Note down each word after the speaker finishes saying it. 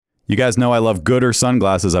You guys know I love Goodr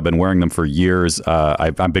sunglasses. I've been wearing them for years.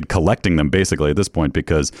 I've been collecting them basically at this point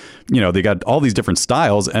because, they got all these different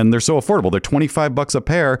styles and they're so affordable. They're $25 a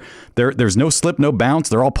pair. There's no slip, no bounce.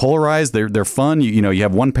 They're all polarized. They're fun. You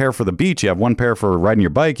have one pair for the beach. You have one pair for riding your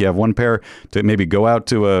bike. You have one pair to maybe go out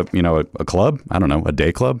to a club. I don't know, a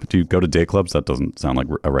day club. Do you go to day clubs? That doesn't sound like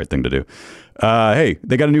a right thing to do. Hey,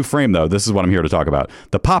 they got a new frame though. This is what I'm here to talk about.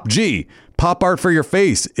 The Pop G. Pop art for your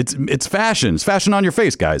face. It's fashion. It's fashion on your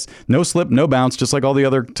face, guys. No slip, no bounce, just like all the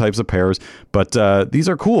other types of pairs. But these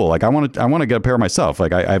are cool. Like I want to get a pair myself.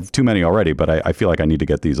 Like I have too many already, but I feel like I need to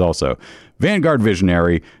get these also. Vanguard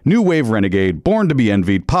Visionary, New Wave Renegade, Born to be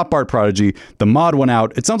Envied, Pop Art Prodigy. The mod went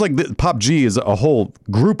out. It sounds like the Pop G is a whole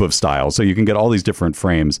group of styles, so you can get all these different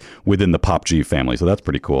frames within the Pop G family. So that's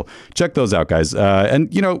pretty cool. Check those out, guys. And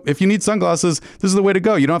if you need sunglasses, this is the way to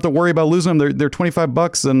go. You don't have to worry about losing them. They're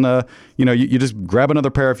 $25, and you just grab another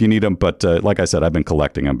pair if you need them. But like I said, I've been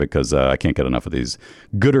collecting them because I can't get enough of these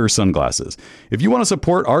Goodr sunglasses. If you want to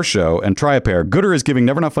support our show and try a pair, Goodr is giving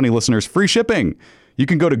Never Not Funny listeners free shipping. You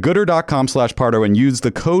can go to goodr.com/Pardo and use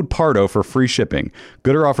the code Pardo for free shipping.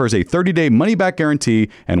 Goodr offers a 30-day money-back guarantee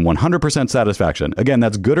and 100% satisfaction. Again,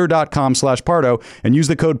 that's goodr.com/Pardo and use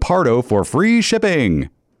the code Pardo for free shipping.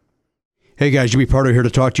 Hey guys, Jimmy Pardo here to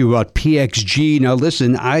talk to you about PXG. Now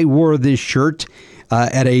listen, I wore this shirt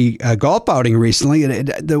at a golf outing recently, and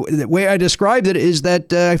the way I described it is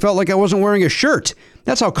that I felt like I wasn't wearing a shirt.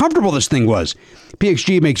 That's how comfortable this thing was.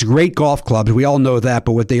 PXG makes great golf clubs. We all know that,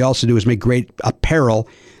 but what they also do is make great apparel.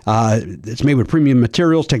 It's made with premium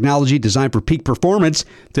materials, technology, designed for peak performance.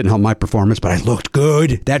 Didn't help my performance, but I looked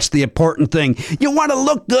good. That's the important thing. You want to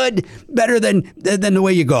look good better than the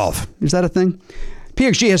way you golf. Is that a thing?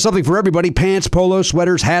 PXG has something for everybody. Pants, polos,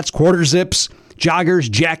 sweaters, hats, quarter zips, joggers,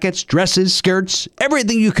 jackets, dresses, skirts,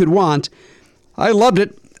 everything you could want. I loved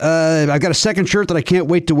it. I've got a second shirt that I can't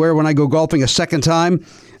wait to wear when I go golfing a second time,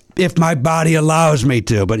 if my body allows me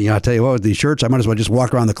to. But I'll tell you what, with these shirts, I might as well just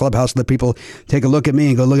walk around the clubhouse and let people take a look at me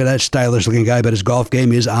and go, look at that stylish looking guy, but his golf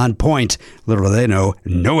game is on point. Little do they know,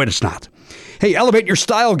 no, it's not. Hey, elevate your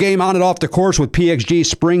style game on and off the course with PXG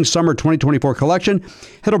Spring Summer 2024 collection.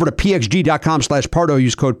 Head over to pxg.com/Pardo.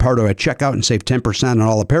 Use code Pardo at checkout and save 10% on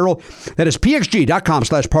all apparel. That is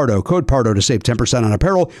pxg.com/Pardo. Code Pardo to save 10% on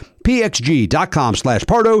apparel.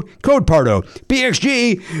 pxg.com/Pardo. Code Pardo.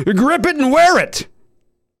 PXG, grip it and wear it.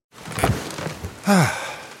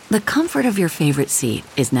 The comfort of your favorite seat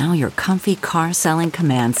is now your comfy car selling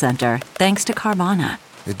command center, thanks to Carvana.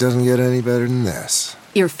 It doesn't get any better than this.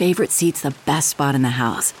 Your favorite seat's the best spot in the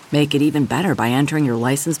house. Make it even better by entering your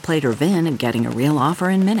license plate or VIN and getting a real offer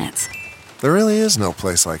in minutes. There really is no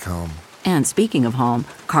place like home. And speaking of home,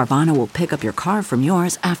 Carvana will pick up your car from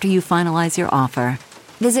yours after you finalize your offer.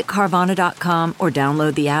 Visit Carvana.com or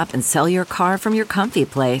download the app and sell your car from your comfy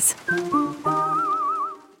place.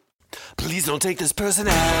 Please don't take this person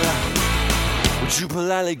out. Would you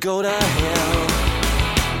politely go to hell?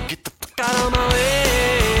 Get the fuck out of my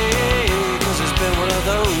way, 'cause it's been one of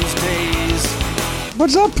those days.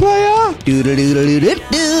 What's up, playa?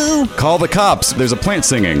 Do-do-do-do-do-do. Call the cops. There's a plant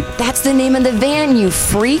singing. That's the name of the van, you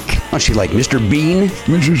freak. What's she like, Mr. Bean?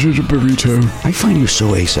 Mrs. a burrito. I find you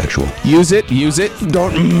so asexual. Use it.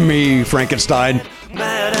 Don't me, Frankenstein.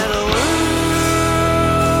 Mad at the world.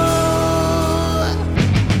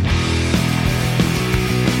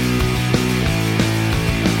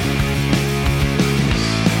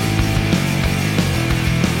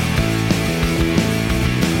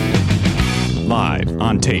 Live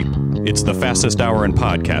on tape. It's the fastest hour in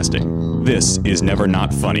podcasting. This is Never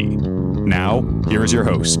Not Funny. Now, here is your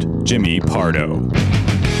host, Jimmy Pardo.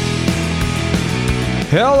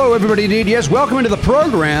 Hello, everybody. Indeed, yes. Welcome into the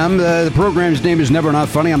program. The program's name is Never Not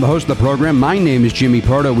Funny. I'm the host of the program. My name is Jimmy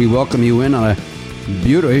Pardo. We welcome you in on a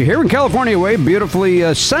beautiful, here in California,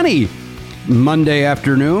 beautifully sunny Monday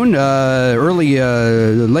afternoon,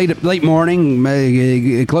 late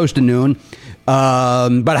morning, close to noon.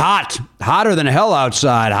 But hotter than hell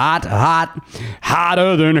outside.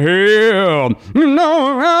 Hotter than hell.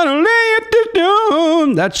 No, how to lay it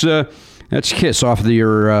down. That's Kiss off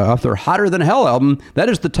their Hotter Than Hell album. That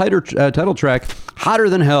is the title track, Hotter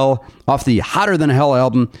Than Hell, off the Hotter Than Hell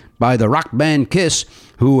album by the rock band Kiss,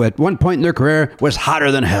 who at one point in their career was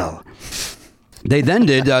hotter than hell. They then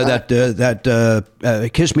did that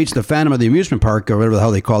Kiss Meets the Phantom of the Amusement Park, or whatever the hell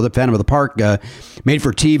they called it, Phantom of the Park, made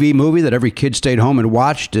for TV movie that every kid stayed home and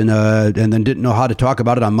watched, and then didn't know how to talk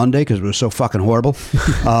about it on Monday because it was so fucking horrible.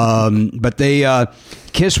 But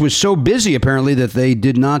Kiss was so busy apparently that they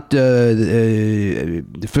did not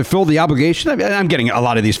fulfill the obligation. I'm getting a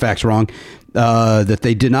lot of these facts wrong. that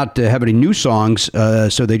they did not have any new songs,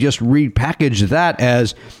 so they just repackaged that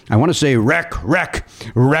as, I want to say, wreck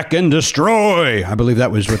and destroy. I believe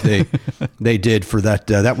that was what they did for that.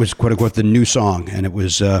 That was quote unquote the new song, and it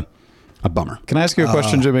was a bummer. Can I ask you a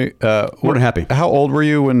question, Jimmy? More than happy. How old were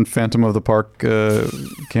you when Phantom of the Park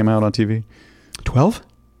came out on TV? 12?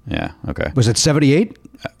 Yeah. Okay. Was it 78?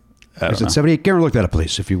 Was it 78? Garen, look that up,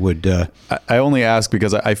 please, if you would. I only ask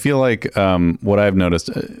because I feel like what I've noticed,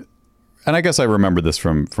 and I guess I remember this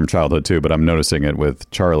from childhood too, but I'm noticing it with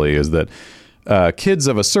Charlie, is that kids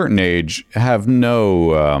of a certain age have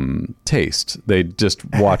no taste. They just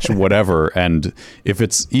watch whatever, and if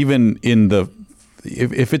it's even in the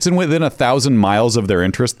if it's within 1,000 miles of their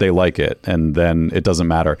interest, they like it, and then it doesn't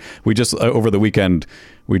matter. We just over the weekend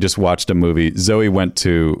we just watched a movie. Zoe went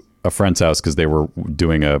to a friend's house because they were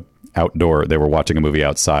doing they were watching a movie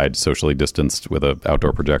outside, socially distanced with an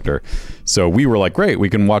outdoor projector. So we were like, great, we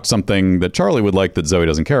can watch something that Charlie would like that Zoe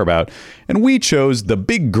doesn't care about. And we chose The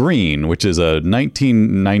Big Green, which is a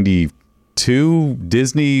 1992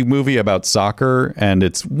 Disney movie about soccer. And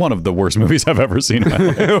it's one of the worst movies I've ever seen in my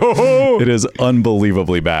life. It is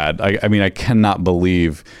unbelievably bad. I mean, I cannot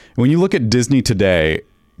believe when you look at Disney today,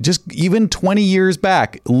 just even 20 years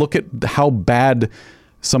back, look at how bad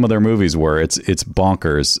some of their movies were. It's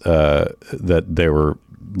bonkers that they were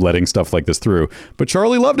letting stuff like this through. But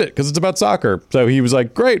Charlie loved it because it's about soccer. So he was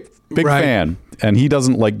like, great, big fan. And he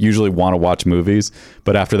doesn't like usually want to watch movies.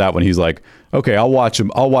 But after that one, he's like, okay, I'll watch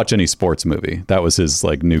any sports movie. That was his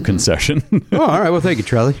like new concession. Oh, all right. Well, thank you,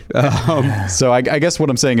 Charlie. So I guess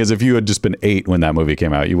what I'm saying is if you had just been 8 when that movie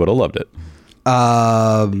came out, you would have loved it.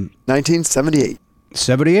 1978.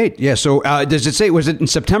 78. Yeah. So does it say, was it in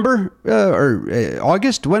September or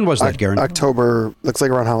August? When was that, Garen? October. Looks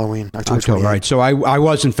like around Halloween. October. Right. So I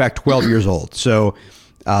was, in fact, 12 years old. So,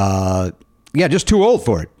 yeah, just too old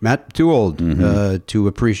for it, Matt. Too old to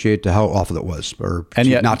appreciate how awful it was or and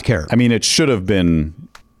to yet, not care. I mean, it should have been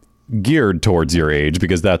geared towards your age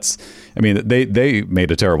because they made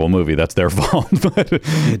a terrible movie. That's their fault. But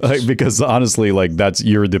because honestly,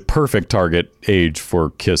 you're the perfect target age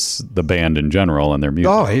for Kiss, the band in general, and their music.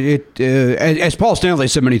 Oh, as Paul Stanley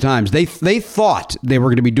said many times, they thought they were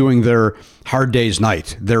going to be doing their Hard Day's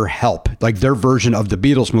Night, their Help, like their version of the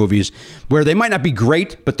Beatles movies, where they might not be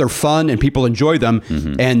great, but they're fun and people enjoy them.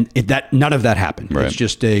 And none of that happened. Right. It's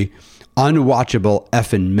just a unwatchable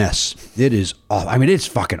effing mess. It is awful. I mean, it's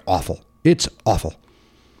fucking awful. It's awful.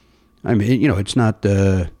 I mean, it's not.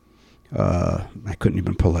 I couldn't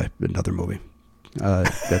even pull another movie.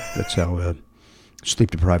 That's how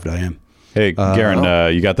sleep deprived I am. Hey,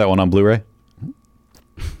 Garen, you got that one on Blu-ray?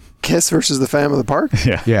 Kiss versus the Phantom of the Park?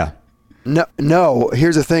 Yeah. No.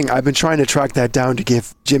 Here's the thing. I've been trying to track that down to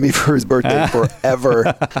give Jimmy for his birthday forever,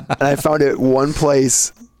 and I found it one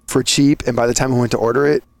place for cheap, and by the time I went to order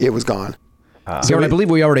it, it was gone. So I believe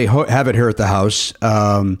we already have it here at the house.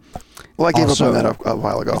 Well, I gave up on that a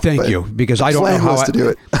while ago. Thank you, because I don't know how to do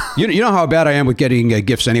it. You know how bad I am with getting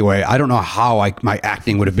gifts anyway. I don't know how my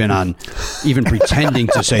acting would have been on even pretending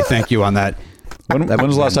to say thank you on that. When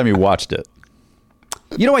was the last time you watched it?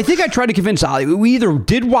 I think I tried to convince Ali. We either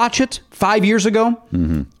did watch it 5 years ago,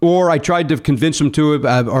 or I tried to convince him to it,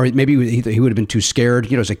 or maybe he would have been too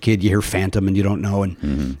scared. As a kid, you hear Phantom and you don't know,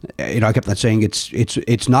 and I kept on saying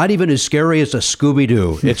it's not even as scary as a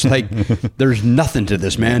Scooby-Doo. It's like there's nothing to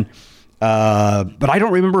this, man. But I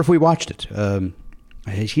don't remember if we watched it.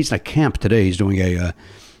 He's in a camp today. He's doing a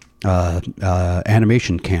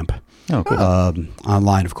animation camp. Oh, cool.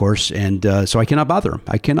 Online, of course, and so I cannot bother him.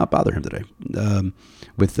 I cannot bother him today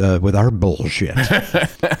with our bullshit.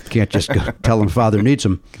 Can't just go tell him Father needs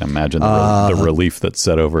him. I can imagine the relief that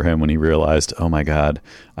set over him when he realized, oh my God,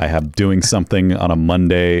 I have doing something on a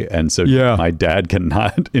Monday, and so my dad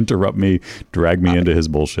cannot interrupt me, drag me into his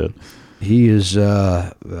bullshit. He is,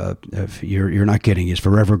 if you're not kidding, he's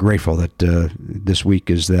forever grateful that this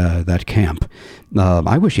week is that camp.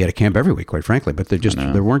 I wish he had a camp every week, quite frankly, but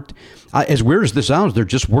there weren't, as weird as this sounds, there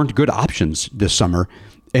just weren't good options this summer.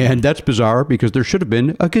 And that's bizarre because there should have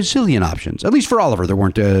been a gazillion options. At least for Oliver, there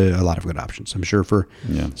weren't a lot of good options. I'm sure for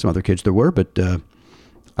some other kids there were, but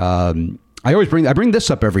I bring this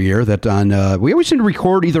up every year that we always seem to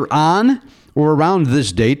record either on or around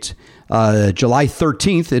this date. July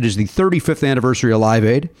 13th, it is the 35th anniversary of Live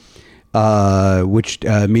Aid, which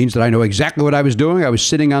means that I know exactly what I was doing. I was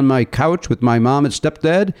sitting on my couch with my mom and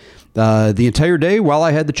stepdad the entire day while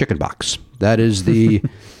I had the chicken pox. That is the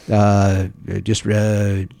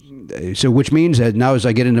so which means that now as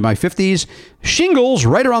I get into my 50s, shingles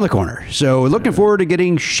right around the corner. So looking forward to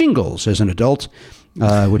getting shingles as an adult,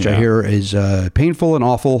 which I hear is painful and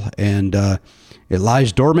awful, and It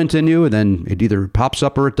lies dormant in you, and then it either pops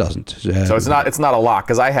up or it doesn't. So it's not a lock,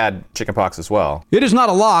 because I had chickenpox as well. It is not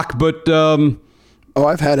a lock, but Oh,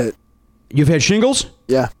 I've had it. you've had shingles?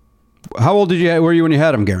 Yeah. How old were you when you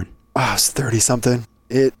had them, Garen? I was 30 something.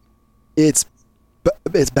 It's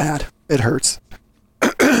bad. It hurts.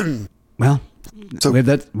 Well, So- we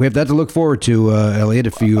have that to look forward to, Elliot.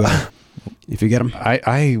 If you get them,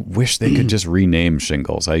 I wish they could just rename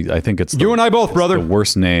shingles. I think it's you and I both, brother. the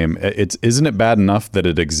worst name. Isn't it bad enough that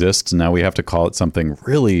it exists? Now we have to call it something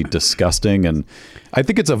really disgusting, and I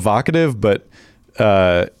think it's evocative, but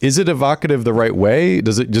is it evocative the right way?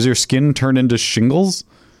 Does your skin turn into shingles?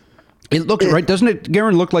 It looks right, doesn't it,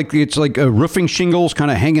 Garen? Look like it's like roofing shingles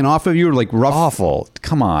kind of hanging off of you, or like rough. Awful.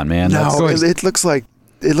 Come on, man. No, it looks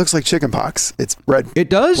like chickenpox. It's red. It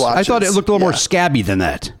does. I blotches. thought it looked a little more Yeah. scabby than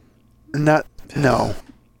that. No.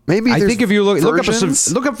 Maybe I there's think if you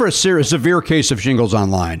versions? look up for a severe case of shingles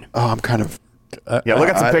online. Oh, I'm kind of. Yeah, look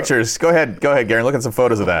at some pictures. Go ahead, Garen. Look at some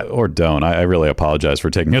photos of that. Or don't. I really apologize for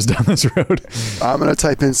taking us down this road. I'm gonna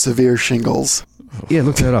type in severe shingles. Yeah,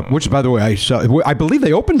 look that up. Which, by the way, I believe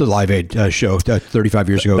they opened the Live Aid show 35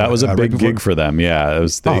 years ago. That was a right big before. gig for them. Yeah, it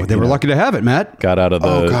was. They were lucky to have it, Matt. Got out of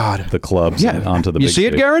Oh, God. the clubs and onto the. You big see it,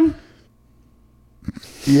 stage. Garen?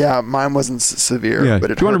 Yeah, mine wasn't severe. Yeah.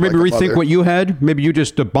 But it Do you want to hurt maybe like a rethink mother. what you had? Maybe you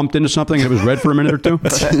just bumped into something and it was red for a minute or two.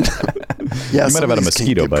 Yeah, You might have had a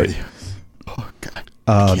mosquito bite. Oh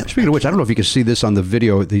God. Speaking of which, I don't know if you can see this on the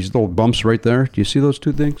video. These little bumps right there. Do you see those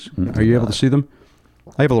two things? Are you able to see them?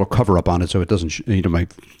 I have a little cover up on it so it doesn't, my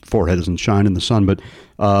forehead doesn't shine in the sun. But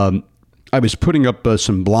I was putting up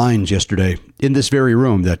some blinds yesterday in this very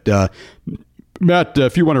room. That Matt,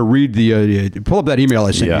 if you want to read pull up that email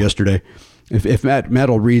I sent you yesterday. If Matt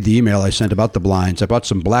will read the email I sent about the blinds. I bought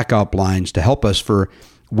some blackout blinds to help us for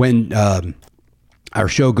when our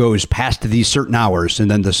show goes past these certain hours,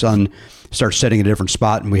 and then the sun starts setting at a different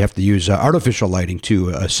spot, and we have to use artificial lighting to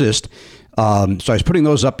assist. So I was putting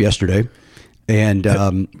those up yesterday, and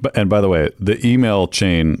And by the way, the email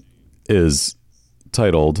chain is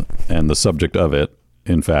titled, and the subject of it,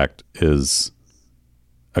 in fact, is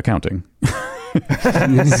accounting.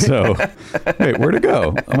 So, wait, where'd it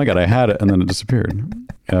go? Oh my God, I had it and then it disappeared.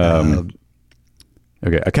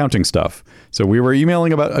 Okay, accounting stuff. So we were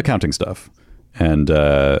emailing about accounting stuff. And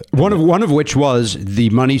one of which was the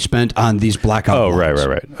money spent on these blackout blinds.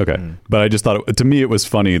 right. Okay. But I just thought, to me, it was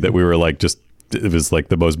funny that we were like, it was like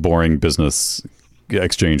the most boring business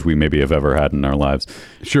exchange we maybe have ever had in our lives.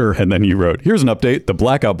 Sure. And then you wrote, here's an update. The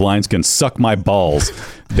blackout blinds can suck my balls.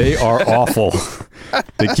 They are awful.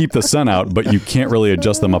 They keep the sun out, but you can't really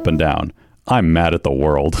adjust them up and down. I'm mad at the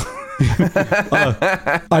world.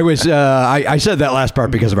 I said that last part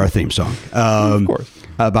because of our theme song. Of course.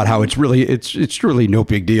 About how it's really no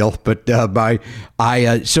big deal. But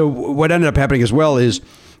so what ended up happening as well is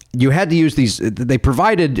you had to use these. They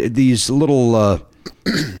provided these little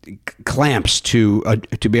clamps to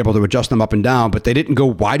be able to adjust them up and down, but they didn't go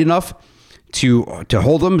wide enough to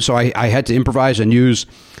hold them. So I had to improvise and use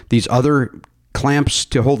these other clamps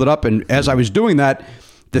to hold it up. And as I was doing that,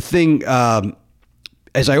 the thing.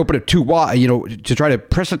 As I opened it too wide, to try to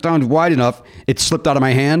press it down wide enough, it slipped out of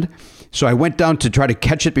my hand. So I went down to try to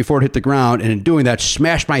catch it before it hit the ground, and in doing that,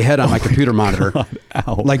 smashed my head on my computer monitor.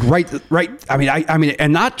 Ow. Like right. I mean,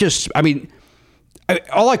 and not just.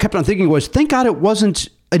 All I kept on thinking was, thank God it wasn't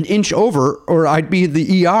an inch over, or I'd be in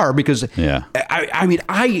the ER because. Yeah.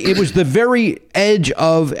 It was the very edge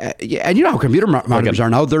of, and you know how computer monitors are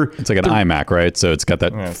now. It's like an iMac, right? So it's got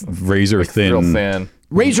that razor thin. Real thin.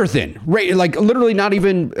 Razor thin, like literally not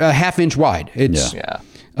even a half-inch wide. It's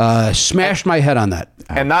smashed my head on that.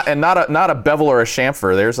 And not a bevel or a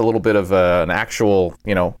chamfer. There's a little bit of an actual,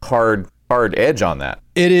 hard edge on that.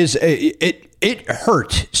 It is. It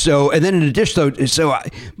hurt. So, and then in addition,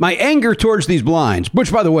 my anger towards these blinds,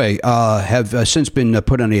 which by the way have since been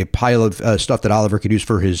put on a pile of stuff that Oliver could use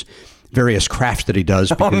for his various crafts that he does.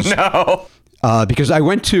 Because, because I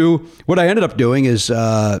went to, what I ended up doing is,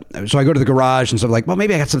 so I go to the garage and so I'm like, well,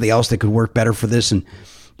 maybe I got something else that could work better for this. And,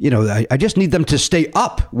 I just need them to stay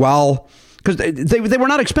up because they were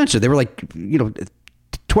not expensive. They were like,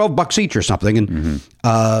 $12 each or something. And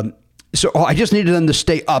so I just needed them to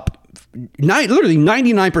stay up. Literally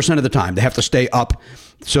 99% of the time, they have to stay up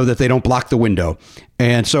so that they don't block the window.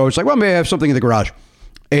 And so it's like, well, maybe I have something in the garage.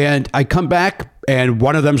 And I come back, and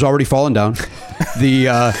one of them's already fallen down.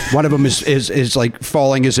 One of them is like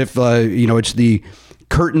falling as if it's the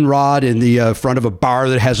curtain rod in the front of a bar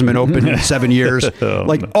that hasn't been open in 7 years.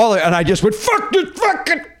 And I just went fuck,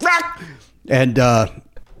 and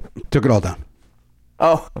took it all down.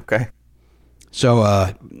 Oh, okay.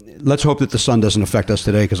 So let's hope that the sun doesn't affect us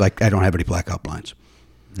today because I don't have any blackout blinds.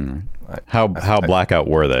 How blackout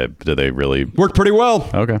were they? Did they really Worked pretty well.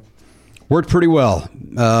 Okay. Worked pretty well.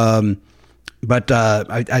 But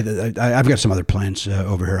I've got some other plans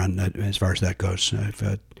over here on as far as that goes.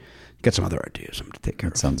 I've got some other ideas I'm going to take care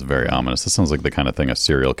of. Sounds very ominous. That sounds like the kind of thing a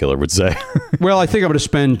serial killer would say. Well, I think I'm going to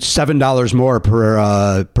spend $7 more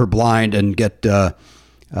per blind and get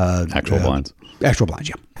Actual blinds. Actual blinds,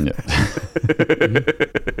 yeah. Yeah.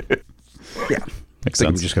 Makes I think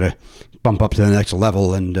I'm sense. just going to bump up to the next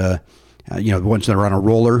level, and the ones that are on a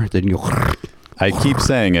roller, then you go. I keep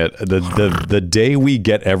saying it. The day we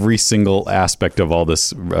get every single aspect of all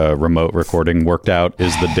this remote recording worked out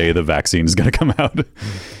is the day the vaccine is going to come out.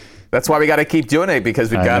 That's why we got to keep doing it, because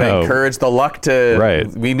we've got to encourage the luck to. Right.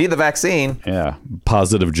 We need the vaccine. Yeah.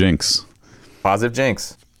 Positive jinx. Positive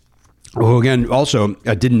jinx. Who again also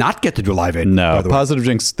did not get to do Live Aid. No, Positive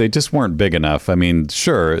Jinx, they just weren't big enough. I mean,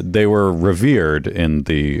 sure, they were revered in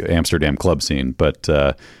the Amsterdam club scene, but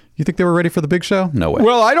you think they were ready for the big show? No way.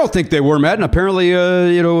 Well, I don't think they were, Matt, and apparently,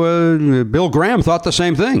 Bill Graham thought the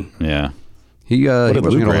same thing. Yeah. What did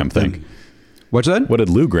Lou Graham think? What's that? What did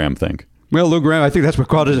Lou Graham think? Well, Lou Graham, I think that's what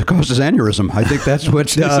caused his aneurysm. I think that's what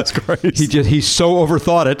Jesus Christ. he so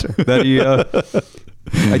overthought it that he.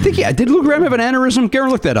 I think did Lou Graham have an aneurysm? Garen,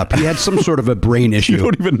 look that up. He had some sort of a brain issue. You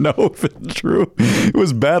don't even know if it's true. It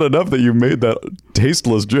was bad enough that you made that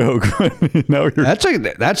tasteless joke. Now you're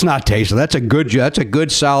That's not tasteless. That's a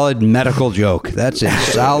good solid medical joke. That's a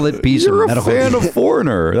solid piece you're of medical. You're a fan of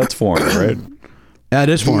Foreigner. That's Foreigner, right? That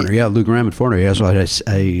is Foreigner. Yeah, Lou Graham and Foreigner. He also had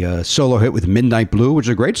a solo hit with Midnight Blue, which is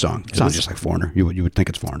a great song. It sounds just like Foreigner. You would think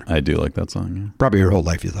it's Foreigner. I do like that song. Yeah. Probably your whole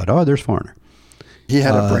life you thought, oh, there's Foreigner. He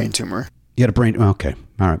had a brain tumor. He had a brain. Okay,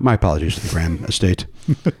 all right. My apologies to the Graham estate.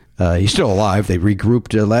 He's still alive. They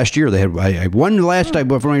regrouped last year. They had one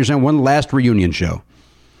last reunion show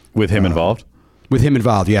With him involved. With him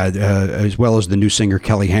involved, yeah, as well as the new singer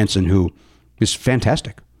Kelly Hansen, who is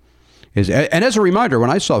fantastic. And as a reminder, when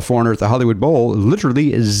I saw Foreigner at the Hollywood Bowl,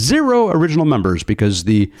 literally 0 original members because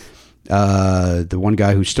the one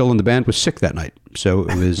guy who's still in the band was sick that night, so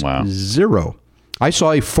it was 0. I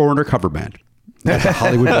saw a Foreigner cover band at the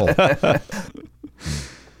Hollywood Bowl.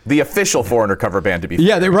 The official Foreigner cover band, to be fair.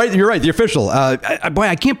 Yeah, you're right. The official. Boy,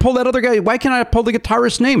 I can't pull that other guy. Why can't I pull the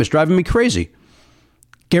guitarist's name? It's driving me crazy.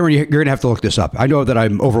 Garen, you're going to have to look this up. I know that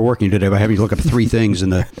I'm overworking today by having to look up 3 things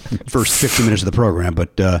in the first 50 minutes of the program,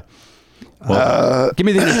 but give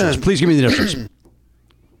me the initials. Please give me the initials.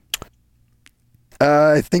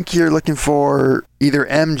 I think you're looking for either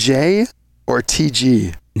MJ or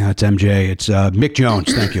TG. No, it's MJ. It's Mick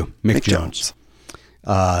Jones. Thank you. Mick Jones.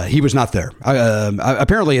 He was not there.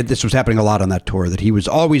 Apparently, this was happening a lot on that tour, that he was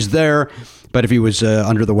always there, but if he was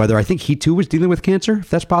under the weather, I think he too was dealing with cancer, if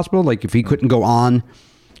that's possible. Like if he couldn't go on,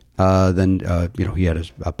 then he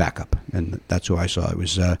had a backup, and that's who I saw. It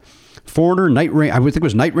was Foreigner, Night Ranger. I would think it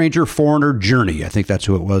was Night Ranger, Foreigner, Journey. I think that's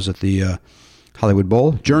who it was at the Hollywood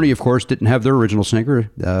Bowl. Journey, of course, didn't have their original singer,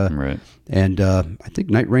 Right. And I think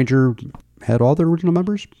Night Ranger had all their original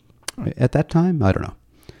members at that time. I don't know.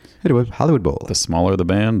 Anyway, Hollywood Bowl. The smaller the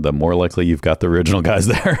band, the more likely you've got the original guys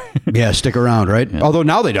there. Yeah, stick around, right? Yeah. Although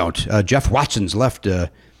now they don't. Jeff Watson's left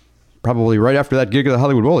probably right after that gig at the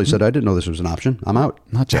Hollywood Bowl. He said, I didn't know this was an option. I'm out.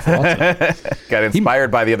 Not Jeff Watson. Got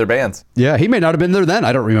inspired by the other bands. Yeah, he may not have been there then.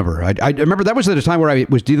 I don't remember. I remember that was at a time where I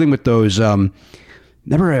was dealing with those, I was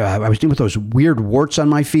dealing with those weird warts on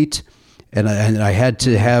my feet. And I had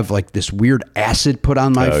to have like this weird acid put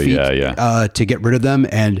on my feet to get rid of them.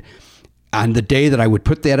 And on the day that I would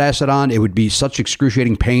put that acid on, it would be such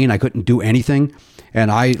excruciating pain. I couldn't do anything. And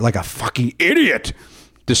I, like a fucking idiot,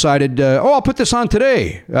 decided, I'll put this on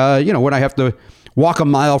today. When I have to walk a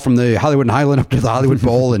mile from the Hollywood and Highland up to the Hollywood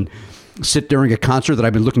Bowl and sit during a concert that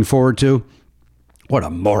I've been looking forward to. What a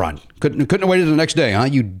moron. Couldn't have waited the next day, huh?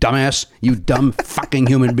 You dumbass. You dumb fucking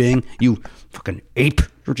human being. You fucking ape.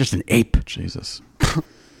 You're just an ape. Jesus.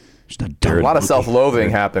 Just a lot of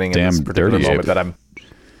self-loathing happening in this particular moment that I'm...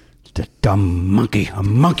 A dumb monkey. A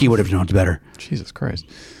monkey would have known better. Jesus Christ.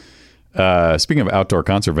 Speaking of outdoor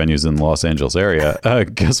concert venues in the Los Angeles area,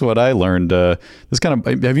 guess what I learned?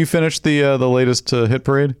 Have you finished the latest hit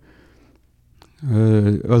parade?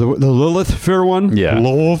 The Lilith Fair one? Yeah.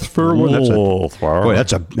 Lilith Fair one?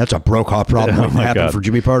 That's a Brokaw problem waiting to happen for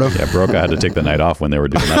Jimmy Pardo. Yeah, Brokaw had to take the night off when they were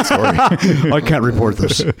doing that story. I can't report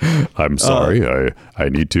this. I'm sorry. I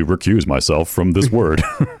need to recuse myself from this word.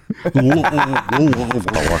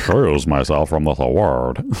 Recuse myself from this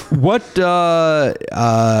word. What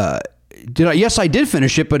Did I? Yes, I did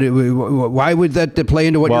finish it, but why would that play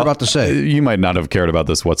into what you're about to say? You might not have cared about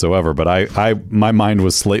this whatsoever, but my mind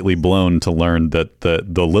was slightly blown to learn that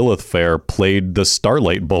the Lilith Fair played the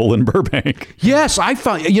Starlight Bowl in Burbank. Yes, I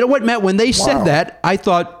found. You know what, Matt? When they said that, I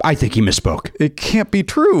think he misspoke. It can't be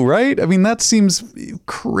true, right? I mean, that seems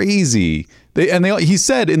crazy. He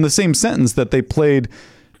said in the same sentence that they played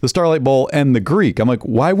the Starlight Bowl and the Greek. I'm like,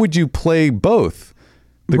 why would you play both?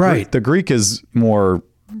 The Greek is more.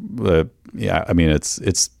 I mean,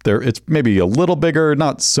 it's there. It's maybe a little bigger,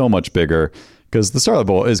 not so much bigger, because the Starlight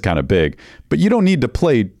Bowl is kind of big. But you don't need to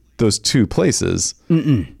play those two places.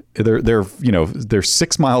 They're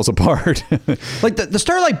 6 miles apart. Like the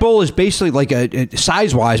Starlight Bowl is basically like a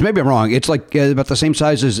size wise. Maybe I'm wrong. It's like about the same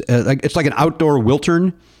size as it's like an outdoor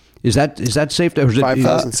Wiltern. Is that safe?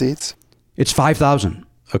 5,000 seats. It's 5,000.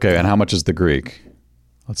 Okay, and how much is the Greek?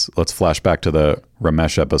 Let's flash back to the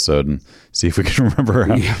Ramesh episode and see if we can remember.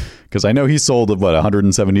 Because I know he sold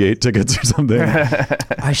 178 tickets or something.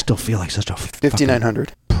 I still feel like such a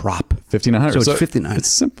 5,900 prop. 5,900. So it's 59. It's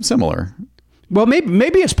similar. Well,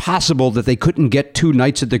 maybe it's possible that they couldn't get 2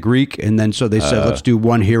 nights at the Greek, and then so they said let's do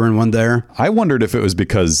one here and one there. I wondered if it was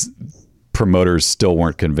because promoters still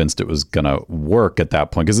weren't convinced it was going to work at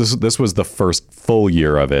that point, because this was the first full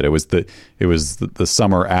year of it. It was the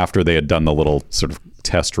summer after they had done the little sort of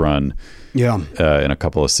test run in a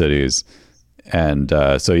couple of cities. And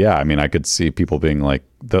so, yeah, I mean, I could see people being like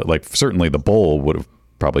certainly the bowl would have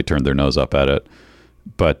probably turned their nose up at it.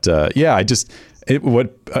 But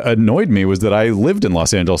what annoyed me was that I lived in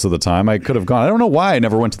Los Angeles at the time. I could have gone. I don't know why I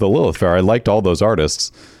never went to the Lilith Fair. I liked all those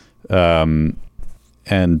artists.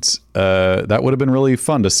 And that would have been really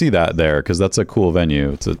fun to see that there, because that's a cool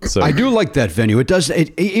venue. I do like that venue. It does,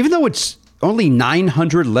 even though it's only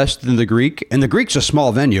 900 less than the Greek, and the Greek's a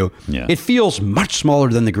small venue. Yeah. It feels much smaller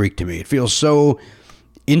than the Greek to me. It feels so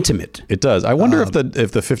intimate. It does. I wonder if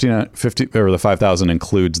the 50 or the 5,000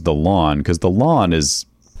 includes the lawn, because the lawn is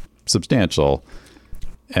substantial.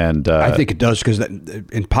 And I think it does, because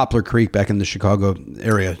in Poplar Creek back in the Chicago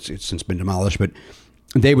area, it's since been demolished, but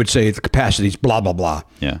they would say the capacity is blah, blah, blah.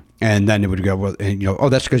 Yeah. And then it would go, well, and,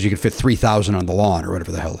 that's because you could fit 3,000 on the lawn or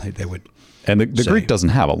whatever the hell they would. And the Greek doesn't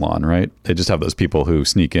have a lawn, right? They just have those people who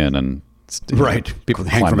sneak in and people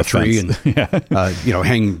hang from a tree and yeah.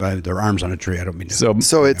 hang by their arms on a tree. I don't mean to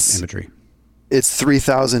so it's imagery. It's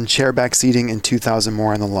 3,000 chairback seating and 2,000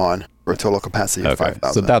 more on the lawn for a total capacity of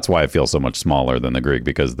 5,000. So that's why it feels so much smaller than the Greek,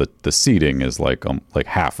 because the seating is like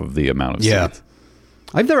half of the amount of seats.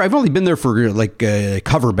 I've only been there for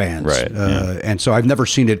cover bands, right? And so I've never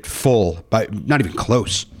seen it full, not even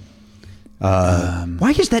close.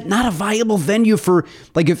 Why is that not a viable venue for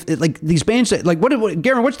if these bands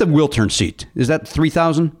Garen? What's the Wiltern seat? Is that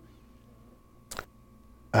 3,000?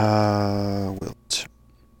 Wiltern.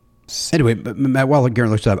 Anyway, Matt, while Garen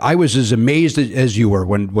looks it up, I was as amazed as you were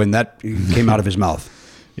when that came out of his mouth.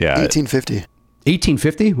 Yeah, 1850.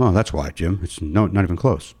 1850? Well, that's why, Jim. It's not even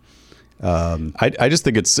close. I just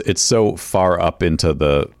think it's so far up into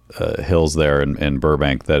the hills there in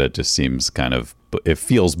Burbank that it just seems it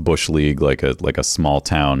feels Bush League, like a small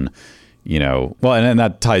town, well, and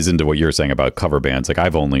that ties into what you're saying about cover bands. Like,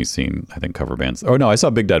 I've only seen, I think, cover bands. Oh no, I saw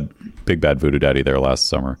Big Bad Voodoo Daddy there last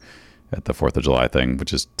summer at the 4th of July thing,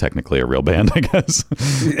 which is technically a real band, I guess.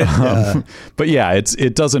 But yeah,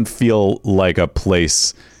 it doesn't feel like a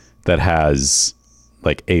place that has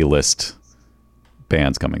like A-list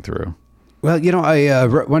bands coming through. Well, I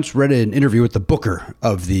once read an interview with the booker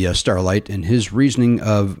of the Starlight, and his reasoning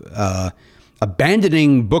of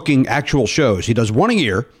abandoning booking actual shows. He does one a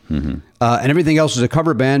year, and everything else is a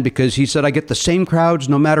cover band, because he said, I get the same crowds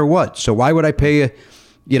no matter what. So why would I pay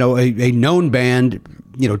a known band,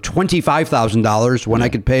 $25,000 when I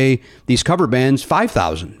could pay these cover bands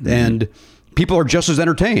 $5,000, and people are just as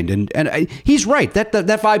entertained. And he's right. That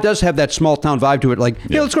vibe does have that small town vibe to it. Like,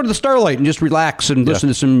 let's go to the Starlight and just relax and listen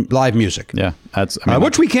to some live music. Yeah,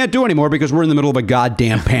 which we can't do anymore because we're in the middle of a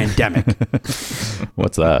goddamn pandemic.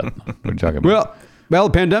 What's that? What are you talking about? Well,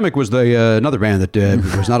 the Pandemic was another band that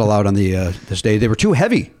was not allowed on the stage. They were too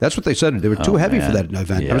heavy. That's what they said. They were too heavy for that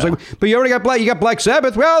event. Yeah. I was like, but you already got Black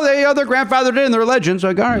Sabbath. Well, their grandfather did, and they're legends.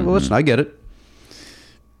 Like, all right, well, listen, I get it.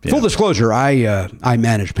 Yeah. Full disclosure, I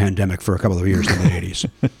managed Pandemic for a couple of years in the 80s.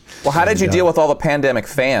 Well, how did you deal with all the Pandemic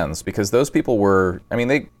fans? Because those people were,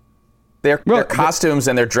 Their costumes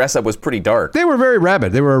and their dress up was pretty dark. They were very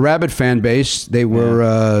rabid. They were a rabid fan base. They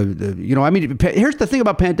were, here's the thing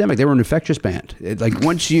about Pandemic. They were an infectious band.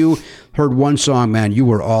 Once you heard one song, man, you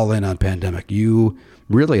were all in on Pandemic.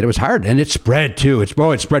 It was hard, and it spread too. It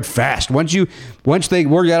spread fast. Once they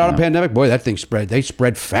word got out of Pandemic, boy, that thing spread. They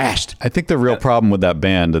spread fast. I think the real problem with that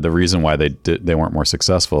band, the reason why they weren't more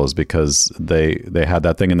successful, is because they had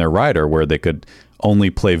that thing in their rider where they could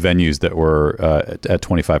only play venues that were at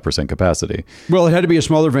 25% capacity. Well, it had to be a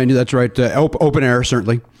smaller venue. That's right. Open air,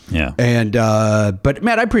 certainly. Yeah. And but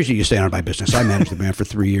Matt, I appreciate you staying on my business. I managed the band for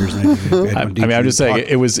 3 years. And I'm just saying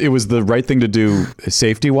it was the right thing to do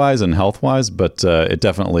safety wise and health wise, but it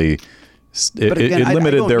definitely it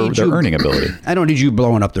limited their earning ability. I don't need you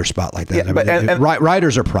blowing up their spot like that. Yeah,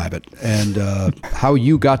 riders are private, and how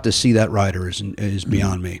you got to see that rider is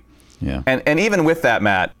beyond me. Yeah. And even with that,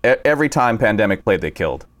 Matt, every time Pandemic played, they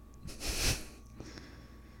killed.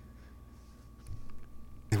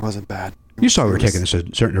 It wasn't bad. You saw we were taking this a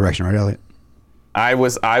certain direction, right, Elliot? I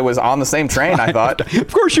was on the same train, I thought.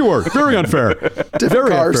 Of course you were. Very unfair. Different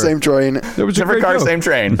car, unfair. same train. It was Different car, same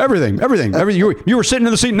train. Everything. You were sitting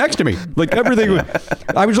in the seat next to me. Like everything.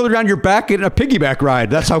 I was literally on your back getting a piggyback ride.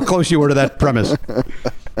 That's how close you were to that premise.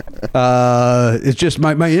 It's just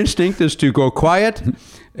my instinct is to go quiet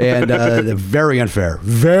and very unfair.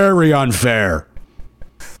 Very unfair.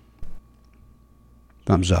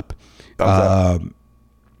 Thumbs up. I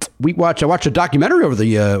watched a documentary over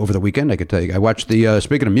the weekend. I could tell you. I watched the.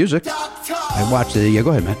 Speaking of music, I watched the.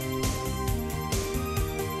 Go ahead, man.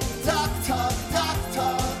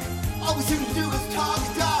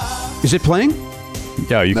 Is it playing?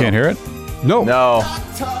 Yeah, you can't hear it? No. No.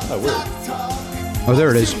 Oh,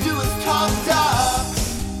 there it is.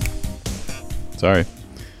 Sorry.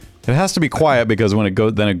 It has to be quiet because when it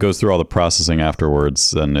goes through all the processing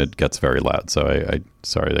afterwards, then it gets very loud. So I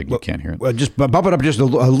sorry that you can't hear it. Well, just bump it up just a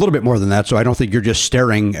little bit more than that, so I don't think you're just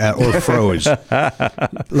staring or froze.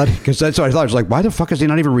 Because that's what I thought. I was like, why the fuck is he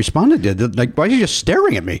not even responding to? Like, why is he just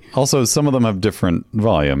staring at me? Also, some of them have different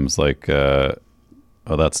volumes. Like,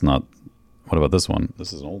 that's not. What about this one?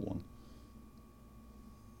 This is an old one.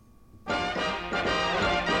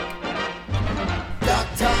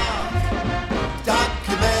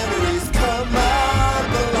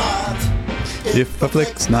 If a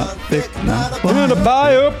flick's not thick, not I'm gonna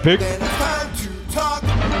buy a pick.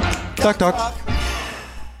 Talk.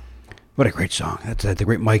 What a great song. That's the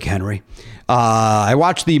great Mike Henry. I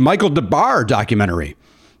watched the Michael DeBar documentary,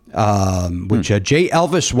 which J.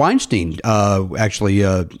 Elvis Weinstein actually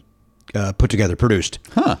put together, produced.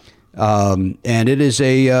 Huh. And it was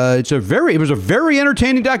a very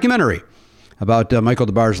entertaining documentary about Michael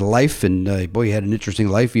DeBar's life, and boy, he had an interesting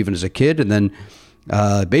life even as a kid, and then.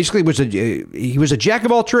 Basically, he was a jack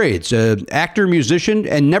of all trades, actor, musician,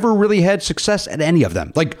 and never really had success at any of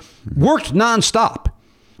them. Like, worked nonstop,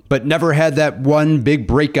 but never had that one big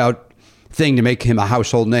breakout thing to make him a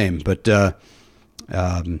household name. But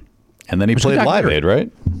and then he played Live Aid,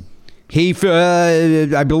 right? He,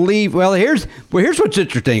 I believe. Well, here's what's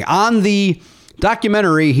interesting. On the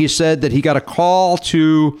documentary, he said that he got a call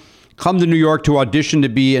to come to New York to audition to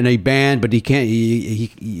be in a band, but he can't.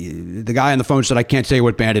 The guy on the phone said, "I can't say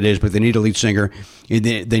what band it is, but they need a lead singer. They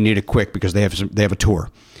need it quick because they have a tour."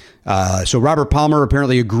 So Robert Palmer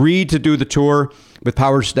apparently agreed to do the tour with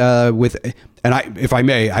Powers if I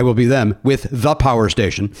may, I will be them with the Power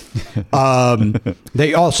Station.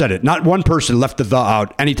 They all said it. Not one person left the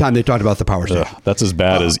out anytime they talked about the Power Station. That's as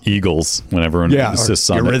bad as Eagles when everyone insists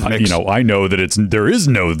on it. I know that there is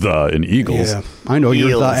no the in Eagles. Yeah, I know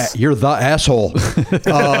you're the asshole.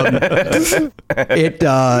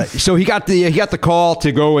 So he got the call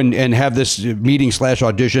to go and have this meeting /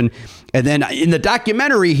 audition, and then in the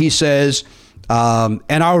documentary he says.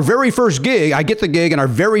 And our very first gig, I get the gig, and our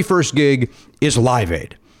very first gig is Live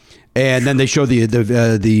Aid. And then they show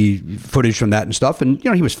the footage from that and stuff, and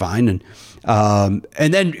he was fine. And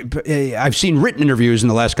then I've seen written interviews in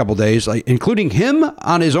the last couple of days, like including him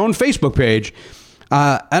on his own Facebook page.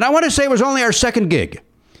 And I want to say it was only our second gig,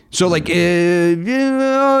 so like little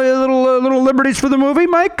liberties for the movie,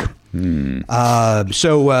 Mike.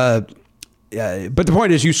 But the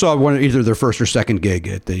point is, you saw either their first or second gig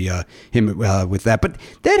at him with that. But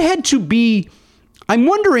that had to be. I'm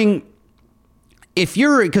wondering if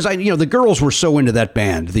because the girls were so into that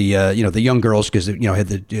band, the young girls, because had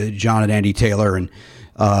the John and Andy Taylor and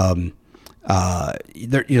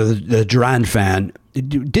the Duran fan.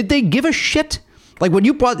 Did they give a shit Like when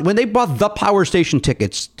they bought the Power Station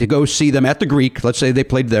tickets to go see them at the Greek, let's say they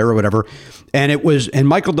played there or whatever, and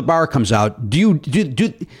Michael DeBar comes out. Do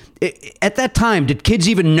at that time, did kids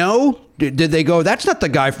even know? Did they go, that's not the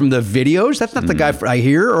guy from the videos? That's not the guy I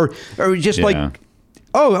hear? Or just like,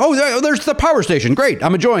 there's the Power Station. Great.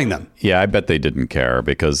 I'm enjoying them. Yeah, I bet they didn't care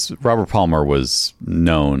because Robert Palmer was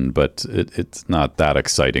known, but it's not that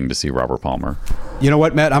exciting to see Robert Palmer. You know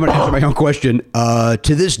what, Matt? I'm going to answer my own question. To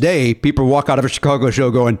this day, people walk out of a Chicago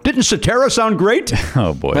show going, didn't Cetera sound great?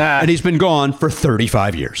 Oh, boy. And he's been gone for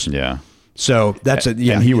 35 years. Yeah. So that's it.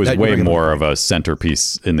 Yeah, and he was way more of a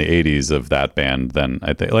centerpiece in the 80s of that band than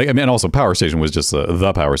I think. Also Power Station was just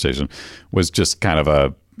the Power Station was just kind of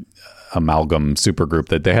a amalgam supergroup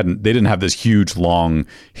that they didn't have this huge long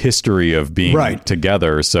history of being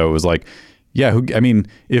together. So it was like, yeah,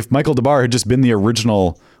 if Michael DeBar had just been the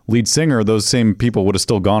original lead singer, those same people would have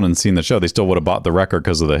still gone and seen the show. They still would have bought the record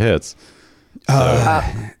because of the hits.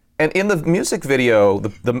 And in the music video,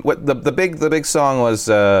 the big song was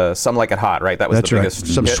 "Some Like It Hot," right? That was the biggest.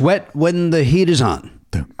 Some hit. sweat when the heat is on.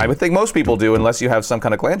 I would think most people do, unless you have some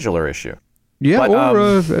kind of glandular issue. Yeah,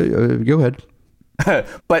 go ahead.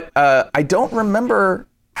 But I don't remember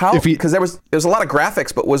how, because there was a lot of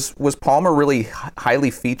graphics. But was Palmer really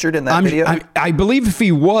highly featured in that video? I believe if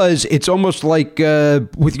he was, it's almost like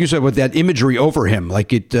with that imagery over him.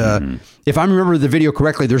 Like it, if I remember the video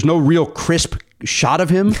correctly, there's no real crisp shot of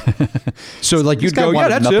him. So like you'd go, yeah,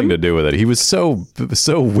 that's nothing him. to do with it. He was so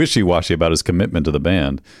wishy-washy about his commitment to the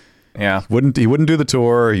band. Yeah, he wouldn't do the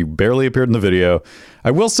tour. He barely appeared in the video. I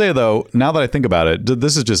will say though, now that I think about it,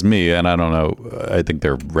 this is just me, and I don't know. I think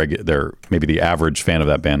they're maybe the average fan of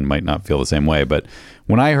that band might not feel the same way. But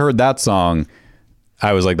when I heard that song,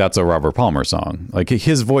 I was like, that's a Robert Palmer song. Like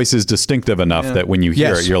his voice is distinctive enough that when you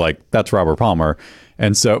hear it, you're like, that's Robert Palmer.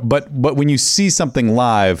 And so, but when you see something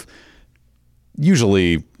live,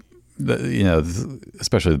 usually,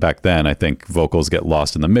 especially back then, I think vocals get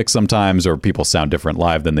lost in the mix sometimes, or people sound different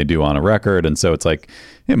live than they do on a record. And so it's like,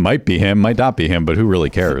 it might be him, might not be him, but who really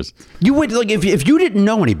cares? You would, like, if you didn't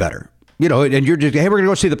know any better, and you're just, hey, we're going to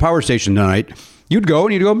go see the Power Station tonight. You'd go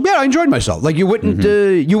and you'd go, yeah, I enjoyed myself. Like you wouldn't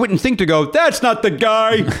think to go, that's not the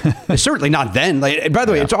guy. Certainly not then. Like, by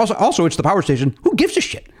the way, it's also it's the Power Station. Who gives a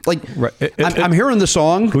shit? Like I'm hearing the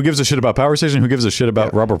song. Who gives a shit about Power Station? Who gives a shit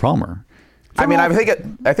about Robert Palmer? I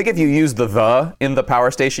think if you use the in the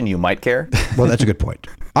Power Station, you might care. Well, that's a good point.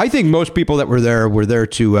 I think most people that were there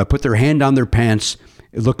to put their hand on their pants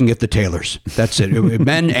looking at the Taylors. That's it.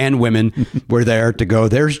 Men and women were there to go,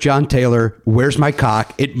 there's John Taylor. Where's my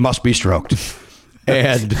cock? It must be stroked.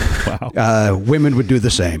 And women would do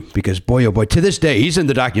the same because, boy, oh boy, to this day, he's in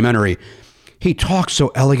the documentary. He talks so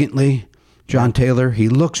elegantly, John Taylor. He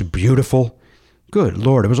looks beautiful. Good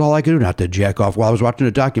Lord, it was all I could do not to jack off while I was watching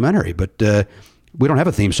a documentary. But we don't have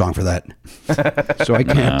a theme song for that. So I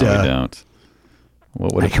can't. No, we don't.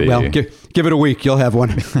 What would it be? Well, give it a week. You'll have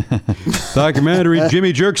one. Documentary,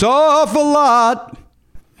 Jimmy jerks off a lot.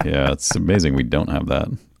 Yeah, it's amazing we don't have that.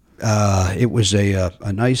 It was a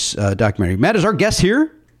nice documentary. Matt, is our guest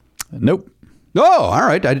here? Nope. Oh, all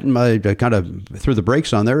right. I didn't. I kind of threw the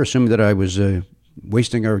brakes on there, assuming that I was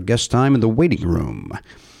wasting our guest time in the waiting room.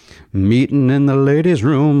 Meeting in the ladies'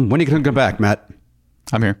 room. When are you going to come back, Matt?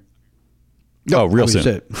 I'm here. Oh, real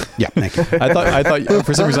soon. Yeah, thank you. I thought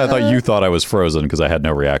for some reason I thought you thought I was frozen because I had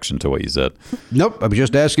no reaction to what you said. Nope, I was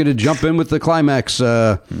just asking to jump in with the Climax.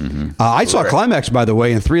 I saw Climax, by the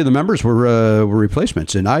way, and 3 of the members were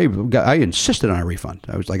replacements, and I insisted on a refund.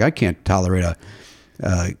 I was like, I can't tolerate a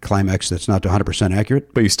Climax that's not 100%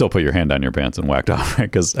 accurate. But you still put your hand down your pants and whacked off, right?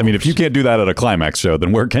 Because I mean, if you can't do that at a Climax show,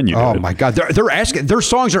 then where can you do it? Oh my God, they're asking. Their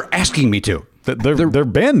songs are asking me to. Their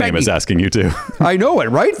band name is asking you to. I know it,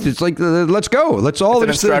 right? It's like, let's go. Let's all. It's an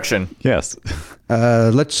instruction. Yes.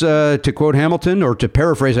 Let's, to quote Hamilton, or to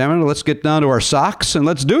paraphrase Hamilton, let's get down to our socks and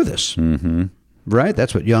let's do this. Mm-hmm. Right?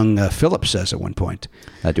 That's what young Philip says at one point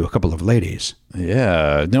to a couple of ladies.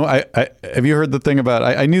 Yeah. No, I have you heard the thing about,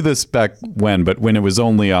 I knew this back when, but when it was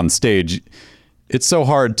only on stage, it's so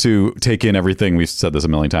hard to take in everything. We've said this a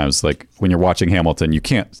million times. Like when you're watching Hamilton, you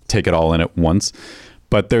can't take it all in at once.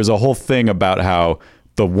 But there's a whole thing about how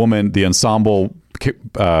the woman, the ensemble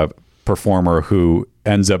performer who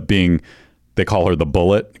ends up being, they call her the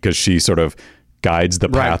bullet because she sort of guides the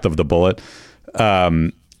path of the bullet.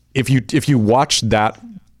 If you watch that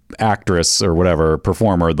actress or whatever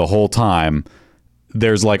performer the whole time,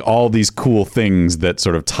 there's like all these cool things that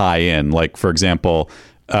sort of tie in. Like, for example,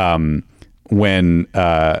 when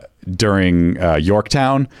during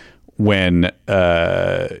Yorktown, when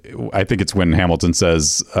I think it's when Hamilton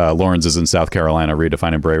says Lawrence is in South Carolina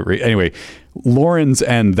redefining bravery. Anyway, Lawrence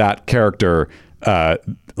and that character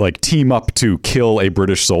like team up to kill a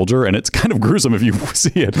British soldier, and it's kind of gruesome if you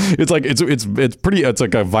see it. It's like it's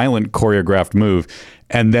like a violent choreographed move,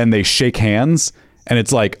 and then they shake hands. And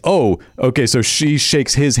it's like, oh, okay, so she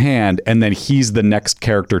shakes his hand, and then he's the next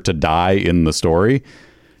character to die in the story.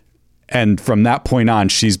 And from that point on,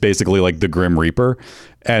 she's basically like the Grim Reaper.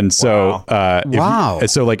 And so,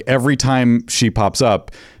 so like every time she pops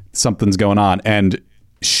up, something's going on, and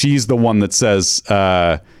she's the one that says,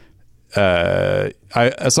 I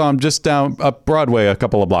saw him just down up Broadway a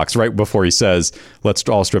couple of blocks right before he says, let's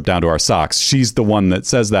all strip down to our socks. She's the one that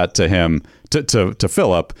says that to him, to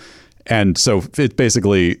Philip. And so it's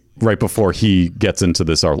basically right before he gets into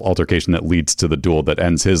this altercation that leads to the duel that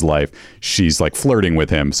ends his life, she's like flirting with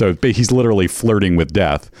him. So he's literally flirting with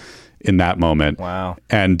death in that moment. Wow.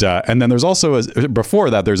 And then there's also, before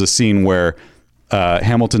that, there's a scene where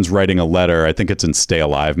Hamilton's writing a letter. I think it's in Stay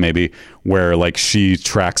Alive, maybe, where like she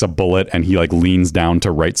tracks a bullet and he like leans down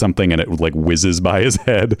to write something and it like whizzes by his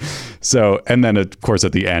head. So, and then of course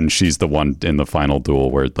at the end, she's the one in the final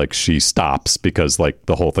duel where like she stops because like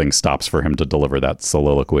the whole thing stops for him to deliver that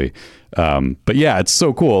soliloquy. But yeah, it's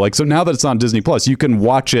so cool. Like, so now that it's on Disney Plus, you can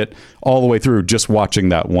watch it all the way through just watching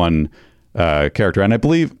that one character. And I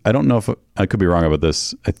believe, I don't know if I could be wrong about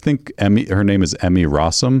this. I think her name is Emmy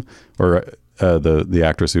Rossum, or the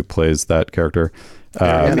actress who plays that character.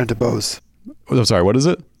 Ariana DeBose. I'm sorry, what is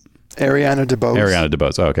it? Ariana DeBose. Ariana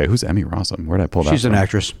DeBose. Oh, okay. Who's Emmy Rossum? Where did I pull that She's from? an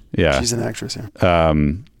actress. Yeah. She's an actress, yeah.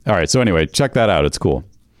 All right. So anyway, check that out. It's cool.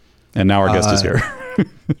 And now our guest is here.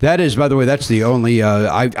 That is, by the way, that's the only.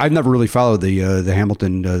 I've never really followed the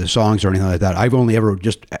Hamilton the songs or anything like that. I've only ever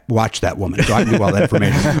just watched that woman, so I knew all that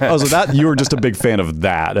information. Oh, so that you were just a big fan of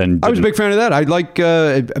that, and I was a big fan of that. I like.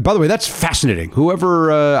 By the way, that's fascinating.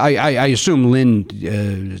 Whoever I assume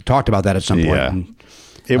Lynn talked about that at some point.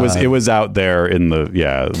 Yeah. It was out there in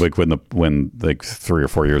the like when like 3 or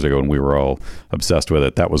 4 years ago when we were all obsessed with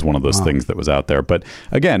it. That was one of those things that was out there. But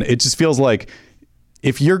again, it just feels like,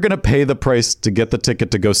 if you're going to pay the price to get the ticket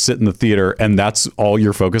to go sit in the theater and that's all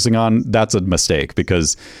you're focusing on, that's a mistake,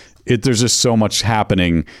 because there's just so much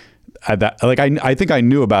happening. I think I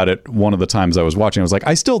knew about it one of the times I was watching. I was like,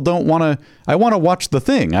 I still don't want to. I want to watch the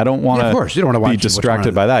thing. I don't want to. Of course, you don't want to be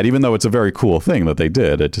distracted by that. Even though it's a very cool thing that they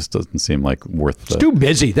did, it just doesn't seem like worth. It's too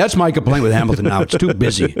busy. That's my complaint with Hamilton now. It's too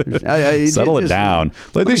busy. Settle it down.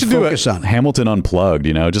 Like they should do it. Hamilton Unplugged.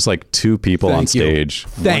 just like two people on stage.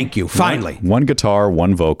 Thank you. Finally, one guitar,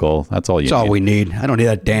 one vocal. That's all you. That's all we need. I don't need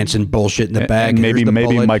that dancing bullshit in the bag. And maybe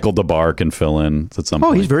Michael DeBar can fill in at some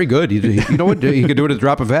point. Oh, he's very good. You know what? He could do it at the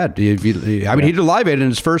drop of a hat. He did a live aid in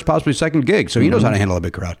his first, possibly second gig, so he knows how to handle a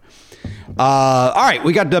big crowd. All right,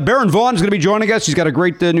 we got Baron Vaughn is going to be joining us. He's got a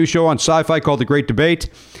great new show on Sci-Fi called The Great Debate.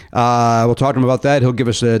 We'll talk to him about that. He'll give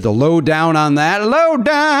us the lowdown on that.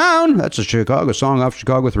 Lowdown! That's a Chicago song off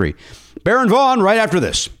Chicago 3. Baron Vaughn, right after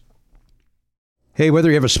this. Hey, whether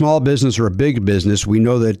you have a small business or a big business, we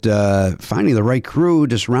know that finding the right crew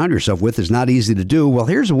to surround yourself with is not easy to do. Well,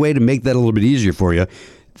 here's a way to make that a little bit easier for you.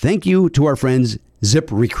 Thank you to our friends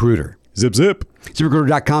ZipRecruiter. Zip.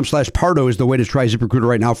 ZipRecruiter.com/Pardo is the way to try ZipRecruiter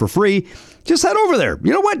right now for free. Just head over there.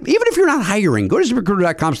 You know what? Even if you're not hiring, go to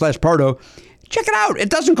ZipRecruiter.com/Pardo. Check it out. It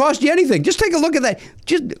doesn't cost you anything. Just take a look at that.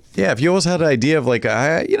 If you always had an idea of like,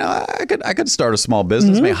 I could start a small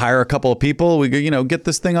business, maybe hire a couple of people. We could, get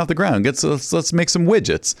this thing off the ground. Let's make some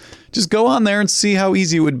widgets. Just go on there and see how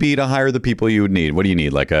easy it would be to hire the people you would need. What do you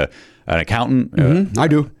need? Like an accountant? I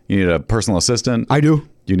do. You need a personal assistant? I do.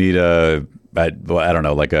 You need I don't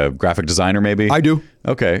know, like a graphic designer maybe? I do.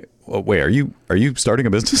 Okay. Well, wait, are you starting a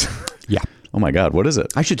business? Yeah. Oh my God, what is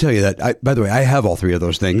it? I should tell you that. By the way, I have all three of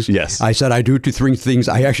those things. Yes. I said I do 3 things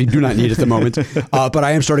I actually do not need at the moment. But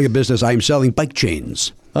I am starting a business. I am selling bike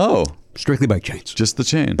chains. Oh. Strictly bike chains. Just the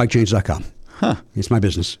chain? Bikechains.com. Huh. It's my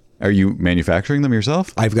business. Are you manufacturing them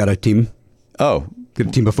yourself? I've got a team. Oh. Got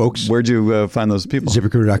a team of folks. Where'd you find those people?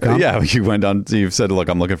 ZipRecruiter.com. Yeah, you went on. You've said, look,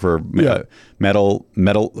 I'm looking for metal.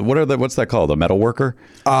 What's that called? A metal worker?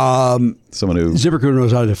 Someone who ZipRecruiter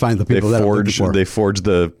knows how to find the people that they forge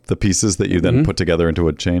the pieces that you then put together into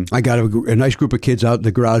a chain. I got a nice group of kids out in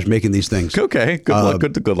the garage making these things. Okay, good luck.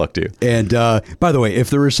 Good luck to you. And by the way, if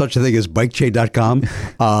there is such a thing as bikechain.com,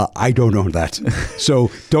 I don't own that. So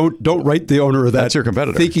don't write the owner of that. That's your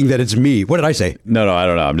competitor. Thinking that it's me. What did I say? No, I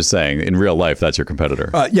don't know. I'm just saying in real life that's your competitor.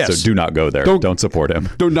 Yes. So do not go there. Don't support him.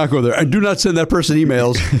 Do not go there. And do not send that person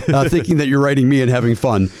emails thinking that you're writing me and having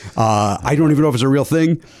fun. I don't even know if it's a real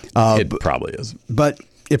thing. It probably is. But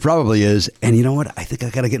it probably is. And you know what? I think I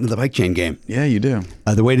got to get into the bike chain game. Yeah, you do.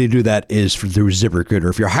 The way to do that is through ZipRecruiter.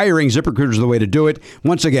 If you're hiring, ZipRecruiter is the way to do it.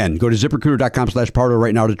 Once again, go to ZipRecruiter.com/Pardo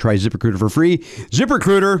right now to try ZipRecruiter for free.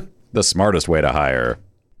 ZipRecruiter, the smartest way to hire.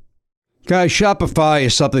 Guys, Shopify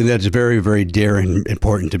is something that's very, very dear and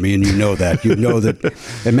important to me, and you know that. You know that.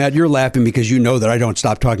 And Matt, you're laughing because you know that I don't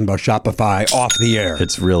stop talking about Shopify off the air.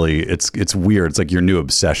 It's really, it's weird. It's like your new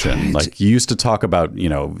obsession. Like you used to talk about,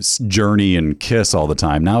 Journey and Kiss all the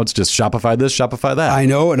time. Now it's just Shopify this, Shopify that. I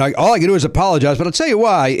know, and all I can do is apologize, but I'll tell you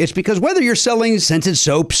why. It's because whether you're selling scented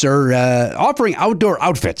soaps or offering outdoor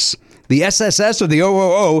outfits, the SSS or the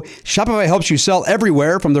OOO, Shopify helps you sell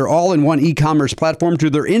everywhere from their all-in-one e-commerce platform to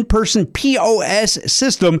their in-person POS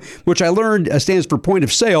system, which I learned stands for point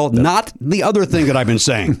of sale, not the other thing that I've been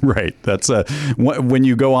saying. Right. That's when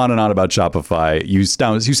you go on and on about Shopify, you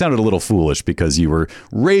sounded a little foolish because you were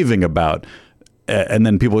raving about, and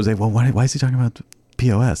then people would say, well, why is he talking about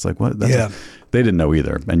POS? Like what? They didn't know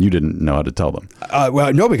either, and you didn't know how to tell them.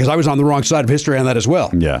 Well, no, because I was on the wrong side of history on that as well.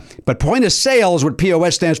 Yeah. But point of sale is what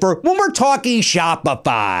POS stands for when we're talking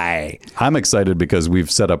Shopify. I'm excited because we've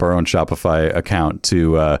set up our own Shopify account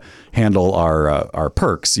to handle our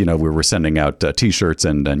perks. We were sending out T-shirts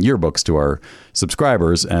and yearbooks to our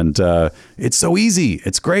subscribers, and it's so easy.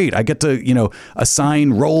 It's great. I get to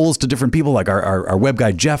assign roles to different people. Like our web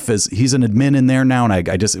guy Jeff he's an admin in there now, and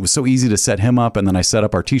it was so easy to set him up. And then I set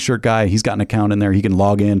up our T-shirt guy. He's got an account in there. He can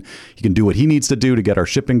log in. He can do what he needs to do to get our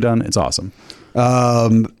shipping done. It's awesome.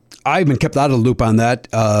 I've been kept out of the loop on that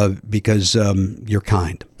because you're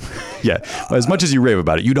kind. Yeah. As much as you rave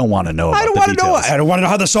about it, you don't want to know about the details. I don't want to know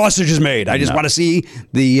how the sausage is made. I just want to see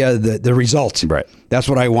the result. Right. That's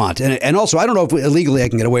what I want. And also, I don't know if illegally I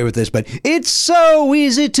can get away with this, but it's so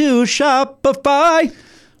easy to Shopify.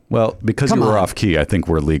 Well, because you were off key, I think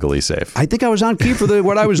we're legally safe. I think I was on key for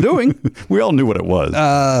what I was doing. We all knew what it was.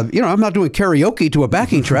 I'm not doing karaoke to a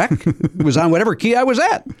backing track. It was on whatever key I was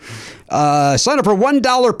at. Sign up for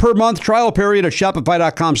 $1 per month trial period at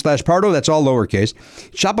Shopify.com/Pardo. That's all lowercase.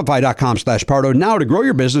 Shopify.com/Pardo. Now to grow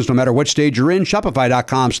your business no matter what stage you're in.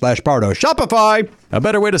 Shopify.com/Pardo. Shopify. A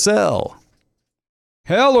better way to sell.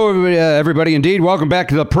 Hello, everybody. Indeed, welcome back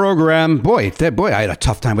to the program. Boy, I had a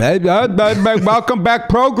tough time with that. Welcome back,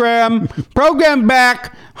 program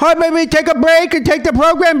back. Maybe take a break and take the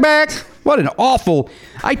program back. What an awful...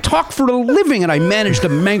 I talk for a living, and I managed to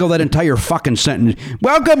mangle that entire fucking sentence.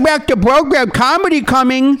 Welcome back to program. Comedy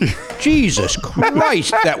coming. Jesus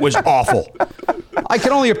Christ, that was awful. I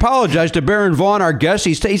can only apologize to Baron Vaughn, our guest.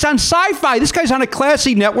 He's on Sci-Fi. This guy's on a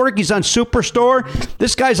classy network. He's on Superstore.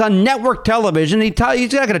 This guy's on network television. He's not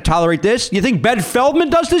going to tolerate this. You think Ben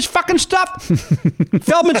Feldman does this fucking stuff?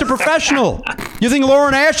 Feldman's a professional. You think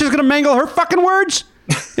Lauren Ash is going to mangle her fucking words?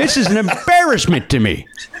 This is an embarrassment to me.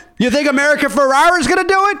 You think America Ferrara is going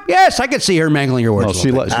to do it? Yes, I could see her mangling your words.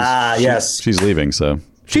 Well, yes. She's leaving, so.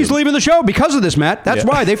 She's leaving the show because of this, Matt. That's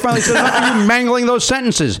why. They finally said, enough of you mangling those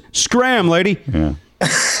sentences. Scram, lady. Yeah.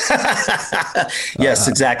 Yes,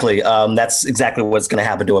 exactly. That's exactly what's going to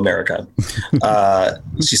happen to America.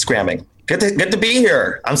 She's scramming. Good to be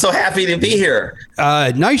here. I'm so happy to be here.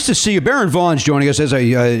 Nice to see you. Baron Vaughn's joining us.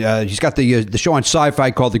 He's got the show on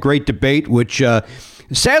Sci-Fi called The Great Debate, which...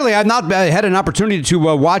 sadly, I've not had an opportunity to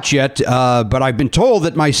watch yet, but I've been told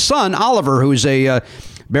that my son, Oliver, who is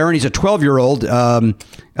Baron, he's a 12-year-old,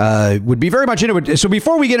 would be very much into it. So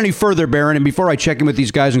before we get any further, Baron, and before I check in with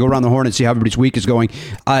these guys and go around the horn and see how everybody's week is going,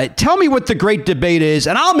 tell me what the Great Debate is,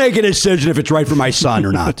 and I'll make a decision if it's right for my son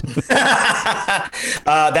or not.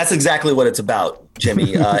 That's exactly what it's about,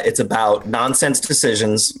 Jimmy. It's about nonsense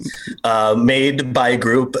decisions made by a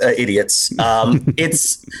group idiots.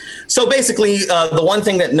 It's so basically the one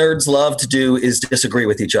thing that nerds love to do is disagree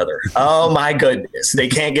with each other. Oh my goodness, they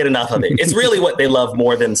can't get enough of it. It's really what they love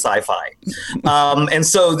more than sci-fi. And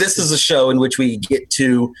so this is a show in which we get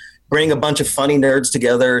to bring a bunch of funny nerds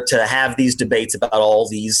together to have these debates about all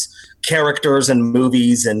these characters and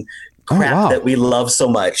movies and crap that we love so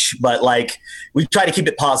much, but like we try to keep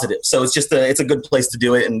it positive. So it's just it's a good place to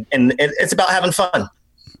do it, and it's about having fun.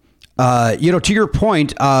 To your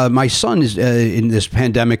point, my son is in this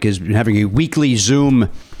pandemic has been having a weekly Zoom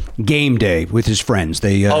game day with his friends.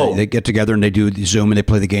 They get together and they do the Zoom and they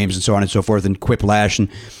play the games and so on and so forth, and Quiplash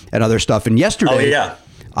and other stuff. And yesterday,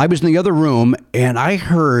 I was in the other room and I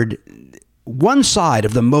heard one side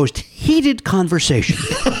of the most heated conversation.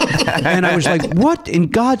 And I was like, what in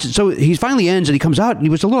God's... So he finally ends and he comes out and he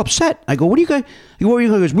was a little upset. I go, what are you guys... He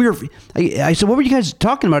goes, I said, what were you guys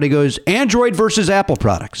talking about? He goes, Android versus Apple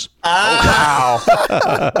products. Wow.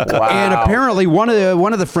 And apparently one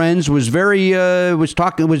of the friends was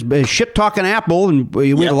shit talking Apple, and we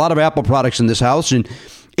had a lot of Apple products in this house, and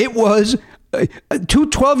it was two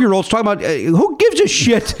 12-year-olds talking about who gives a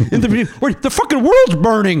shit? The fucking world's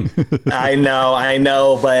burning. I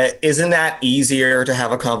know, but isn't that easier to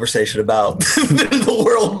have a conversation about the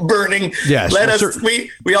world burning? Yes,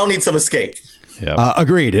 we all need some escape. Yep.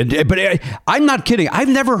 Agreed. But I'm not kidding. I've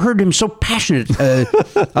never heard him so passionate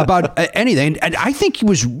about anything. And I think he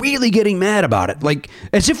was really getting mad about it. Like,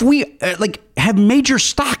 as if we have major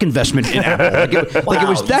stock investment in Apple. Like it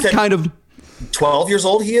was that kind of... 12 years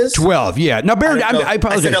old he is? 12, yeah. Now, Baron, I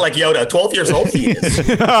apologize. I said it like Yoda. 12 years old he is.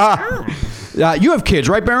 You have kids,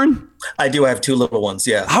 right, Baron? I do. I have two little ones,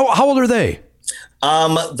 yeah. How old are they?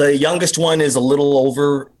 The youngest one is a little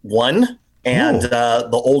over 1. And the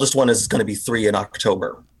oldest one is going to be 3 in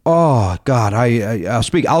October. Oh God, I'll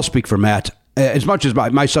speak for Matt. As much as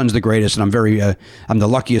my son's the greatest, and I'm the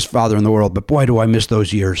luckiest father in the world. But boy, do I miss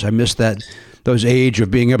those years. I miss those age of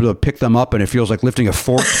being able to pick them up, and it feels like lifting a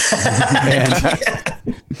fork.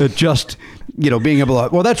 And just being able to.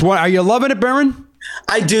 Well, that's why. Are you loving it, Baron?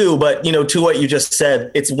 I do, but to what you just said,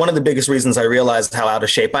 it's one of the biggest reasons I realized how out of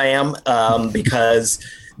shape I am, because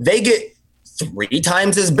they get 3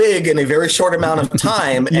 times as big in a very short amount of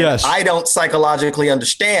time. And yes. I don't psychologically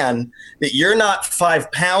understand that you're not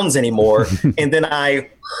 5 pounds anymore. And then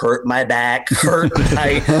I hurt my back,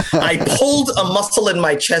 I pulled a muscle in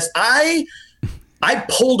my chest. I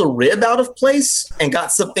pulled a rib out of place and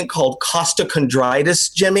got something called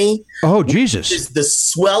costochondritis, Jimmy. Oh, Jesus. Which is the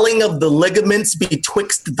swelling of the ligaments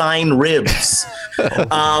betwixt thine ribs,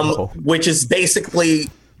 which is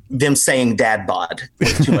basically them saying dad bod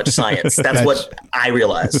with too much science. That's what I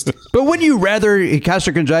realized. But wouldn't you rather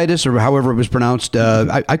costochondritis, or however it was pronounced?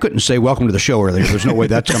 I couldn't say welcome to the show earlier. There's no way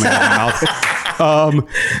that's coming out of my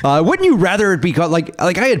mouth. Wouldn't you rather it be called, like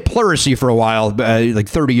I had pleurisy for a while, like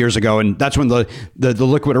 30 years ago, and that's when the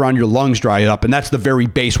liquid around your lungs dry up, and that's the very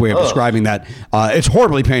base way of describing that. It's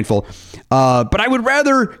horribly painful. But I would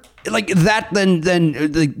rather like that than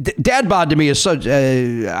dad bod to me is such.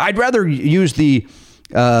 I'd rather use the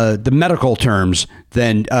medical terms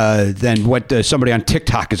than what somebody on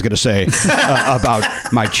TikTok is going to say about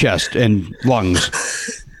my chest and lungs.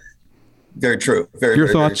 Very true.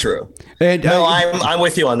 Very thoughts? Very true. And, no, I'm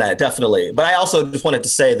with you on that, definitely. But I also just wanted to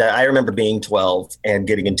say that I remember being 12 and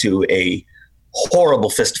getting into a horrible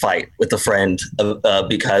fist fight with a friend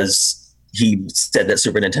because he said that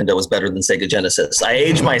Super Nintendo was better than Sega Genesis. I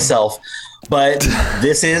aged myself, but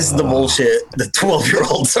this is the bullshit the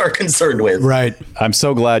 12-year-olds are concerned with. Right. I'm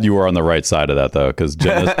so glad you were on the right side of that, though, because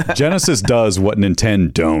Genesis does what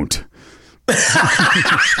Nintendo don't.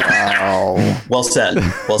 Wow. Well said.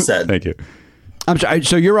 Well said. Thank you. I'm sorry.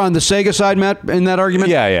 So you're on the Sega side, Matt, in that argument?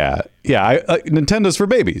 Yeah. Nintendo's for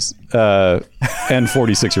babies and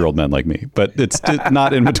 46-year-old men like me, but it's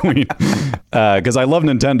not in between. Because I love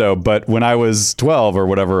Nintendo, but when I was 12 or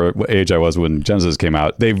whatever age I was when Genesis came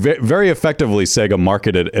out, they very effectively Sega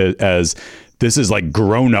marketed it as this is like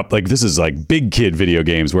grown up, like this is like big kid video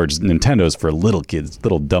games, where just Nintendo's for little kids,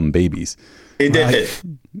 little dumb babies. It did.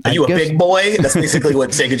 Are you a big boy? That's basically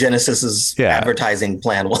what Sega Genesis's advertising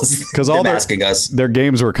plan was. Because all their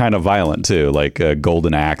games were kind of violent too, like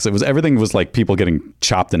Golden Axe. Everything was like people getting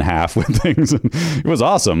chopped in half with things. It was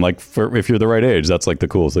awesome. Like if you're the right age, that's like the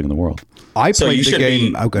coolest thing in the world. I played the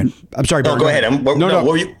game. Okay, I'm sorry. No, go ahead. No.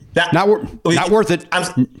 Were you, not worth it.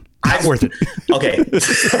 Not worth it. Okay.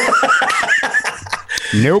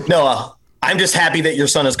 Nope. No. I'm just happy that your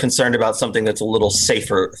son is concerned about something that's a little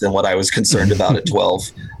safer than what I was concerned about at 12.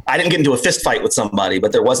 I didn't get into a fist fight with somebody,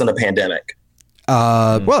 but there wasn't a pandemic.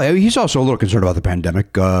 Well, he's also a little concerned about the pandemic.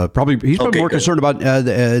 He's probably more concerned about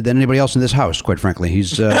than anybody else in this house. Quite frankly,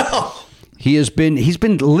 he's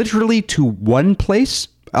been literally to one place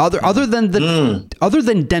other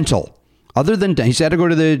than dental. He's had to go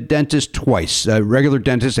to the dentist twice, regular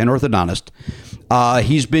dentist and orthodontist.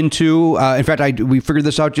 He's been to, in fact, we figured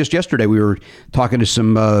this out just yesterday. We were talking to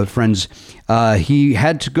some friends. He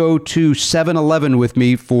had to go to 7-Eleven with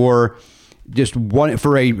me for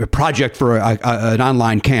a project for an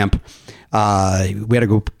online camp. We had to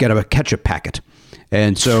go get a ketchup packet.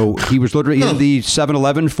 And so he was literally in the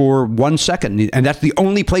 7-Eleven for 1 second. And that's the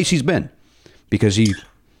only place he's been because he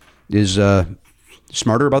is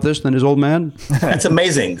smarter about this than his old man. That's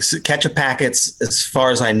amazing. Ketchup packets, as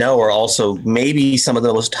far as I know, are also maybe some of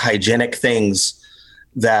the most hygienic things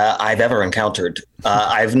that I've ever encountered.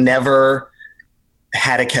 I've never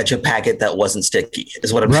had a ketchup packet that wasn't sticky,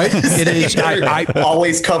 is what I'm right. It is. I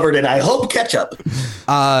always covered in, I hope, ketchup.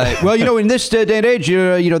 Well, in this day and age, the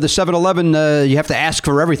 7-Eleven, you have to ask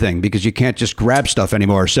for everything because you can't just grab stuff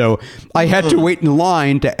anymore. So I had to wait in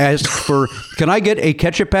line to ask for, can I get a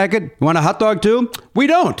ketchup packet? You want a hot dog too? We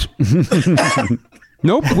don't.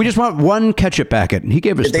 Nope. We just want one ketchup packet, and he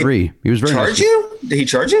gave us 3. He was very charge nice. you? Did he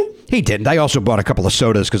charge you? He didn't. I also bought a couple of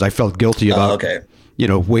sodas because I felt guilty about,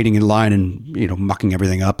 waiting in line and, mucking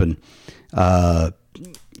everything up. And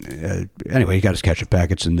anyway, he got his ketchup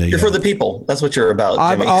packets. And you're for the people. That's what you're about,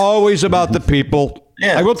 Jimmy. I'm always about the people.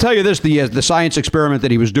 Yeah. I will tell you this, the science experiment that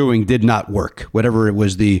he was doing did not work. Whatever it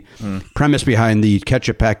was, the premise behind the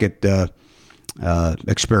ketchup packet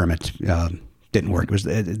experiment didn't work. It was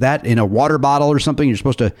that in a water bottle or something. You're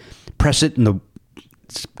supposed to press it, and the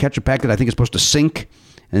ketchup packet, I think, is supposed to sink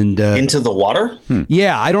and into the water.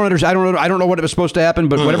 Yeah, I don't understand. I don't know what it was supposed to happen,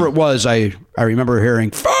 but whatever it was, I remember hearing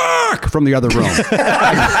 "fuck" from the other room.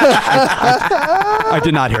 I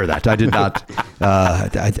did not hear that. I did not.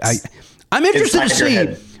 I'm interested to see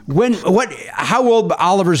how old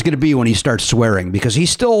Oliver's going to be when he starts swearing, because he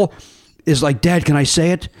still is like, Dad, can I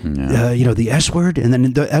say it? Yeah. The S word, and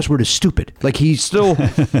then the S word is stupid. Like he's still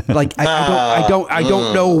like I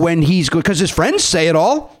don't know when he's going, because his friends say it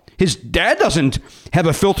all. His dad doesn't have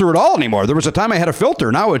a filter at all anymore. There was a time I had a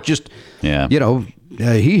filter. Now it just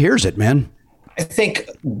he hears it, man. I think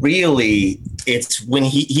really it's when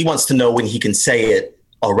he wants to know when he can say it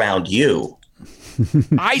around you.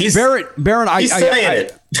 Baron, he's saying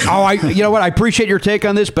it. You know what? I appreciate your take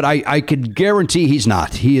on this, but I could guarantee he's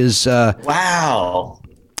not. He is. Wow.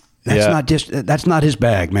 That's not his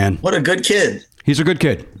bag, man. What a good kid. He's a good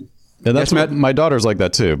kid. Yeah, that's my daughter's like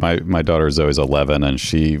that too. My daughter is always 11, and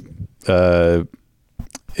she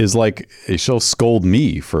is like, she'll scold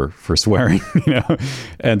me for swearing,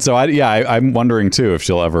 And so I'm wondering too if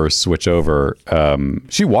she'll ever switch over.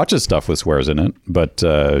 She watches stuff with swears in it, but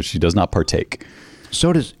she does not partake.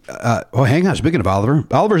 So does. Hang on. Speaking of Oliver,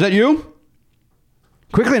 is that you?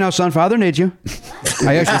 Quickly now, son. Father needs you.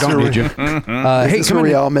 I actually don't need you. Hey, come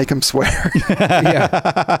we all make him swear.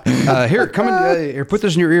 Yeah. Here, come in. Here, put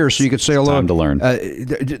this in your ear so you could say hello. Time to learn.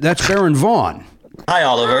 That's Baron Vaughn. Hi,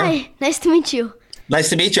 Oliver. Hi. Nice to meet you. Nice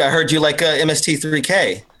to meet you. I heard you like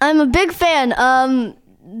MST3K. I'm a big fan.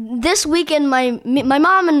 This weekend, my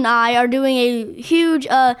mom and I are doing a huge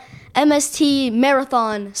MST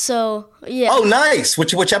marathon. So yeah. Oh, nice.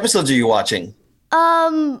 Which episodes are you watching?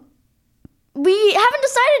 We haven't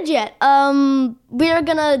decided yet. We're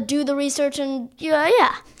gonna do the research and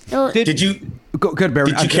yeah. Did you good,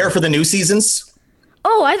 Baron? Did you care for the new seasons?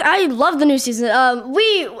 Oh, I love the new season.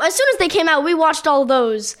 We as soon as they came out, we watched all of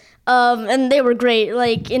those. And they were great,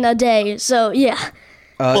 like in a day. So yeah.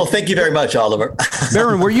 Well, thank you very much, Oliver.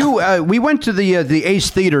 Baron, were you? We went to the Ace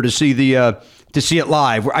Theater to see it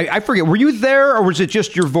live. I forget. Were you there, or was it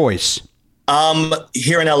just your voice?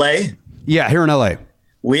 Here in LA. Yeah, here in LA.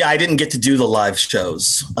 I didn't get to do the live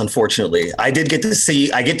shows, unfortunately. I did get to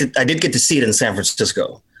see. I did get to see it in San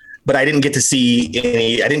Francisco, but I didn't get to see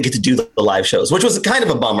any. I didn't get to do the live shows, which was kind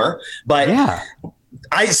of a bummer. But yeah.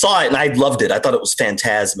 I saw it and I loved it. I thought it was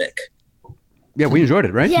phantasmic. Yeah, we enjoyed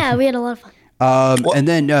it, right? Yeah, we had a lot of fun. And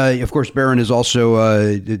then, of course, Baron is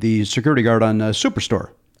also the security guard on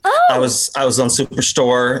Superstore. Oh, I was on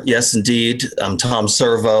Superstore. Yes, indeed. I'm Tom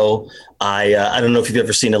Servo. I don't know if you've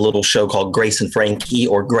ever seen a little show called Grace and Frankie,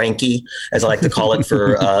 or Granky, as I like to call it,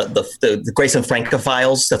 for the Grace and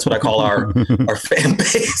Francophiles. That's what I call our fan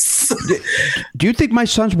base. Do you think my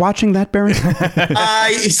son's watching that, Baron?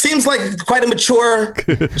 He seems like quite a mature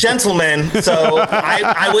gentleman, so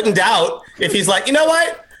I wouldn't doubt if he's like, you know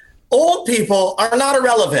what? Old people are not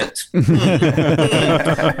irrelevant.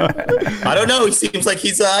 I don't know. He seems like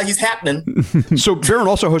he's happening. So Baron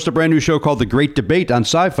also hosts a brand new show called The Great Debate on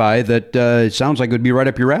Sci-Fi that sounds like it would be right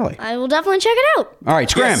up your alley. I will definitely check it out. All right,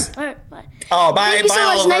 scram. Yes. All right, bye. Oh, bye. Thank you so much.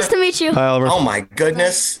 Oliver. Nice to meet you. Bye, Oliver. Oh my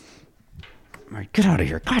goodness. All right, get out of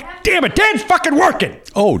here. God damn it. Dan's fucking working.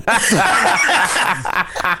 Oh. I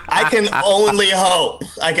can only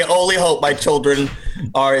hope my children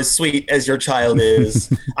are as sweet as your child is.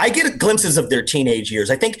 I get glimpses of their teenage years.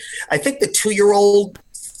 I think the 2-year-old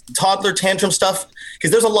toddler tantrum stuff,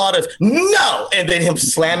 because there's a lot of no, and then him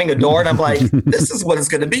slamming a door, and I'm like, this is what it's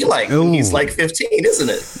going to be like when he's like 15, isn't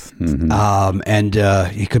it? Mm-hmm. And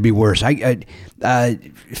it could be worse.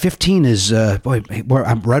 15 is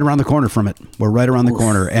I'm right around the corner from it. We're right around the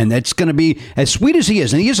corner, and it's going to be as sweet as he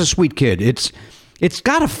is, and he is a sweet kid. It's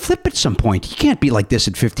got to flip at some point. He can't be like this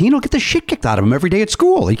at 15. He'll get the shit kicked out of him every day at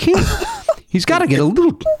school. He can't. He's got to get a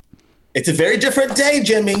little. It's a very different day,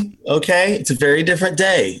 Jimmy. Okay? It's a very different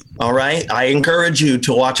day. All right? I encourage you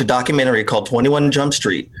to watch a documentary called 21 Jump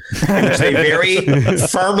Street. They very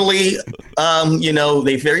firmly,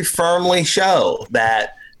 show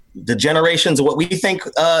that the generations of what we think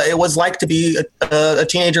it was like to be a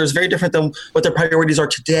teenager is very different than what their priorities are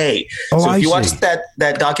today. Oh, so if you I watch see.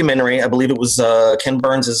 that documentary, I believe it was Ken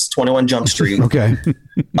Burns' 21 Jump Street. Okay.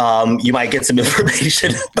 You might get some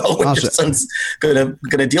information about what your son's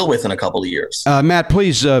gonna deal with in a couple of years. Matt,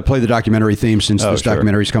 please play the documentary theme since this sure.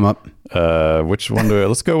 documentary's come up. Which one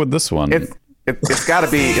let's go with this one. It's got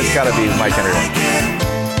to be Mike Henry.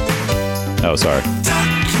 Oh, sorry.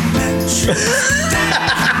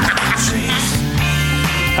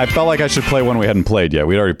 I felt like I should play one we hadn't played yet.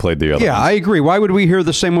 We'd already played the other. Yeah, ones. I agree. Why would we hear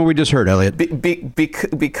the same one we just heard, Elliot?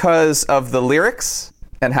 Because of the lyrics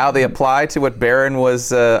and how they apply to what Barron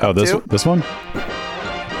was up to. This one?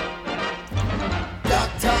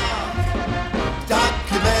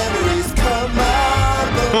 Documentaries come out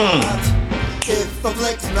a lot. If a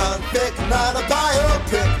flick's not thick, not a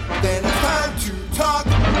biopic, then it's time to talk.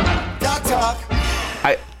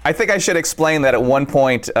 I think I should explain that at one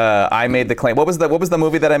point I made the claim. What was the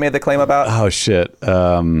movie that I made the claim about? Oh shit.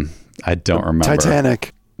 I don't remember.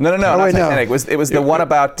 Titanic. No, not Titanic. No. It was the one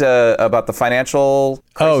about the financial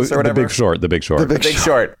crisis or whatever. The Big Short. The Big Short. The Big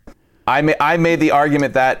Short. I made the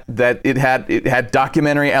argument that it had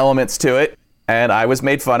documentary elements to it, and I was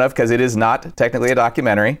made fun of because it is not technically a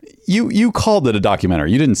documentary. You called it a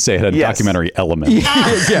documentary. You didn't say it had a documentary element.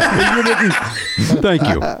 Yeah, you didn't. Thank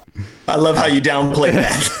you. I love how you downplay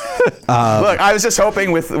that. Look, I was just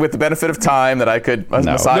hoping with the benefit of time that I could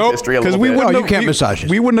massage history a little bit. You can't massage it.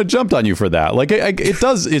 We wouldn't have jumped on you for that. Like it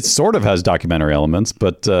does. It sort of has documentary elements,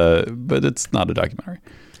 but it's not a documentary.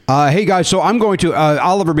 Hey guys, so I'm going to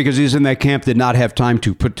Oliver, because he's in that camp, did not have time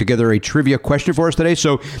to put together a trivia question for us today.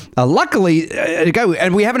 So luckily, a guy,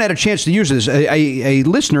 and we haven't had a chance to use this, a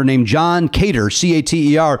listener named John Cater,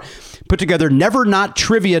 Cater, put together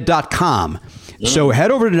nevernottrivia.com. So head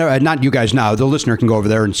over to, not you guys now, the listener can go over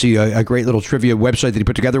there and see a great little trivia website that he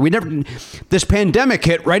put together. This pandemic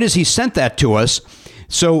hit right as he sent that to us.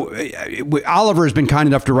 So Oliver has been kind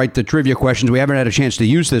enough to write the trivia questions. We haven't had a chance to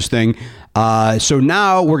use this thing. So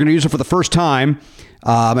now we're going to use it for the first time.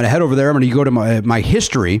 I'm going to head over there. I'm going to go to my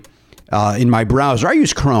history in my browser. I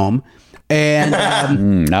use Chrome.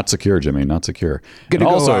 And not secure, Jimmy, not secure. And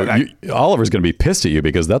also, Oliver's going to be pissed at you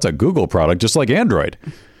because that's a Google product, just like Android.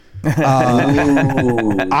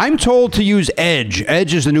 I'm told to use Edge.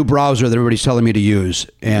 Edge is the new browser that everybody's telling me to use.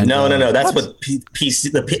 And no. That's what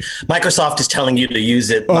Microsoft is telling you to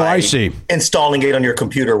use it. I see. Installing it on your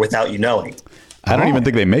computer without you knowing. I don't even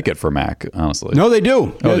think they make it for Mac, honestly. No, they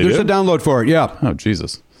do. There's a download for it. Yeah. Oh,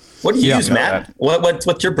 Jesus. What do you use, Matt?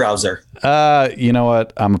 What's your browser? You know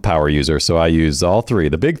what? I'm a power user, so I use all three.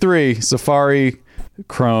 The big three: Safari,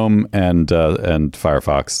 Chrome, and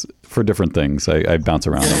Firefox. For different things, I bounce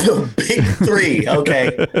around. Big three,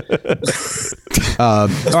 okay. All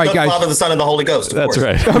right, guys. Father, the Son, and the Holy Ghost. That's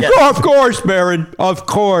right. Of course, Barron. Of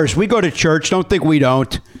course, we go to church. Don't think we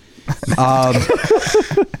don't. All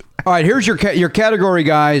right, here's your category,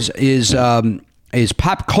 guys. Is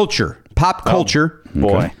pop culture. Pop culture.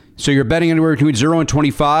 Boy. Okay. So you're betting anywhere between 0 and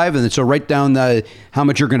 25, and so write down how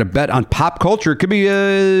much you're going to bet on pop culture. It could be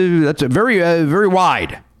that's a very very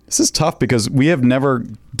wide. This is tough because we have never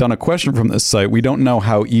done a question from this site. We don't know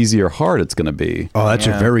how easy or hard it's going to be. Oh, that's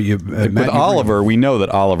a very... With Oliver, we know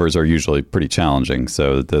that Olivers are usually pretty challenging,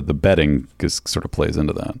 so the betting just sort of plays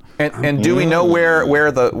into that. And do we know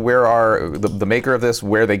where the maker of this,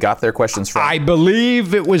 where they got their questions from? I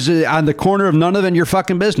believe it was on the corner of None of It Your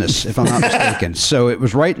Fucking Business, if I'm not mistaken. So it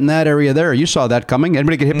was right in that area there. You saw that coming.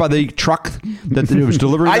 Anybody get hit by the truck that was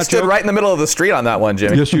delivering I that stood joke? right in the middle of the street on that one,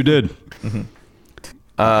 Jimmy. Yes, you did.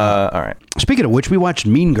 All right. Speaking of which, we watched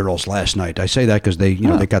Mean Girls last night. I say that because they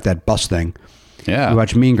got that bus thing. Yeah. We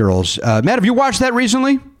watched Mean Girls. Matt, have you watched that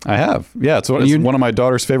recently? I have. Yeah, it's one of my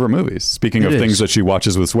daughter's favorite movies. Speaking of things that she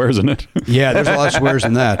watches with swears in it. Yeah, there's a lot of swears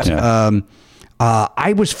in that. Yeah.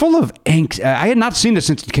 I was full of angst. I had not seen it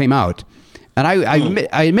since it came out. And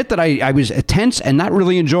I admit that I was tense and not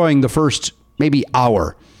really enjoying the first maybe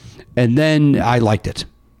hour. And then I liked it.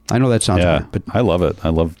 I know that sounds weird, but I love it. I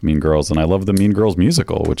love Mean Girls, and I love the Mean Girls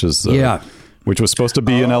musical, which is which was supposed to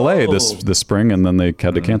be in LA this spring, and then they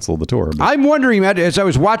had to cancel the tour. But I'm wondering, Matt, as I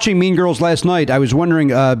was watching Mean Girls last night, I was wondering,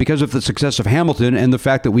 because of the success of Hamilton and the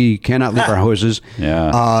fact that we cannot leave our houses,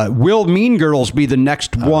 will Mean Girls be the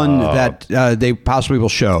next one that they possibly will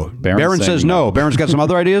show? Barron says no. Barron's got some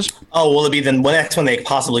other ideas? Oh, will it be the next one they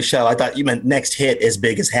possibly show? I thought you meant next hit as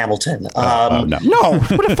big as Hamilton. No.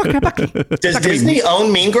 What the fuck? Does Disney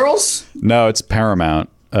own Mean Girls? No, it's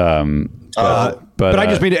Paramount. But I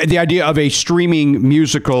just mean the idea of a streaming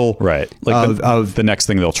musical, right? Like of the next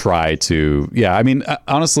thing they'll try to. Yeah, I mean,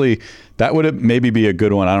 honestly, that would maybe be a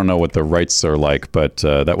good one. I don't know what the rights are like, but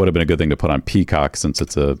that would have been a good thing to put on Peacock since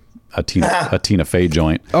it's a Tina Fey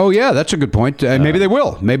joint. Oh yeah, that's a good point. Maybe they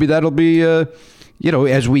will. Maybe that'll be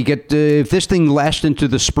as we get if this thing lasts into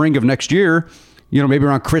the spring of next year. Maybe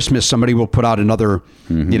around Christmas, somebody will put out another,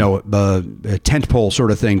 tentpole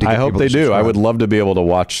sort of thing. I hope they do. I would love to be able to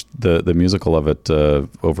watch the musical of it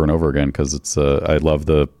over and over again because it's. I love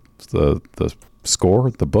the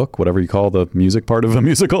score, the book, whatever you call the music part of a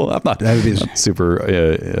musical. I'm not super.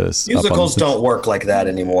 Musicals don't work like that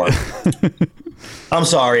anymore. I'm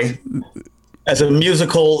sorry. As a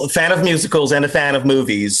fan of musicals and a fan of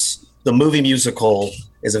movies, the movie musical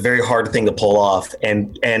is a very hard thing to pull off,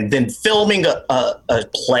 and then filming a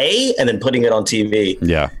play and then putting it on TV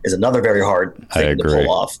is another very hard thing to pull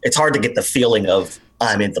off. It's hard to get the feeling of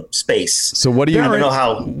I'm in the space. So what do you? I don't know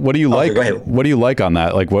how. What do you like? Go ahead. What do you like on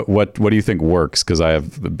that? Like what do you think works? Because I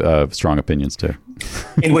have strong opinions too.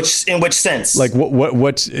 In which sense? Like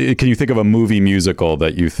what can you think of a movie musical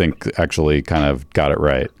that you think actually kind of got it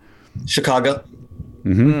right? Chicago.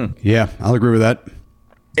 Mm-hmm. Yeah, I'll agree with that.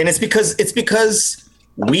 And it's because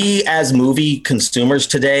we as movie consumers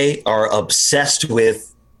today are obsessed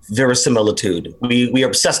with verisimilitude. We are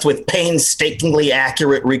obsessed with painstakingly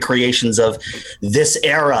accurate recreations of this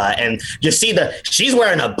era. And you see she's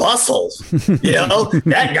wearing a bustle,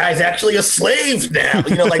 that guy's actually a slave now.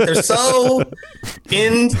 Like they're so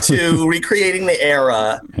into recreating the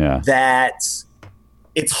era that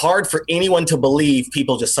it's hard for anyone to believe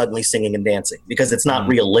people just suddenly singing and dancing because it's not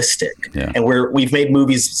realistic. Yeah. And we've made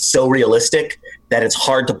movies so realistic that it's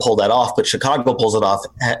hard to pull that off, but Chicago pulls it off,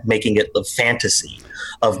 making it the fantasy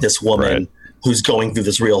of this woman who's going through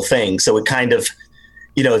this real thing. So it kind of,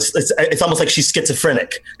 it's almost like she's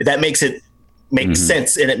schizophrenic. That makes it make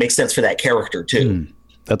sense, and it makes sense for that character too.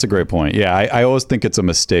 That's a great point. Yeah, I always think it's a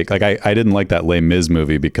mistake. Like I didn't like that Les Mis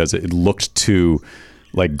movie because it looked too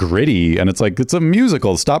like gritty, and it's like it's a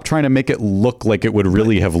musical. Stop trying to make it look like it would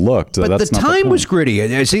really have looked. But that's the time was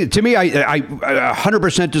gritty. See, to me, I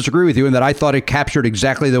 100% disagree with you in that I thought it captured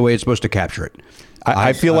exactly the way it's supposed to capture it.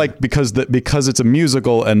 I feel like because it's a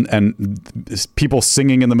musical and people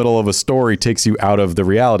singing in the middle of a story takes you out of the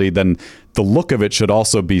reality, then the look of it should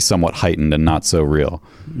also be somewhat heightened and not so real.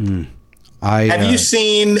 Have you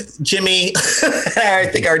seen, Jimmy? I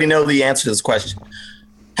think I already know the answer to this question.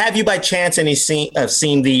 Have you by chance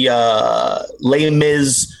seen the Les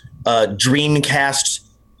Mis Dreamcast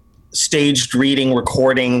staged reading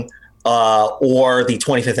recording or the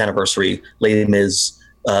 25th anniversary Les Mis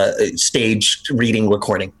staged reading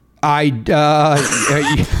recording? Yes,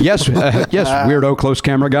 weirdo close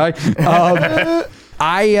camera guy.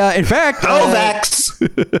 In fact,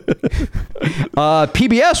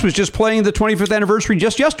 PBS was just playing the 25th anniversary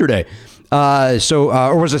just yesterday.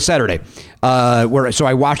 Or was it Saturday? So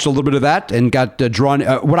I watched a little bit of that and got drawn.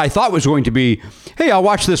 What I thought was going to be, hey, I'll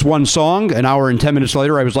watch this one song. An hour and 10 minutes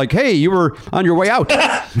later, I was like, hey, you were on your way out.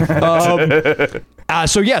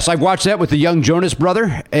 So yes, I've watched that with the young Jonas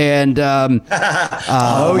brother, and goodness,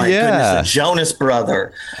 the Jonas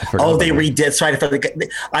brother. Oh, they redid. Sorry,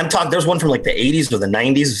 I'm talking. There's one from like the 80s or the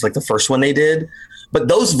 90s. It's like the first one they did, but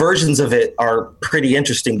those versions of it are pretty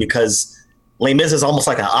interesting because Les Mis is almost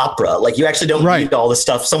like an opera. Like you actually don't need all the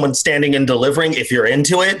stuff. Someone standing and delivering, if you're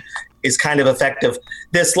into it, is kind of effective.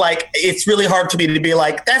 It's really hard for me to be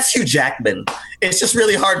like, that's Hugh Jackman. It's just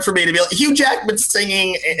really hard for me to be like, Hugh Jackman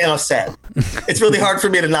singing in a set. It's really hard for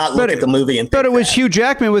me to not look at the movie and think But it was Hugh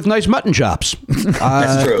Jackman with nice mutton chops.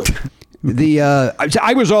 That's true.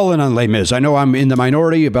 I was all in on Les Mis. I know I'm in the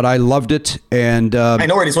minority, but I loved it. And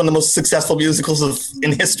Minority is one of the most successful musicals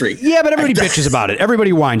in history. Yeah, but everybody bitches about it.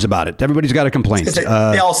 Everybody whines about it. Everybody's got a complaint. They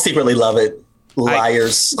all secretly love it.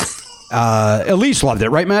 Liars. Elise loved it,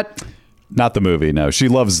 right, Matt? Not the movie. No, she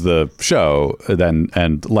loves the show.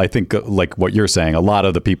 And I think like what you're saying, a lot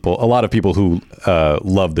of people who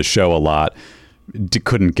love the show a lot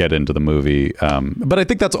couldn't get into the movie. But I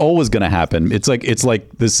think that's always going to happen. It's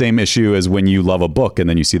like the same issue as when you love a book and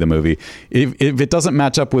then you see the movie. If it doesn't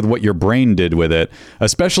match up with what your brain did with it,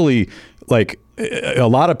 especially like a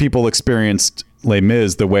lot of people experienced Les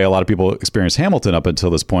Mis the way a lot of people experienced Hamilton up until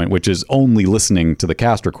this point, which is only listening to the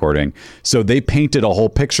cast recording. So they painted a whole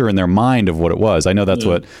picture in their mind of what it was. I know that's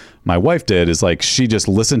what my wife did, is like she just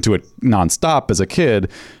listened to it nonstop as a kid,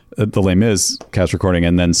 the Les Mis cast recording.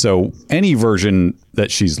 And then so any version that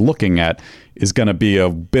she's looking at is going to be a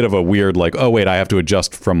bit of a weird, like, oh, wait, I have to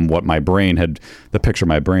adjust from what the picture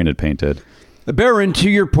my brain had painted. Baron, to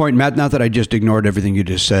your point, Matt, not that I just ignored everything you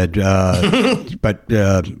just said, but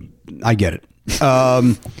I get it.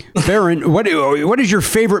 Baron, what is your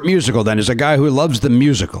favorite musical then? As a guy who loves the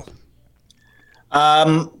musical.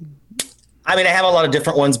 I mean, I have a lot of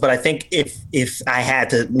different ones, but I think if I had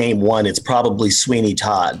to name one, it's probably Sweeney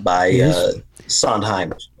Todd by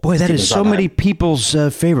Sondheim. Boy, that Stephen is so Sondheim. many people's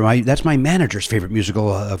favorite. That's my manager's favorite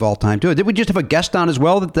musical of all time, too. Did we just have a guest on as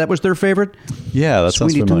well that was their favorite? Yeah, that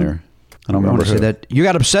sounds Sweeney familiar. Todd? I don't remember Say that. You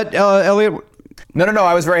got upset, Elliot? No.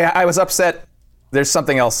 I was upset. There's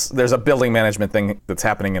something else. There's a building management thing that's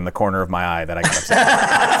happening in the corner of my eye that I got upset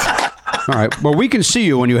about. All right. Well, we can see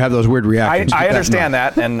you when you have those weird reactions. I understand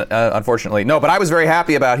that, and unfortunately, no. But I was very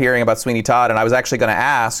happy about hearing about Sweeney Todd, and I was actually going to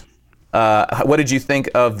ask, what did you think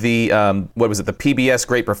of the what was it, the PBS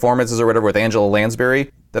Great Performances or whatever with Angela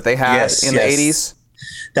Lansbury that they had in the 80s?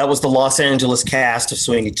 That was the Los Angeles cast of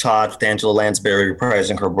Sweeney Todd with Angela Lansbury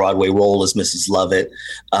reprising her Broadway role as Mrs. Lovett.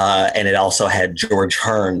 And it also had George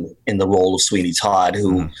Hearn in the role of Sweeney Todd,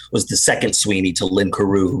 who was the second Sweeney to Lynn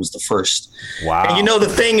Carew, who was the first. Wow. And the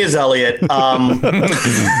thing is, Elliot.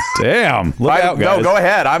 Damn. Look out, guys. No, go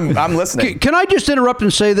ahead. I'm listening. Can I just interrupt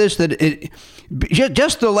and say this? That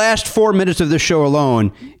just the last 4 minutes of this show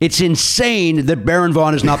alone, it's insane that Baron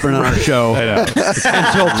Vaughn has not been on our show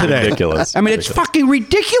until today. Ridiculous. I mean, it's fucking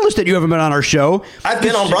ridiculous that you haven't been on our show. I've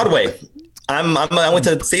been on Broadway. I went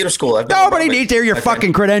to theater school. Nobody needs to hear your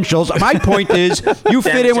fucking credentials. My point is, you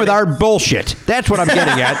fit in with our bullshit. That's what I'm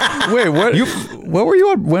getting at. Wait, what were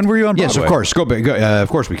you on? When were you on Broadway? Yes, of course. Of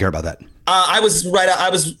course, we care about that. I was right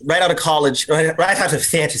out of college, right out of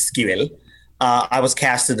theater school. I was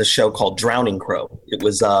cast in a show called Drowning Crow. It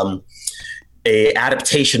was a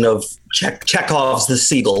adaptation of Chekhov's The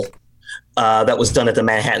Seagull that was done at the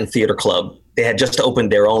Manhattan Theater Club. They had just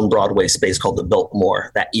opened their own Broadway space called the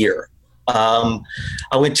Biltmore that year. I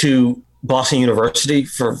went to Boston University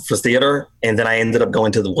for theater, and then I ended up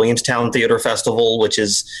going to the Williamstown Theater Festival, which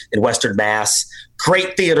is in Western Mass.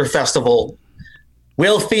 Great theater festival.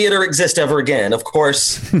 Will theater exist ever again? Of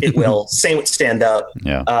course it will. Same with stand-up.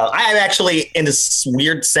 Yeah. I am actually, in this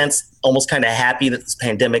weird sense, almost kind of happy that this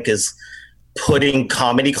pandemic is putting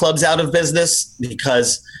comedy clubs out of business,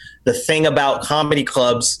 because the thing about comedy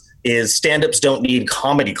clubs is stand-ups don't need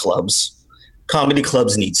comedy clubs. Comedy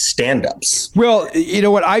clubs need stand-ups. Well, you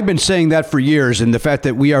know what? I've been saying that for years, and the fact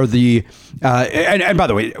that we are the and by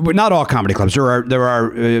the way, not all comedy clubs. There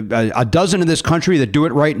are a dozen in this country that do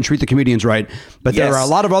it right and treat the comedians right, but there are a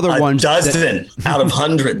lot of other ones. Out of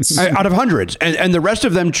hundreds. Out of hundreds, and the rest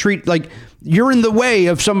of them treat like you're in the way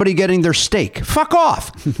of somebody getting their steak. Fuck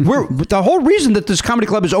off. The whole reason that this comedy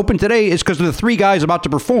club is open today is because of the three guys about to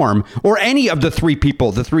perform, or any of the three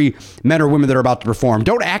people, the three men or women that are about to perform.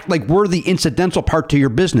 Don't act like we're the incidental part to your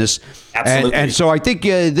business. Absolutely. And so I think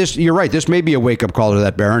you're right. This may be a wake-up call to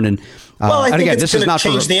that, Baron. And well, I think again, it's going to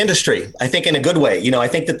change the industry. I think in a good way. I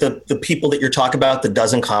think that the people that you're talking about, the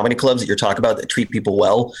dozen comedy clubs that you're talking about that treat people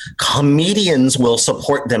well, comedians will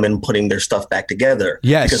support them in putting their stuff back together.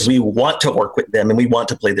 Yes. Because we want to work with them and we want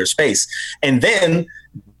to play their space. And then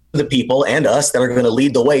the people and us that are going to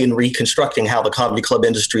lead the way in reconstructing how the comedy club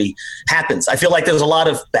industry happens. I feel like there's a lot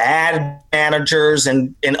of bad managers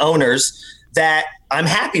and owners that I'm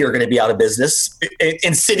happy are going to be out of business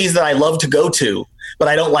in cities that I love to go to, but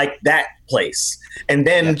I don't like that place. And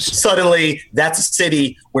then suddenly that's a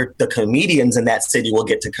city where the comedians in that city will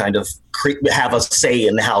get to kind of have a say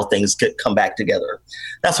in how things come back together.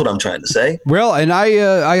 That's what I'm trying to say. Well, and I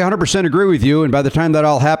 100% agree with you. And by the time that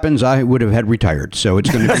all happens, I would have had retired. So it's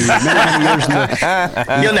going to be many years in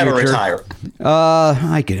the You'll never retire.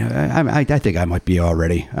 I think I might be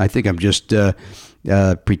already. I think I'm just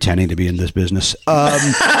pretending to be in this business.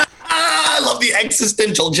 I love the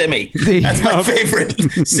existential Jimmy. That's my favorite.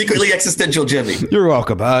 Secretly existential Jimmy. You're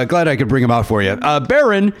welcome. Glad I could bring him out for you.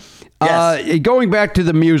 Baron, yes. Going back to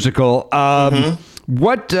the musical,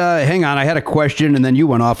 what, hang on, I had a question and then you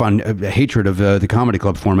went off on hatred of the comedy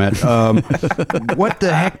club format. What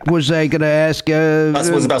the heck was I going to ask?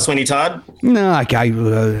 Was about Sweeney Todd? No,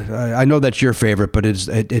 I know that's your favorite, but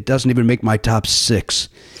it doesn't even make my top 6.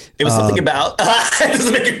 It was something about, it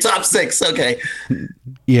doesn't make your top 6. Okay.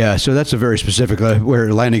 Yeah, so that's a very specific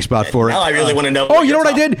landing spot for it. Now I really want to know. Oh, you know what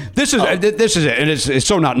I did? This is it, and it's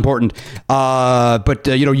so not important. But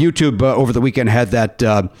YouTube over the weekend had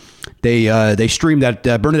that. They streamed that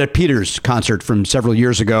Bernadette Peters concert from several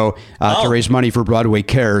years ago to raise money for Broadway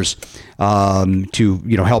Cares,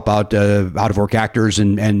 to help out out of work actors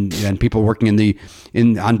and people working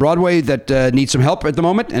on Broadway that need some help at the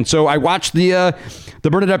moment. And so I watched the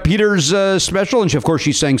Bernadette Peters special, and of course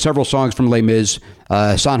she sang several songs from Les Mis.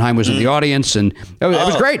 Sondheim was in the audience, and it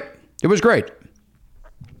was great. It was great.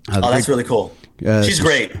 That's really cool. She's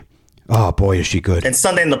great. Oh boy, is she good. And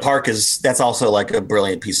Sunday in the Park that's also like a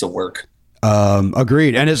brilliant piece of work.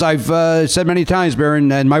 Agreed. And as I've said many times,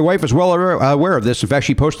 Baron, and my wife is well aware of this. In fact,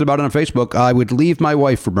 she posted about it on Facebook. I would leave my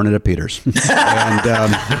wife for Bernadette Peters. And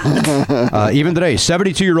even today,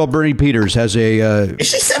 72-year-old Bernie Peters has a... Is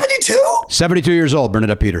she 72? 72 years old,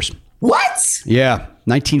 Bernadette Peters. What? Yeah.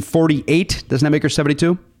 1948. Doesn't that make her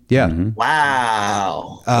 72? Yeah.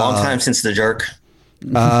 Wow. Long time since the jerk.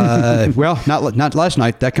 Well, not last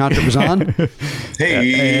night. That concert was on.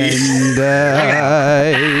 Hey.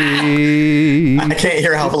 And I can't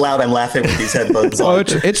hear how loud I'm laughing with these headphones on. Oh,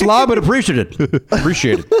 it's loud but appreciated.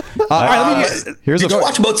 Appreciated. All right, did you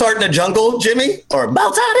watch Mozart in the Jungle, Jimmy? Or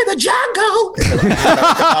Mozart in the Jungle?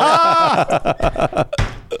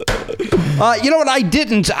 You know what? I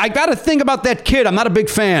didn't. I got to think about that kid. I'm not a big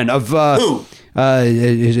fan of. Who?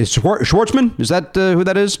 Is Schwartzman? Is that who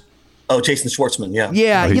that is? Oh, Jason Schwartzman. Yeah.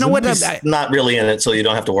 Yeah. You know what? He's not really in it, so you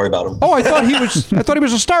don't have to worry about him. Oh, I thought he was. I thought he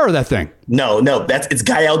was a star of that thing. No. It's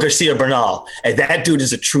Gael Garcia Bernal, and that dude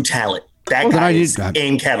is a true talent. That guy is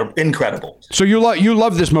incredible. So you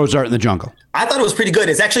love this Mozart in the Jungle? I thought it was pretty good.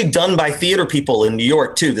 It's actually done by theater people in New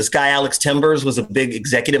York too. This guy Alex Timbers was a big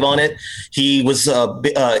executive on it. He was there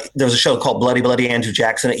was a show called Bloody Bloody Andrew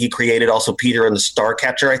Jackson that he created. Also Peter and the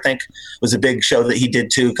Starcatcher, I think, was a big show that he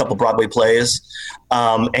did too. A couple Broadway plays,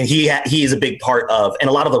 and he is a big part of. And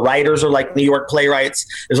a lot of the writers are like New York playwrights.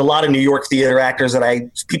 There's a lot of New York theater actors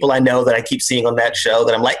people I know that I keep seeing on that show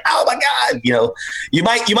that I'm like, oh my god, you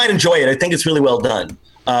might enjoy it. I think it's really well done.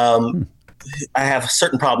 I have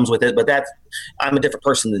certain problems with it, but I'm a different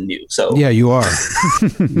person than you. So yeah, you are.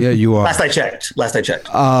 Yeah, you are. Last I checked.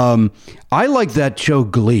 I like that show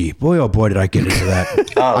Glee. Boy, oh boy, did I get into that.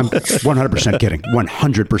 I'm 100% kidding.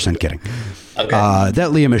 100% kidding. Okay.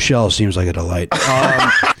 That Leah Michelle seems like a delight.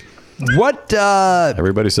 What?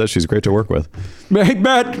 Everybody says she's great to work with. Hey,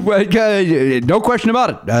 Matt, no question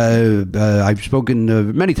about it. I've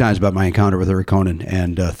spoken many times about my encounter with her at Conan,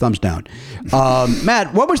 and thumbs down.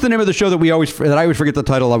 Matt, what was the name of the show that I always forget the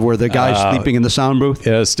title of, where the guy's sleeping in the sound booth?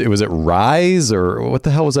 Was it Rise, or what the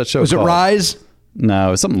hell was that show called? Was it Rise? No,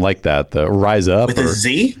 it was something like that. The Rise Up with a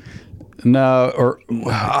Z. No, or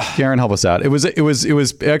Karen, help us out. It was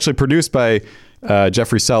actually produced by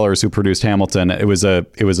Jeffrey Sellers, who produced Hamilton. It was an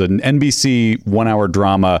NBC 1-hour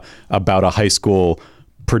drama about a high school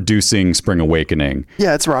producing Spring Awakening.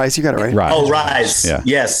 Yeah, it's Rise. You got it right. Rise. Oh, Rise. Yeah.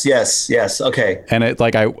 Yes. Okay. And it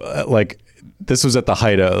this was at the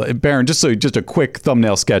height of Baron. Just a quick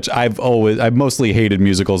thumbnail sketch. I've mostly hated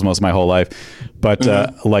musicals most of my whole life, but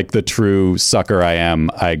like the true sucker I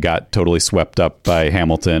am, I got totally swept up by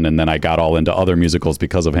Hamilton, and then I got all into other musicals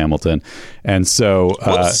because of Hamilton. And so,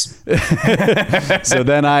 so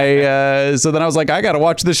then I was like, I got to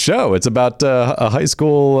watch this show. It's about a high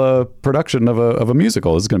school production of a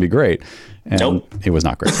musical. This is going to be great. And it was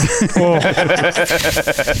not great. It was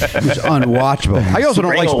unwatchable. I also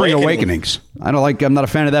don't like Spring Awakenings. I'm not a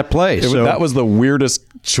fan of that play. That was the weirdest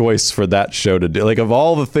choice for that show to do. Like, of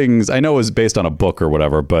all the things, I know it was based on a book or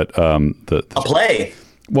whatever, but a play.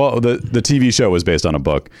 Well, the TV show was based on a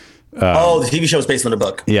book. The TV show was based on a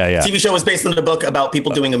book. Yeah. The TV show was based on a book about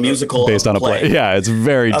people doing a musical based on a play. Yeah, it's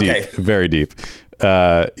very deep, very deep.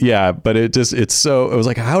 But it was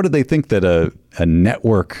like, how did they think that a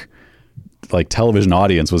network like television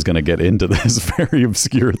audience was going to get into this very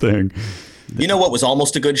obscure thing? You know what was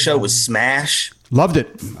almost a good show was Smash. Loved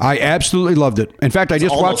it. I absolutely loved it. In fact, I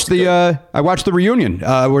just watched the reunion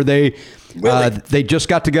where they just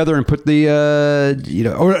got together and put they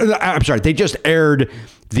just aired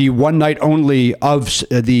the one night only of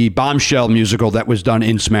the Bombshell musical that was done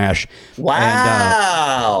in Smash.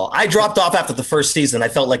 Wow. And, I dropped off after the first season. I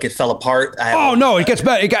felt like it fell apart. No, it gets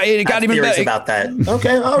better. It got even better. About that.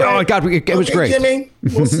 Okay, all right. It was great. Jimmy,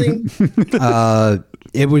 we'll see.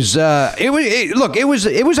 It was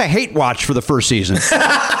a hate watch for the first season.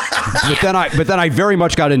 but then I very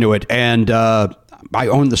much got into it, and I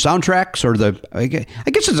owned the soundtracks, I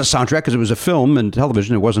guess it's a soundtrack because it was a film and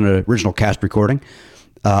television. It wasn't an original cast recording.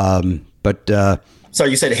 So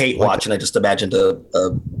you said hate watch, and I just imagined a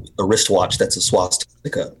wristwatch that's a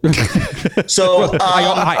swastika. So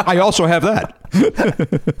I also have that.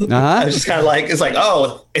 I was just kind of like, it's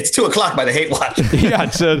 2:00 by the hate watch. Yeah,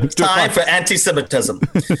 it's time for anti-Semitism.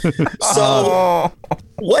 So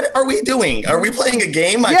what are we doing? Are we playing a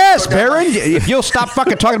game? Yes, Baron. If you'll stop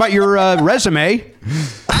fucking talking about your resume.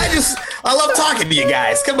 I love talking to you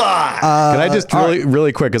guys. Come on. Can I just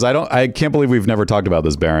really quick, because I can't believe we've never talked about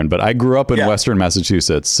this, Baron, but I grew up in Western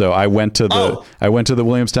Massachusetts, so I went to the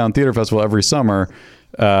Williamstown Theater Festival every summer.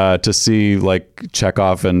 to see like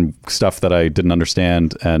Chekhov and stuff that I didn't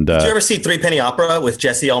understand. And did you ever see Three Penny Opera with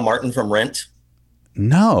Jesse L. Martin from Rent?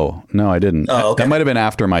 No, I didn't. Oh, okay. That might have been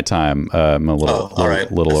after my time. I'm a little, all right.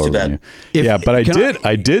 little That's over too than bad. you. Yeah, but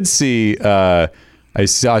I did see. I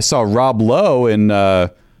saw Rob Lowe in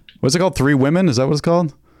what's it called? Three Women? Is that what it's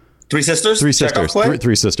called? Three Sisters? Three Sisters.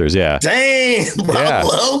 Three Sisters. Yeah. Dang,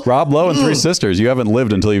 Rob Lowe and Three Sisters. You haven't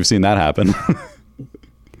lived until you've seen that happen.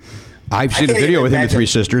 I've seen a video with him and Three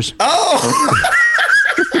Sisters. Oh.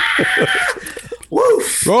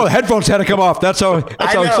 Woof. Oh, the headphones had to come off. That's how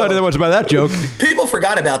excited I was by that joke. People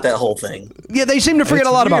forgot about that whole thing. Yeah, they seem to forget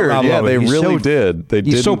a lot weird. about Rob Yeah, Lowe. they really did.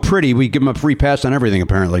 He's so pretty. We give him a free pass on everything,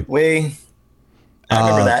 apparently. I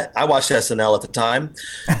remember that. I watched SNL at the time.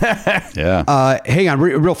 Yeah. Hang on,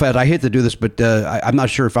 real fast. I hate to do this, but I'm not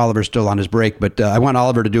sure if Oliver's still on his break, but I want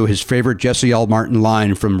Oliver to do his favorite Jesse L. Martin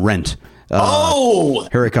line from Rent.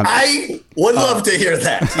 Here it comes. I would love to hear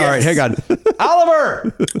that. Yes. All right, hang on.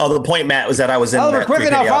 Oliver! Oh, the point, Matt, was that I was in Oliver, that quick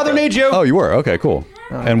enough. Father needs you. Oh, you were? Okay, cool.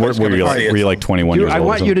 And were you like 21 years old? I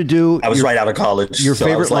want you to do... I was right out of college. Your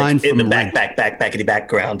favorite I was line in from the Rent. backity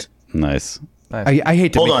background. Nice. I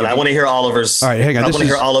hate to Hold on, I want to hear Oliver's. All right, hang on. I want to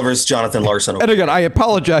hear Oliver's Jonathan Larson. And again, I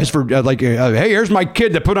apologize for hey, here's my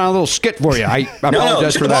kid that put on a little skit for you. I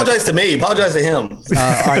apologize for that. Apologize to me. Apologize to him.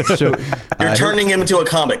 All right, so you're turning him into a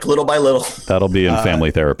comic little by little. That'll be in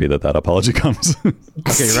family therapy that apology comes.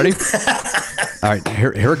 Okay, you ready? All right,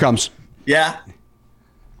 here it comes. Yeah.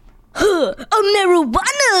 A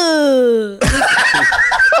marijuana.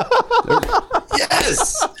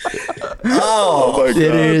 Yes. Oh my God.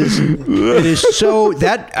 It is so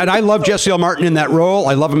that, and I love Jesse L. Martin in that role.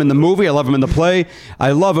 I love him in the movie. I love him in the play.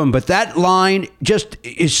 I love him, but that line just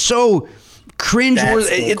is so cringe.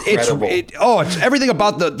 It's everything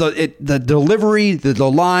about the delivery, the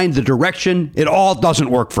line, the direction. It all doesn't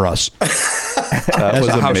work for us. That was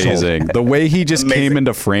amazing. The way he just came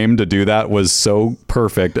into frame to do that was so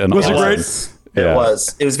perfect. And was awesome. it great? Yeah.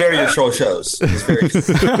 It was very your shows. It was very.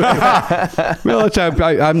 Well,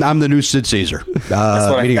 I'm the new Sid Caesar.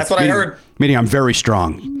 That's what I heard. Meaning I'm very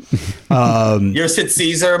strong. You're Sid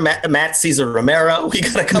Caesar, Matt Caesar Romero. We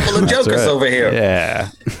got a couple of jokers over here.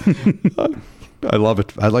 Yeah. I love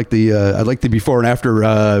it. I like the before and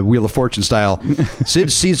after Wheel of Fortune style.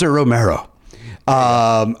 Sid Caesar Romero.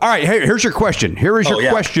 All right, here's your question. Here is your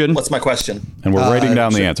question. What's my question? And we're writing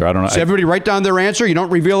down the answer. I don't know. So everybody write down their answer. You don't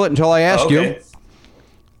reveal it until I ask you.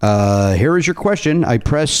 Here is your question. I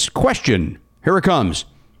press question. Here it comes.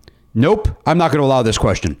 Nope, I'm not going to allow this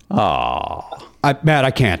question. Matt,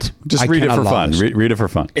 I can't. Just read it for fun. Read it for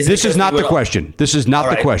fun. This is not the question. This is not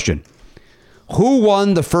the question. Who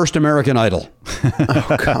won the first American Idol?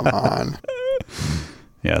 Oh, come on.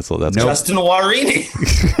 Yeah, so that's Justin Warini.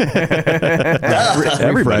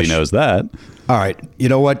 Everybody knows that. All right. You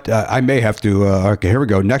know what? I may have to. Okay, here we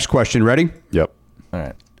go. Next question. Ready? Yep. All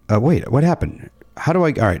right. Wait, what happened? How do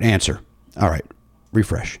I? All right, answer. All right,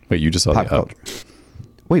 refresh. Wait, you just saw Pop culture.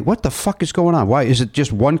 Wait, what the fuck is going on? Why is it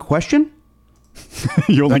just one question?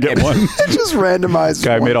 You only get one. Just randomized.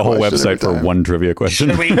 Guy made a whole website for one trivia question.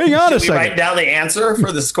 Hang on a second. Write down the answer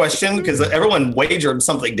for this question because everyone wagered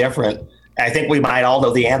something different. I think we might all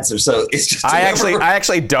know the answer, so it's just. I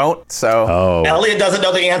actually don't. So. Elliot doesn't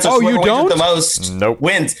know the answer. Oh, so you don't? the most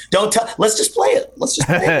wins. Don't tell. Let's just play it. Let's just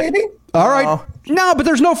play it, baby. All right. No, but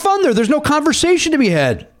there's no fun there. There's no conversation to be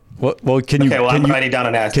had. Well, can you? Okay, well, can I'm you, writing down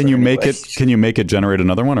an answer. Can you make it? Can you make it generate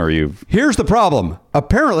another one, or are you? Here's the problem.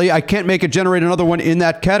 Apparently, I can't make it generate another one in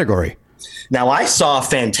that category. Now, I saw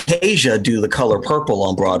Fantasia do The Color Purple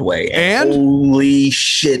on Broadway, and holy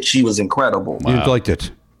shit, she was incredible. You liked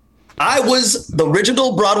it. I was the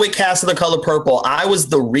original Broadway cast of The Color Purple. I was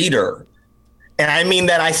the reader. And I mean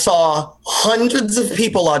that I saw hundreds of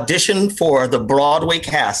people audition for the Broadway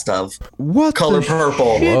cast of Color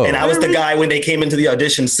Purple. And I was the guy when they came into the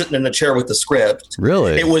audition sitting in the chair with the script.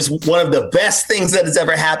 Really? It was one of the best things that has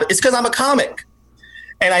ever happened. It's because I'm a comic.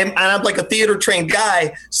 And I'm like a theater trained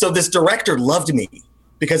guy. So this director loved me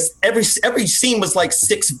because every scene was like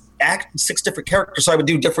six different characters. So I would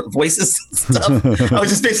do different voices and stuff. I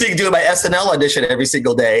was just basically doing my SNL audition every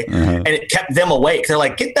single day. And it kept them awake. They're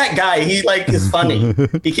like, get that guy. He is funny.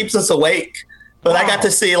 He keeps us awake. But I got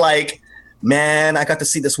to see I got to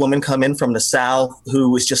see this woman come in from the South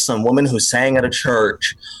who was just some woman who sang at a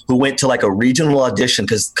church, who went to like a regional audition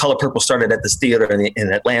because Color Purple started at this theater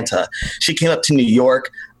in Atlanta. She came up to New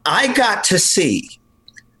York. I got to see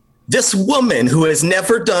this woman who has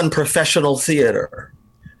never done professional theater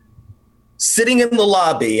sitting in the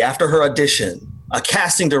lobby after her audition, a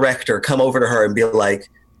casting director come over to her and be like,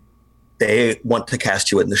 they want to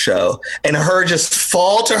cast you in the show. And her just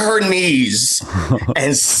fall to her knees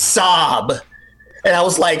and sob. And I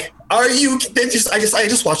was like, are you, I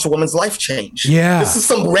just watched a woman's life change. Yeah. This is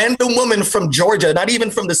some random woman from Georgia, not even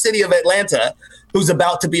from the city of Atlanta, who's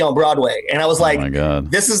about to be on Broadway. And I was like, my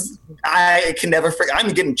God. this is, I can never forget. I'm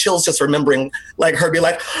getting chills just remembering like her be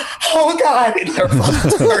like, oh God, and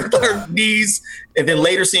her knees. And then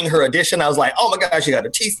later seeing her audition, I was like, oh my God, she got her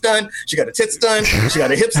teeth done. She got her tits done. She got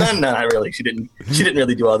her hips done. No, not really. She didn't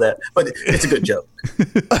really do all that, but it's a good joke.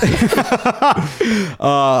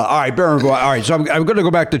 All right, Baron Vaughn. All right, so I'm going to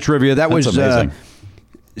go back to trivia. That was amazing.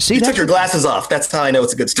 See, you took your glasses off. That's how I know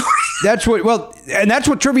it's a good story. That's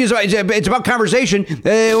what trivia is about. It's about conversation.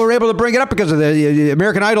 We're able to bring it up because of the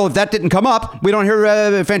American Idol. If that didn't come up, we don't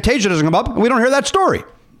hear Fantasia doesn't come up. We don't hear that story.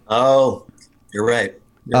 Oh, you're right.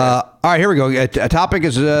 All right, here we go. A topic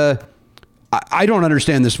is I don't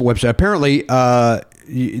understand this website. Apparently,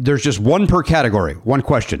 there's just one per category, one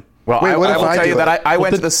question. Well, Wait, I what if will I tell do you it? that I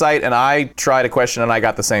went to the site and I tried a question and I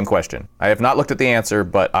got the same question. I have not looked at the answer,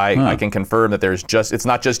 but I can confirm that it's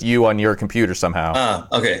not just you on your computer somehow.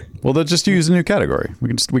 Okay. Well, they'll just use a new category. We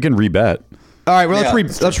can rebet. All right, well,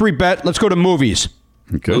 let's rebet. Let's go to movies.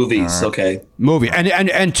 Okay. Movies. Okay. Movie.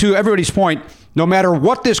 And to everybody's point, no matter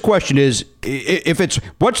what this question is, if it's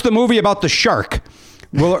what's the movie about the shark?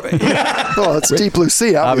 Well, Well, it's Deep Blue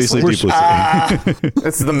Sea, obviously. Obviously, Deep Blue Sea.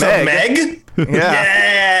 It's the Meg. Meg?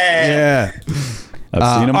 yeah.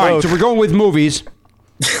 I've seen them All right, both. so we're going with movies.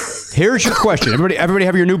 Here's your question. Everybody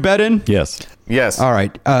have your new bet in? Yes. Yes. All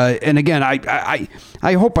right. And again, I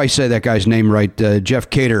hope I say that guy's name right, Jeff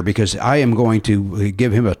Cater, because I am going to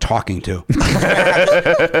give him a talking to.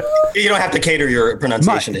 You don't have to cater your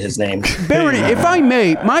pronunciation to his name. Baron, if I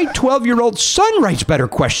may, my 12-year-old son writes better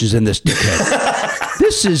questions than this dickhead.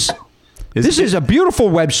 This is a beautiful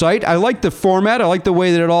website. I like the format. I like the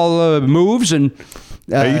way that it all moves. And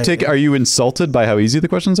Are you insulted by how easy the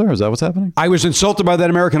questions are? Is that what's happening? I was insulted by that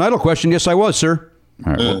American Idol question. Yes, I was, sir.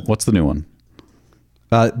 All right. Well, what's the new one?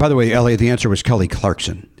 By the way, Elliot, the answer was Kelly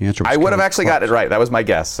Clarkson. The answer was I would have Kelly actually got it right. That was my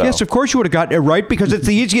guess. So. Yes, of course you would have gotten it right because it's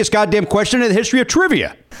the easiest goddamn question in the history of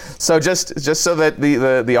trivia. So just so that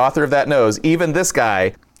the author of that knows, even this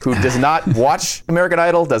guy who does not watch American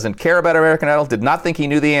Idol, doesn't care about American Idol, did not think he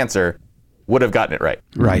knew the answer, would have gotten it right.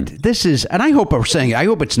 Right. This is, and I hope we're saying, I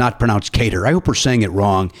hope it's not pronounced Cater. I hope we're saying it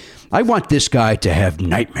wrong. I want this guy to have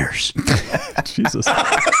nightmares. Jesus. All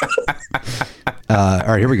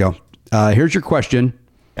right, here we go. Here's your question.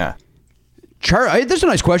 Yeah. This is a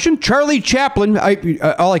nice question. Charlie Chaplin.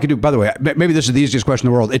 All I could do, by the way, maybe this is the easiest question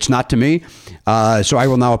in the world. It's not to me. So I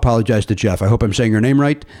will now apologize to Jeff. I hope I'm saying your name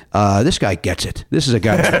right. This guy gets it. This is a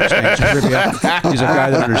guy that understands trivia. He's a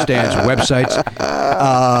guy that understands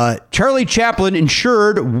websites. Charlie Chaplin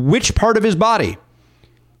insured which part of his body?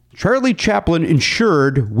 Charlie Chaplin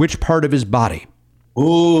insured which part of his body?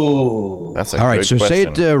 Ooh. That's a All right, good so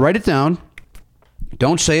question. say it, write it down.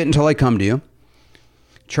 Don't say it until I come to you.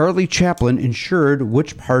 Charlie Chaplin insured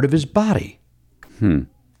which part of his body?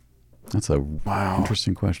 That's a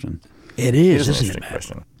interesting question. It It is is, an isn't it,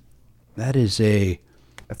 interesting man? question. That is a...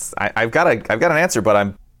 I've got an answer, but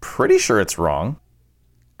I'm pretty sure it's wrong.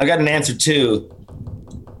 I got an answer too.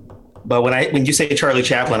 But when you say Charlie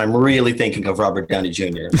Chaplin, I'm really thinking of Robert Downey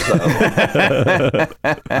Jr. So.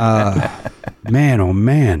 Man, oh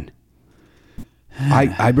man.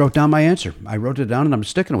 I wrote down my answer. I wrote it down and I'm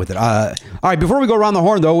sticking with it. All right, before we go around the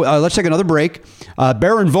horn, though, let's take another break.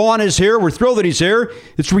 Baron Vaughn is here. We're thrilled that he's here.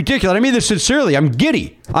 It's ridiculous. I mean this sincerely. I'm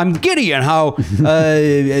giddy on how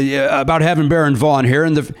about having Baron Vaughn here.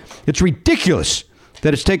 And it's ridiculous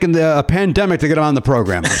that it's taken a pandemic to get him on the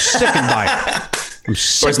program. I'm sickened by it. Or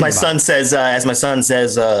as my son says,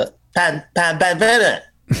 pandemic.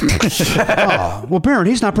 Oh, well, Baron,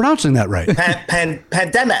 he's not pronouncing that right.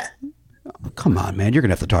 Pandemic. Come on, man. You're going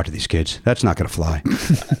to have to talk to these kids. That's not going to fly.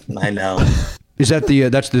 I know. Is that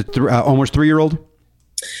that's the almost 3-year-old?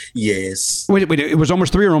 Yes. Wait, it was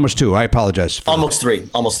almost 3 or almost 2? I apologize. Almost three.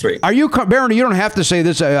 Are you, Baron, you don't have to say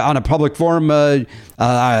this on a public forum.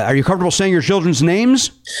 Are you comfortable saying your children's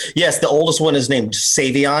names? Yes, the oldest one is named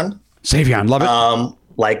Savion. Savion, love it.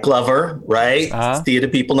 Like Glover, right? Theater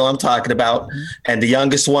people know I'm talking about. And the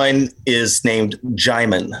youngest one is named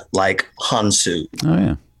Jaimin, like Hansu. Oh,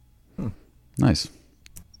 yeah. Nice.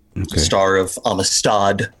 Okay. Star of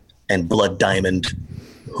Amistad and Blood Diamond,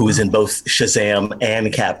 who is in both Shazam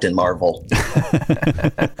and Captain Marvel.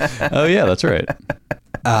 Oh, yeah, that's right.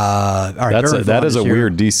 All right, That is a here.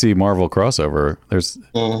 weird DC Marvel crossover. There's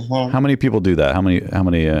how many people do that? How many?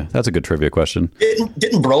 That's a good trivia question.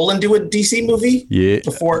 Didn't Brolin do a DC movie? Yeah,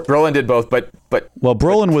 before Brolin did both, but well,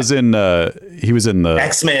 Brolin was in. He was in the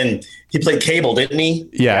X-Men. He played Cable, didn't he?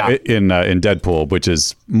 Yeah, in Deadpool, which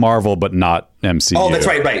is Marvel but not MCU. Oh, that's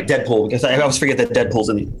right, Deadpool. Because I always forget that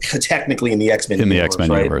Deadpool's technically in the X-Men universe. The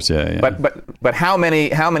X-Men universe, yeah. But how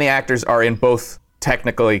many actors are in both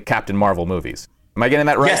technically Captain Marvel movies? Am I getting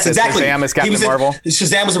that right? Yes, exactly. Shazam is Captain Marvel?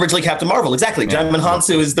 Shazam was originally Captain Marvel, exactly. Djimon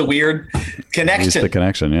Hounsou is the weird connection. He's the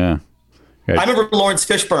connection, yeah. I remember Lawrence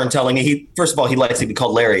Fishburne telling me, first of all, he likes to be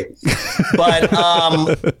called Larry. But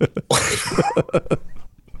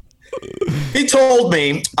he told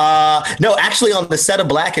me, no, actually on the set of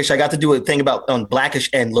Blackish, I got to do a thing on Blackish,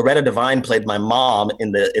 and Loretta Devine played my mom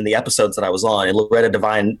in the episodes that I was on. And Loretta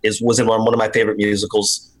Devine was in one of my favorite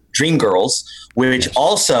musicals, Dreamgirls, which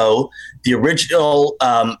also the original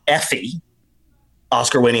Effie,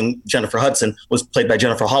 Oscar-winning Jennifer Hudson, was played by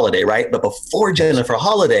Jennifer Holliday, right? But before Jennifer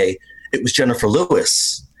Holliday, it was Jennifer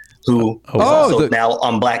Lewis, who is also now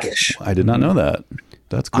on Blackish. I did not know that.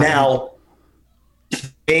 That's cool. Now,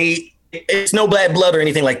 it's no bad blood or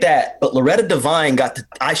anything like that, but Loretta Devine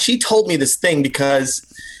she told me this thing because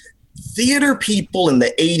theater people in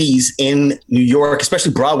the 80s in New York,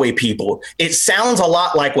 especially Broadway people, it sounds a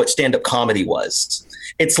lot like what stand-up comedy was.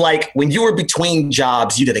 It's like when you were between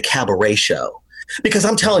jobs, you did a cabaret show. Because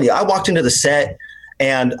I'm telling you, I walked into the set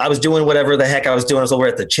and I was doing whatever the heck I was doing. I was over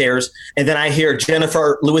at the chairs. And then I hear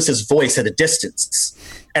Jennifer Lewis's voice at a distance.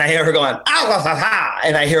 And I hear her going,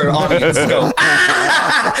 and I hear an audience go,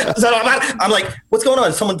 So I'm like, what's going on?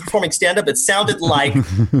 Is someone performing stand-up? It sounded like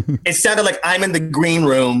I'm in the green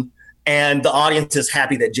room and the audience is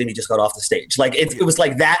happy that Jimmy just got off the stage. Like it was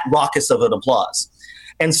like that raucous of an applause.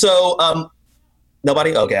 And so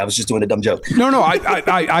nobody? Okay, I was just doing a dumb joke. No,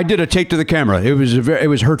 I did a take to the camera. It was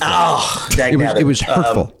hurtful. Oh, it was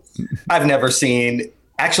hurtful. I've never seen.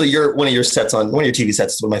 Actually, one of your TV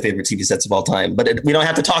sets is one of my favorite TV sets of all time. But we don't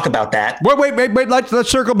have to talk about that. Wait.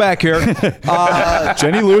 Let's circle back here.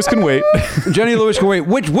 Jenny Lewis can wait. Jenny Lewis can wait.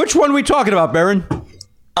 Which one are we talking about, Baron?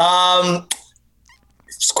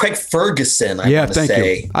 It's Craig Ferguson. Thank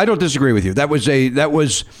you. I don't disagree with you. That was.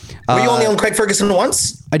 Were you only on Craig Ferguson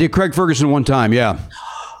once? I did Craig Ferguson one time. Yeah.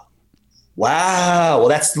 Wow. Well,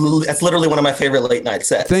 that's literally one of my favorite late night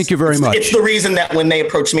sets. Thank you very much. It's the reason that when they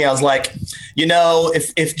approached me, I was like,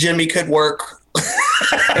 if Jimmy could work.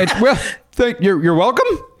 You're welcome.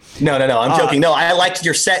 No. I'm joking. No, I liked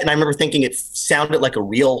your set, and I remember thinking it sounded like a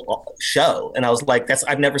real show, and I was like,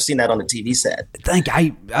 I've never seen that on a TV set. Thank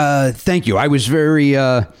you. I was very.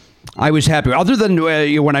 I was happy. Other than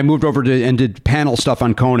when I moved over and did panel stuff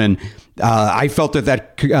on Conan, I felt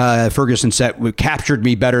that Ferguson set captured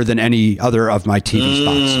me better than any other of my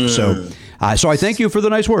TV spots. So I thank you for the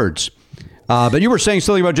nice words. But you were saying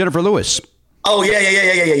something about Jennifer Lewis. Oh,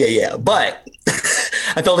 yeah. But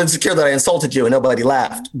I felt insecure that I insulted you and nobody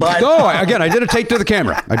laughed. But no, I did a take to the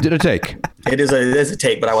camera. I did a take. It is a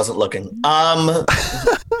take, but I wasn't looking.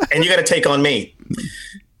 And you got a take on me.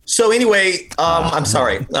 So anyway, I'm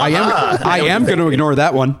sorry. I am going to ignore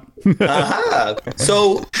that one.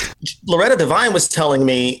 So Loretta Devine was telling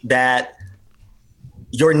me that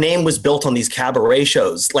your name was built on these cabaret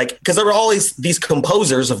shows, like, because there were always these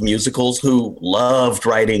composers of musicals who loved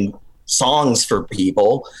writing songs for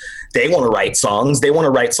people. They want to write songs. They want to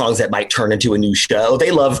write songs that might turn into a new show.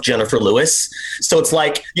 They love Jennifer Lewis. So it's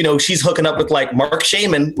like, she's hooking up with like Mark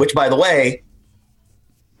Shaman, which, by the way,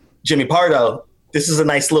 Jimmy Pardo, this is a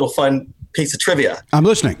nice little fun piece of trivia. I'm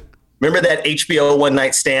listening. Remember that HBO One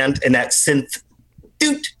Night Stand and that synth?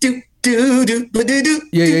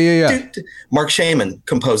 Yeah. Mark Shaman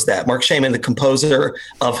composed that. Mark Shaman, the composer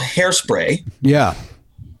of Hairspray. Yeah.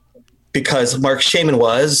 Because Mark Shaman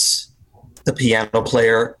was the piano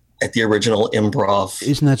player at the original Improv.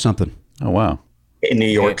 Isn't that something? Oh, wow. In New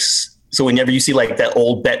York's. So whenever you see like that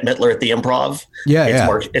old Bette Midler at the Improv,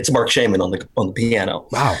 it's Mark Shaman on the piano.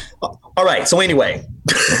 Wow. All right. So anyway,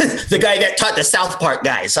 the guy that taught the South Park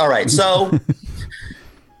guys. All right. So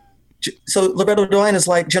Loretta Devine is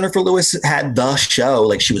like, Jennifer Lewis had the show.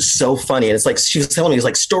 Like, she was so funny. And it's like, she was telling me, it's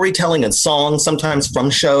like storytelling and songs, sometimes from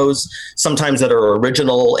shows, sometimes that are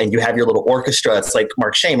original. And you have your little orchestra. It's like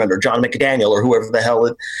Mark Shaman or John McDaniel or whoever the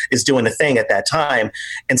hell is doing the thing at that time.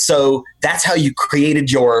 And so that's how you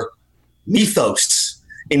created your mythos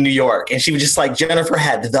in New York. And she was just like, Jennifer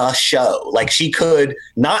had the show. Like, she could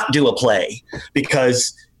not do a play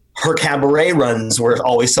because her cabaret runs were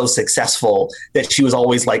always so successful that she was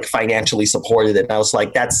always like financially supported. And I was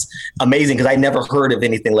like, that's amazing, because I never heard of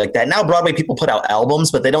anything like that. Now Broadway people put out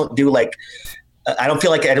albums, but they don't do like I don't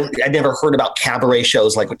feel like I never heard about cabaret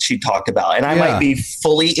shows like what she talked about. And I might be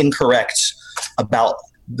fully incorrect about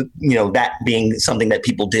that being something that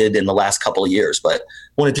people did in the last couple of years, but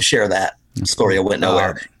wanted to share that story. I went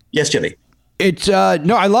nowhere. Yes, Jimmy. It's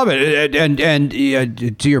no, I love it, and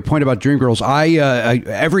to your point about Dreamgirls, I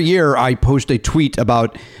every year I post a tweet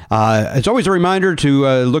about. It's always a reminder to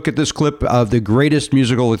look at this clip of the greatest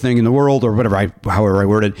musical thing in the world, or however I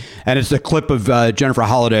word it, and it's the clip of Jennifer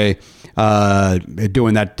Holliday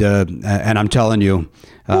doing that, and I'm telling you.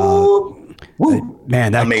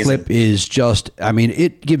 Man, that amazing. Clip is just,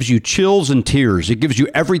 it gives you chills and tears. It gives you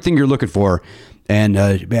everything you're looking for. And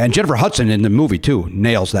Jennifer Hudson in the movie, too,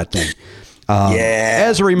 nails that thing.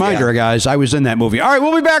 As a reminder, guys, I was in that movie. All right,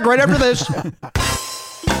 we'll be back right after this.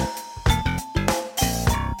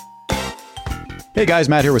 Hey guys,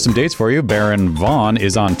 Matt here with some dates for you. Baron Vaughn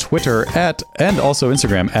is on Twitter and also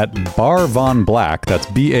Instagram at @BarVonBlack. That's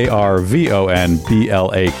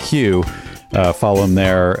BarVonBlaq. Follow him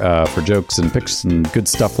there for jokes and pics and good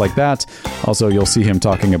stuff like that. Also, you'll see him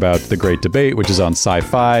talking about The Great Debate, which is on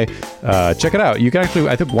Sci-Fi. Check it out. You can actually,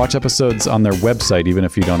 I think, watch episodes on their website, even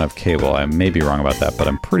if you don't have cable. I may be wrong about that, but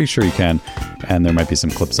I'm pretty sure you can. And there might be some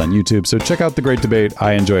clips on YouTube. So check out The Great Debate.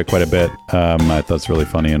 I enjoy it quite a bit. I thought it's really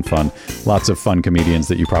funny and fun. Lots of fun comedians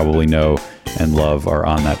that you probably know and love are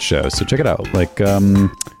on that show. So check it out. Like, who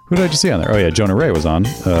did I just see on there? Oh, yeah, Jonah Ray was on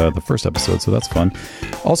the first episode, so that's fun.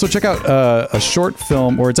 Also, check out a short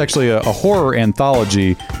film, or it's actually a horror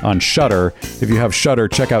anthology on Shudder. If you have Shudder,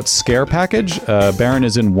 check out Scare Package. Baron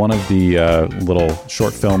is in one of the little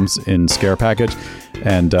short films in Scare Package,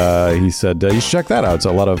 and he said you should check that out.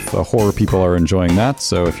 So a lot of horror people are enjoying that,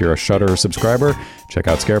 so if you're a Shudder subscriber, check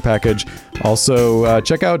out Scare Package. Also,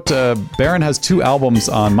 check out Baron has 2 albums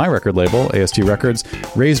on my record label, AST Records,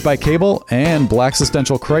 Raised by Cable and Black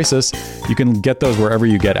Existential Crisis. You can get those wherever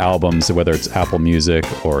you get albums, whether it's Apple Music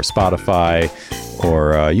or Spotify,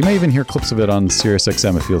 or you may even hear clips of it on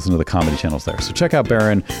SiriusXM if you listen to the comedy channels there. So check out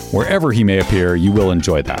Baron wherever he may appear. You will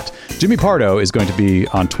enjoy that. Jimmy Pardo is going to be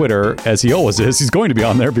on Twitter, as he always is. He's going to be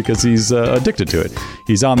on there because he's addicted to it.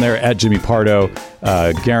 He's on there at Jimmy Pardo.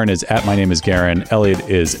 Garen is at My Name is Garen. Elliot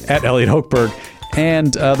is at Elliot Hochberg.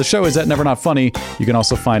 And the show is at Never Not Funny. You can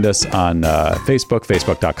also find us on Facebook,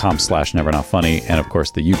 facebook.com/nevernotfunny. And of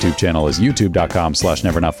course, the YouTube channel is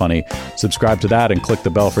youtube.com/nevernotfunny. Subscribe to that and click the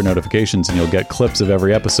bell for notifications, and you'll get clips of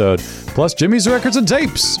every episode, plus Jimmy's records and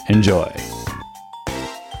tapes. Enjoy.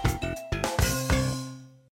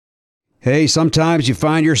 Hey, sometimes you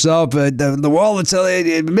find yourself the wallet's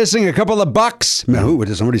missing a couple of bucks.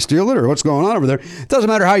 Did somebody steal it, or what's going on over there? It doesn't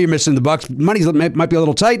matter how you're missing the bucks. Money might be a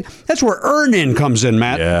little tight. That's where Earn-In comes in,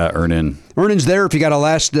 Matt. Yeah, Earn-In. Earn-In's there if you got a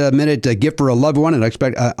last-minute gift for a loved one, an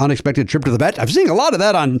unexpected trip to the vet. I've seen a lot of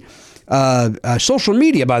that on social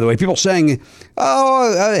media, by the way. People saying,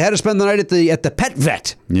 "Oh, I had to spend the night at the pet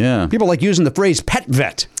vet." Yeah. People like using the phrase "pet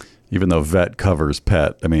vet." Even though vet covers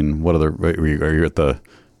pet. I mean, what other? Are you at the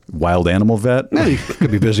wild animal vet? Yeah, you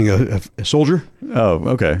could be visiting a soldier. Oh,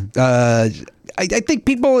 okay. I think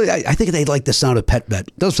I think they like the sound of pet vet.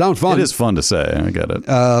 It does sound fun. It is fun to say. I get it.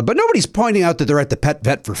 But nobody's pointing out that they're at the pet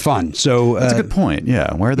vet for fun. So that's a good point.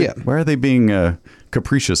 Yeah. Why are they being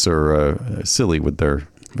capricious or silly with their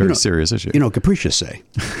very serious issue? Capricious say.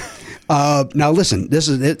 Now listen,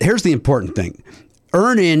 here's the important thing.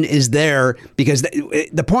 Earn-In is there because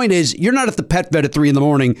the point is you're not at the pet vet at 3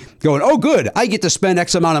 a.m. going, oh, good, I get to spend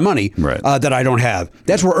X amount of money that I don't have.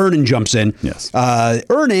 That's where Earn-In jumps in. Yes.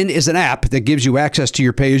 Earn-In is an app that gives you access to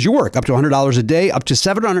your pay as you work, up to $100 a day, up to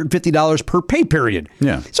 $750 per pay period.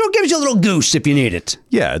 Yeah. So it gives you a little goose if you need it.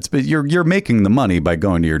 Yeah, you're making the money by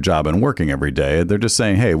going to your job and working every day. They're just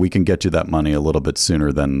saying, hey, we can get you that money a little bit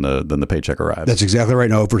sooner than the paycheck arrives. That's exactly right.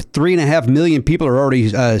 Now, over 3.5 million people are already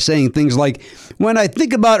saying things like, when I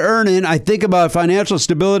think about Earn-In, I think about financial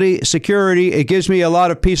stability, security. It gives me a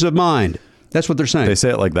lot of peace of mind. That's what they're saying. They say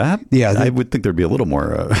it like that? Yeah. I would think there'd be a little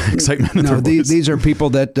more excitement in their voice. These are people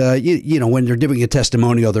that, when they're giving a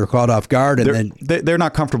testimonial, they're caught off guard. And they're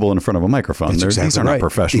not comfortable in front of a microphone. These are not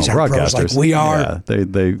professional these aren't broadcasters. Like we are. Yeah,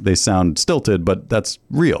 they sound stilted, but that's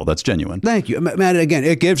real. That's genuine. Thank you. Matt, again,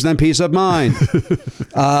 it gives them peace of mind.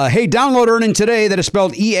 Hey, download Earn-In today. That is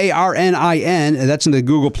spelled EARNIN. That's in the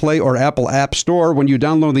Google Play or Apple App Store. When you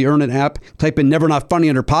download the Earn-In app, type in Never Not Funny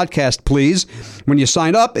under podcast, please. When you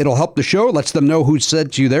sign up, it'll help the show. Lets them know who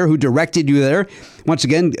sent you there, who directed you there. Once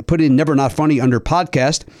again, put in Never Not Funny under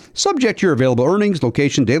podcast. Subject to your available earnings,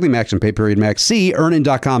 location, daily max, and pay period max. See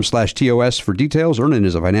earnin.com/TOS for details. Earn-In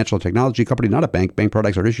is a financial technology company, not a bank. Bank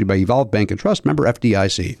products are issued by Evolve Bank and Trust, member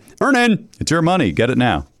FDIC. Earn-In. It's your money. Get it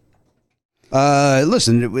now.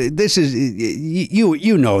 Listen, this is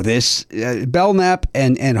you know this. Belknap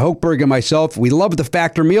and Hochberg and myself, we love the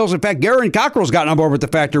Factor meals. In fact, Garen Cockrell's gotten on board with the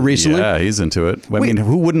Factor recently. Yeah, he's into it. I mean,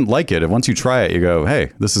 who wouldn't like it? Once you try it, you go,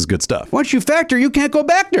 hey, this is good stuff. Once you Factor, you can't go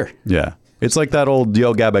back there. Yeah. It's like that old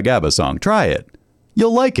Yo Gabba Gabba song. Try it.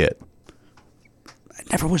 You'll like it. I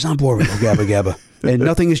never was on board with Yo Gabba Gabba. And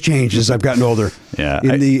nothing has changed as I've gotten older. Yeah,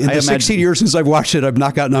 In the 16 years since I've watched it, I've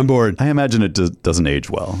not gotten on board. I imagine it doesn't age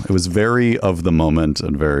well. It was very of the moment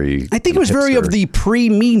and very. I think it was hipster. very of the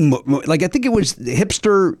pre-me. Like, I think it was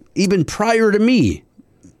hipster even prior to me.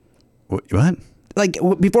 What? Like,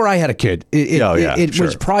 before I had a kid. It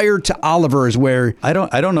was prior to Oliver's where. I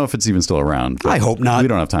don't know if it's even still around. I hope not. We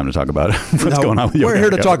don't have time to talk about it. What's going on with Yo We're Gabba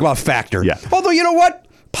here to Gabba. talk about Factor. Yeah. Although, you know what?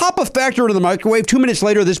 Pop a Factor into the microwave. 2 minutes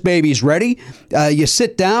later, this baby's ready. You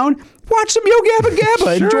sit down, watch some Yo Gabba Gabba.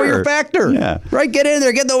 Sure. Enjoy your Factor. Yeah. Right? Get in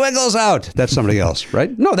there. Get the Wiggles out. That's somebody else,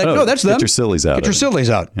 right? No, that's them. Get your sillies out. Get your sillies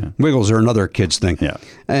out. Yeah. Wiggles are another kid's thing. Yeah.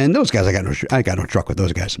 And those guys, I got no truck with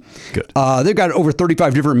those guys. Good. They've got over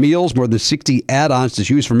 35 different meals, more than 60 add-ons to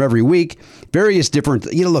choose from every week. Various different,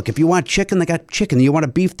 look, if you want chicken, they got chicken. You want a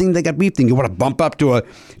beef thing, they got beef thing. You want to bump up to a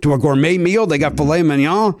gourmet meal, they got filet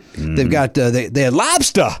mignon. They've got, they had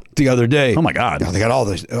lobster the other day. Oh my God. They got all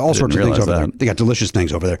sorts of things over there. that. They got delicious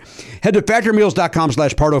things over there. Head to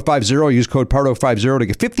factormeals.com/Pardo50. Use code Pardo50 to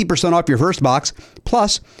get 50% off your first box,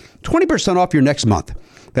 plus 20% off your next month.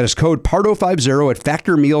 That is code Pardo50 at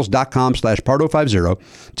factormeals.com/Pardo50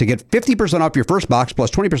 to get 50% off your first box plus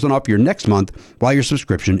 20% off your next month while your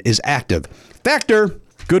subscription is active. Factor.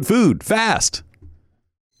 Good food, fast.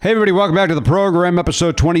 Hey, everybody, welcome back to the program,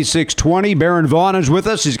 episode 2620. Baron Vaughn is with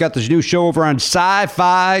us. He's got this new show over on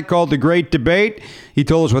Sci-Fi called The Great Debate. He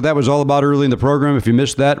told us what that was all about early in the program. If you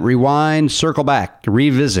missed that, rewind, circle back,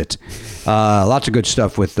 revisit. Lots of good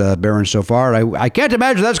stuff with Baron so far. I can't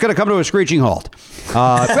imagine that's going to come to a screeching halt.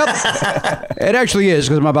 Well, it actually is,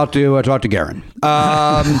 because I'm about to talk to Garen.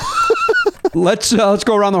 Let's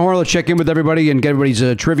go around the horn. Let's check in with everybody and get everybody's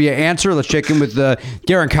trivia answer. Let's check in with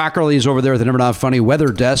Garen Cockrell. He's over there at the Never Not Funny Weather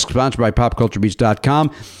Desk, sponsored by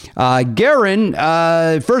PopCultureBeats.com. Garen,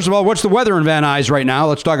 first of all, what's the weather in Van Nuys right now?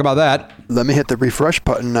 Let's talk about that. Let me hit the refresh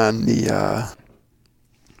button on the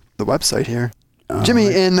website here. Jimmy,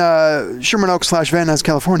 right. In Sherman Oaks / Van Nuys,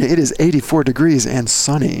 California, it is 84 degrees and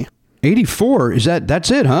sunny. 84?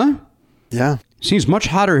 That's it, huh? Yeah. Seems much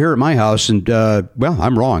hotter here at my house, and, well,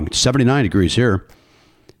 I'm wrong. It's 79 degrees here.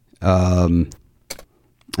 Everybody,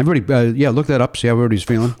 look that up, see how everybody's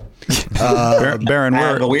feeling. Baron,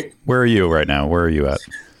 where are you right now? Where are you at?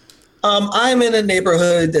 I'm in a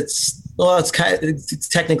neighborhood it's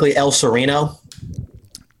technically El Sereno.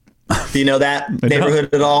 Do you know that neighborhood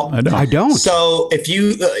at all? I don't. So if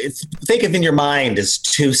you think of in your mind as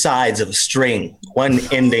two sides of a string, one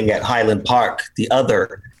ending at Highland Park, the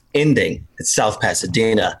other ending at South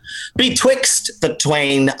Pasadena. Betwixt the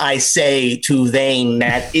twain, I say to thine,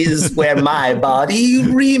 that is where my body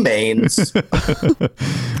remains. Well,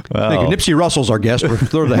 thank you. Nipsey Russell's our guest. We're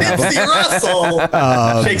thrilled to have him. Nipsey Russell.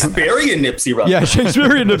 Shakespearean Nipsey Russell. Yeah,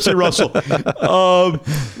 Shakespearean Nipsey Russell.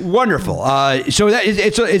 Wonderful. So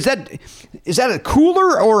is that a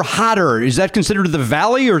cooler or hotter? Is that considered the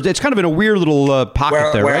valley, or it's kind of in a weird little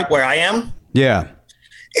pocket right? Where I am? Yeah.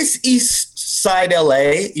 It's east side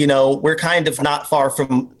LA. We're kind of not far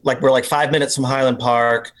from, we're 5 minutes from Highland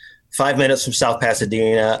Park, 5 minutes from South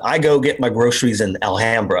Pasadena. I go get my groceries in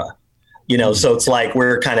Alhambra, so it's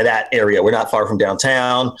we're kind of that area. We're not far from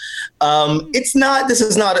downtown. I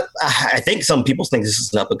think some people think this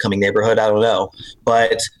is an up and coming neighborhood. I don't know,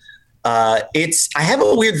 but I have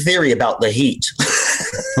a weird theory about the heat.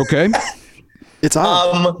 Okay. It's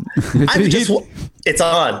on. It's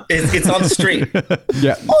on. It's on the street.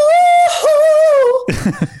 Yeah.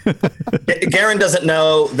 Garen doesn't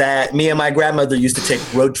know that me and my grandmother used to take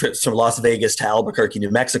road trips from Las Vegas to Albuquerque, New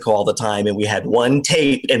Mexico all the time. And we had one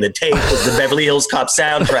tape, and the tape was the Beverly Hills Cop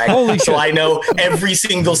soundtrack. Holy shit. So I know every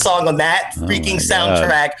single song on that freaking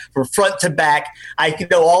soundtrack from front to back. I can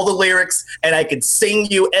know all the lyrics, and I could sing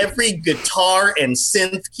you every guitar and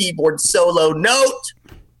synth keyboard solo note.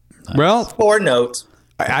 Well, or note.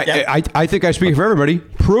 I think I speak for everybody.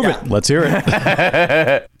 Prove it. Let's hear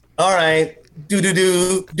it. All right. Do do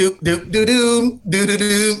do do do do do do do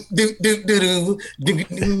do do do do do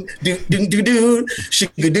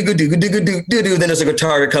do do do. Then there's a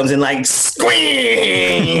guitar that comes in like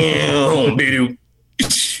squeam.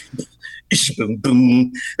 Boom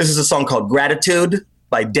boom. This is a song called "Gratitude"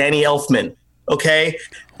 by Danny Elfman. Okay,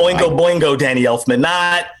 Oingo Boingo, Danny Elfman,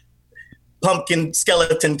 not Pumpkin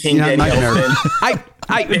Skeleton King Danny Elfman.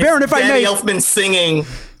 Baron, if I may, Danny Elfman singing.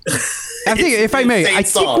 I think, if I may, I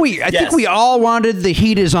think we all wanted the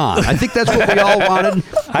heat is on. I think that's what we all wanted.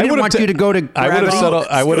 I didn't want you to go to Gravity. I would have settled.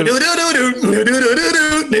 I would have. Is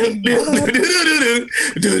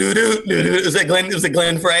that Glenn? Was it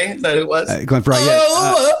Glenn Frey? Is that who it was? Glenn Frey. Yeah.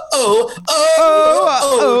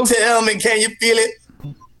 Tell me, can you feel it?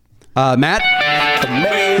 Matt. The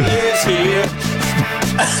man is here.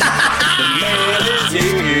 The man is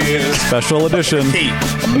here. Special edition. Heat.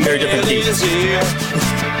 Very different heat.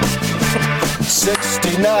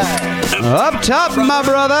 69. Up top, my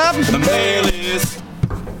brother. The mail is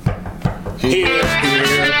here.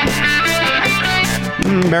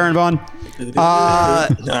 Baron Vaughn.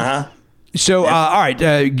 So, all right,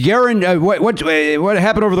 Garen, what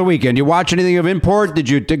happened over the weekend? You watch anything of import? Did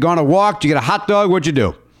you go on a walk? Did you get a hot dog? What'd you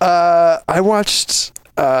do? I watched.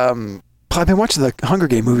 I've been watching the Hunger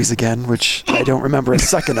Game movies again, which I don't remember a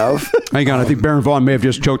second of. Hang on, I think Baron Vaughn may have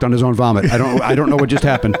just choked on his own vomit. I don't know what just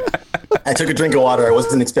happened. I took a drink of water. I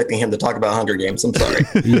wasn't expecting him to talk about Hunger Games. I'm sorry.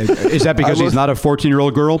 Yeah. Is that because he's not a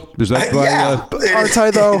 14-year-old girl? Is that why? Yeah. Aren't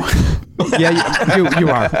I though? Yeah, you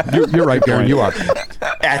are. You're right, Garen. You are.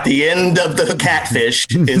 At the end of the catfish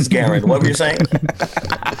is Garen. What were you saying?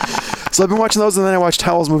 So I've been watching those, and then I watched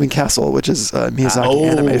Howl's Moving Castle, which is a Miyazaki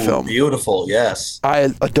anime film. Beautiful, yes.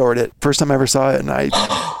 I adored it. First time I ever saw it, and I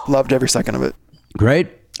loved every second of it. Great.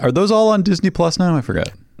 Are those all on Disney Plus now? I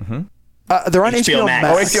forgot. They're on HBO Max.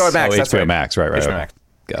 Oh, HBO Max. Oh, That's HBO right. Max. Right. HBO Max.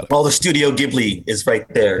 Got it. Well, the Studio Ghibli is right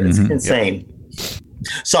there. It's insane.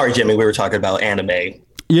 Sorry, Jimmy. We were talking about anime.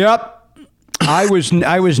 Yep. I was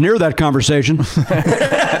near that conversation.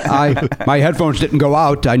 My headphones didn't go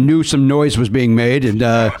out. I knew some noise was being made, and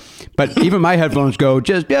but even my headphones go.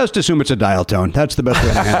 Just assume it's a dial tone. That's the best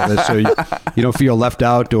way to handle this, so you don't feel left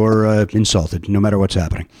out or insulted, no matter what's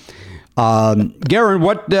happening. Garen,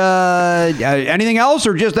 what? Anything else,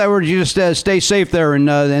 or just stay safe there in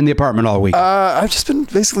the apartment all week? I've just been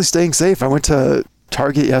basically staying safe. I went to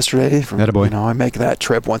Target yesterday. Attaboy. I make that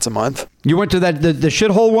trip once a month. You went to the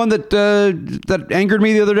shithole one that angered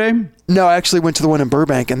me the other day? No, I actually went to the one in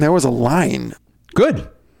Burbank, and there was a line. Good.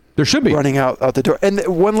 There should be running out the door. And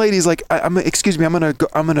one lady's like, "Excuse me, I'm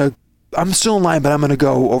still in line, but I'm gonna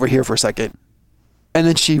go over here for a second." And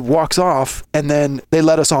then she walks off, and then they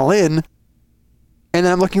let us all in. And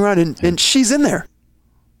then I'm looking around, and she's in there.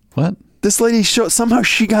 What? This lady somehow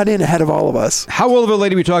she got in ahead of all of us. How old of a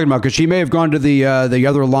lady are we talking about? Because she may have gone to the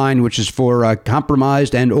other line, which is for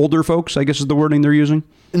compromised and older folks, I guess is the wording they're using.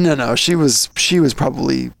 No, she was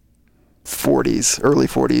probably 40s, early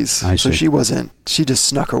 40s. I see. So she wasn't. She just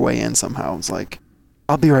snuck her way in somehow. It's like,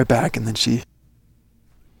 I'll be right back, and then she's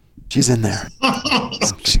in there.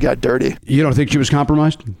 She got dirty. You don't think she was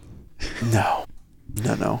compromised? No.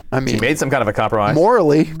 I mean, she made some kind of a compromise.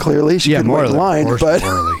 Morally, clearly, she couldn't wait in line, but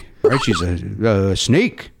morally. Right, she's a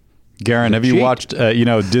sneak. Garen, have you watched,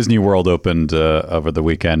 Disney World opened over the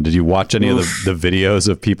weekend. Did you watch any of the videos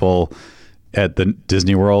of people at the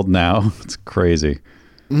Disney World now? It's crazy.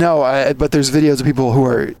 No, but there's videos of people who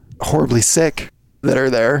are horribly sick that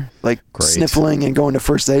are there, like sniffling and going to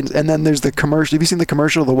first aid. And then there's the commercial. Have you seen the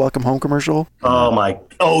commercial, the Welcome Home commercial?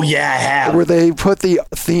 Oh yeah, I have. Where they put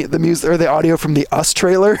the music or the audio from the Us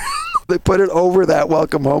trailer. They put it over that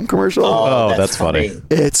Welcome Home commercial. Oh, that's funny.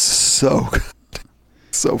 It's so good.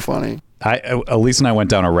 So funny. Elise and I went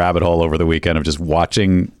down a rabbit hole over the weekend of just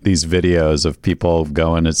watching these videos of people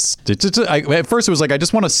going. At first, it was like I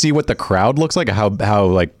just want to see what the crowd looks like, how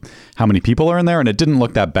many people are in there, and it didn't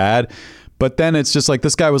look that bad. But then it's just like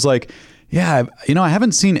this guy was like, yeah, I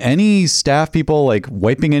haven't seen any staff people like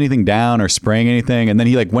wiping anything down or spraying anything. And then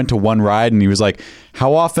he like went to one ride and he was like,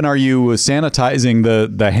 how often are you sanitizing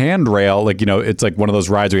the handrail? Like, it's like one of those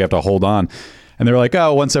rides where you have to hold on. And they were like,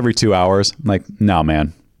 oh, once every 2 hours. I'm like, no,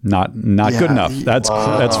 man. Not good enough. That's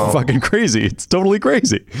fucking crazy. It's totally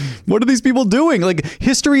crazy. What are these people doing? Like,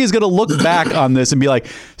 history is going to look back on this and be like,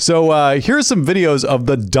 so here's some videos of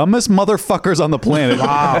the dumbest motherfuckers on the planet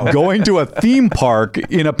going to a theme park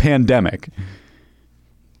in a pandemic.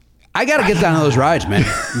 I got to get down on those rides, man.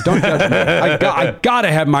 Don't judge me. I got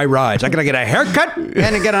to have my rides. I got to get a haircut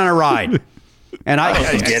and get on a ride. And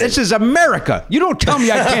this is America. You don't tell me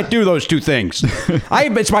I can't do those two things.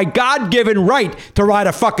 It's my God-given right to ride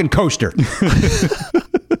a fucking coaster.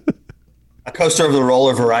 A coaster of the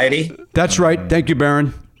roller variety. That's right. Thank you,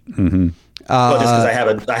 Baron. Mm-hmm. Well, just because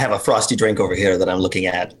I have a frosty drink over here that I'm looking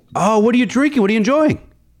at. Oh, what are you drinking? What are you enjoying?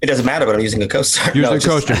 It doesn't matter, but I'm using a coaster. Using a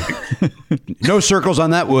coaster. No circles on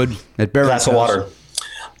that wood at Baron's glass of water.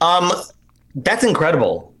 That's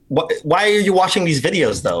incredible. why are you watching these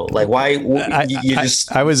videos though? Like, why you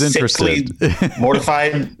just? I was interested,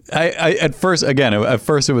 mortified. At first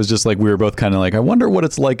it was just like we were both kind of like, I wonder what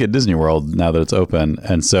it's like at Disney World now that it's open,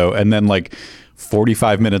 and then like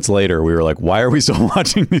 45 minutes later, we were like, why are we still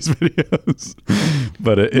watching these videos?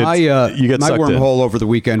 But you get my sucked wormhole in. over the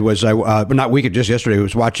weekend was not weekend, just yesterday. I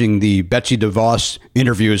was watching the Betsy DeVos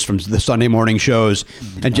interviews from the Sunday morning shows,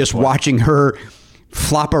 and just watching her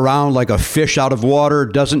flop around like a fish out of water,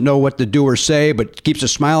 doesn't know what to do or say, but keeps a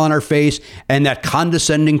smile on her face and that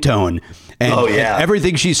condescending tone. And, and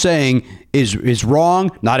everything she's saying is wrong,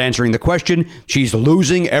 not answering the question. She's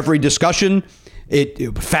losing every discussion.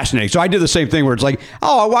 It fascinating. So I did the same thing where it's like,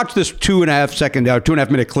 I watched this 2.5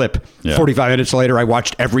 minute clip. 45 minutes later, I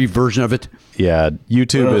watched every version of it. Yeah,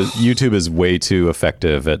 YouTube is way too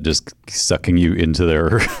effective at just sucking you into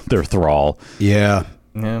their thrall. Yeah.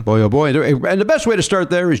 Boy, oh boy. And the best way to start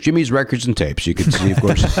there is Jimmy's Records and Tapes. You can see, of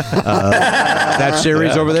course, that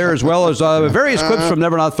series over there, as well as various clips from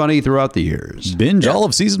Never Not Funny throughout the years. Binge all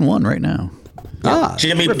of season 1 right now.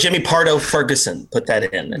 Jimmy Pardo Ferguson, put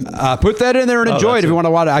that in. Put that in there and enjoy it if you want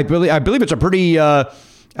to watch it. I believe it's a pretty... I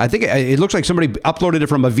think it looks like somebody uploaded it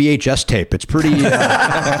from a VHS tape. It's pretty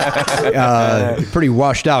pretty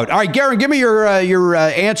washed out. All right, Garen, give me your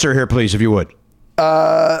answer here, please, if you would.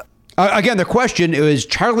 Again, the question is,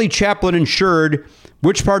 Charlie Chaplin insured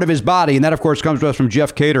which part of his body? And that, of course, comes to us from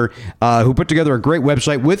Jeff Cater, who put together a great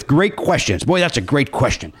website with great questions. Boy, that's a great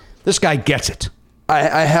question. This guy gets it.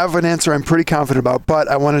 I have an answer I'm pretty confident about, but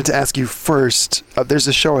I wanted to ask you first. There's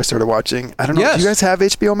a show I started watching. I don't know. Yes. Do you guys have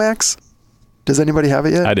HBO Max? Does anybody have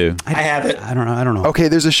it yet? I do. I have it. I don't know. Okay,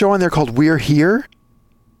 there's a show on there called We're Here,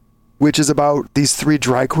 which is about these 3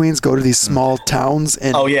 drag queens go to these small towns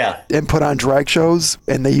and and put on drag shows,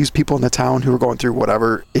 and they use people in the town who are going through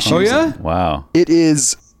whatever issues. Oh yeah? Wow. It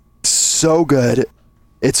is so good.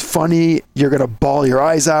 It's funny. You're gonna bawl your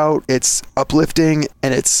eyes out. It's uplifting,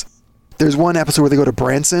 and there's one episode where they go to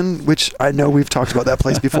Branson, which I know we've talked about that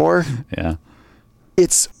place before. Yeah.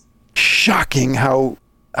 It's shocking how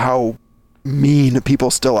mean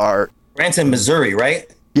people still are. Branson, Missouri, right?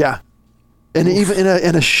 Yeah. And even in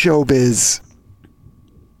a showbiz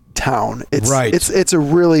town, it's a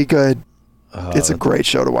really good. It's a great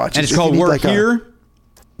show to watch. And it's called We're Here.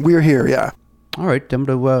 We're Here, yeah. All right,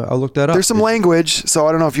 I'll look that up. There's some language, so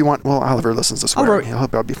I don't know if you want. Well, Oliver listens to swearing. I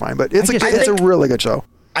hope I'll be fine. But it's a really good show.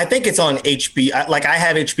 I think it's on HBO. Like, I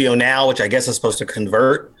have HBO Now, which I guess is supposed to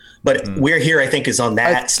convert. But We're Here, I think, is on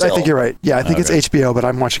that still. I think you're right. Yeah, I think it's HBO, but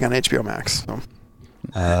I'm watching on HBO Max. So.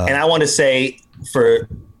 And I want to say for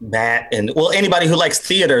Matt and anybody who likes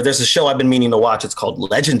theater, there's a show I've been meaning to watch. It's called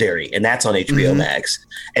Legendary, and that's on HBO Max.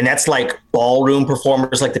 And that's like ballroom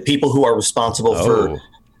performers, like the people who are responsible for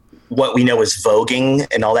what we know as voguing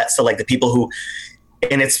and all that. So like the people who,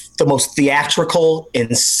 and it's the most theatrical,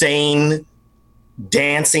 insane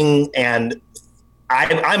dancing, and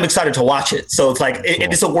I'm excited to watch it. So it's like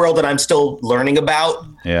it's a world that I'm still learning about.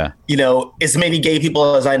 Yeah, as many gay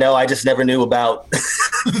people as I know, I just never knew about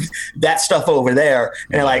that stuff over there.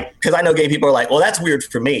 And like, because I know gay people are like, well, that's weird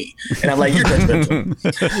for me, and I'm like, you're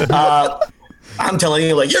judgmental. I'm telling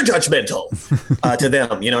you, like, you're judgmental to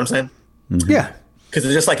them. You know what I'm saying? Mm-hmm. Yeah. Because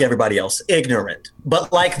they're just like everybody else, ignorant.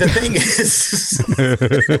 But like the thing is,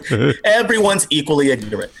 everyone's equally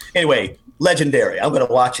ignorant. Anyway, Legendary. I'm going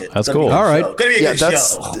to watch it. That's cool. All right. Going to be a good show.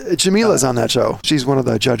 Jamila's on that show. She's one of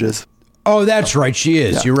the judges. Oh, that's right. She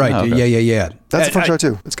is. Yeah. You're right. Oh, okay. Yeah. That's a fun show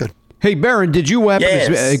too. It's good. Hey, Baron, did you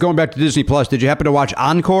happen going back to Disney Plus? Did you happen to watch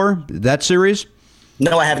Encore, that series?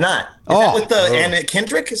 No, I have not. Is that with Anna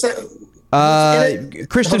Kendrick? Is that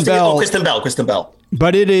Kristen Bell? Kristen Bell.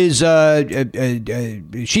 But it is.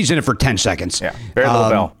 She's in it for 10 seconds. Yeah, very little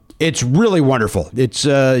bell. It's really wonderful. It's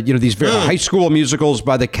these very high school musicals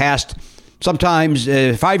by the cast. Sometimes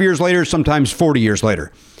 5 years later, sometimes 40 years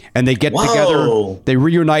later, and they get together, they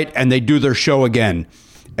reunite, and they do their show again.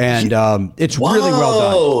 And it's really well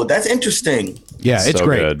done. Oh, that's interesting. Yeah, it's so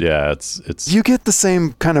great. Good. Yeah, it's. You get the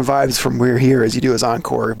same kind of vibes from We're Here as you do as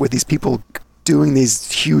Encore, with these people doing these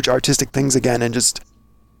huge artistic things again, and just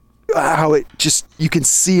how it just, you can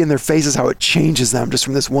see in their faces how it changes them just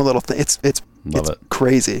from this one little thing. It's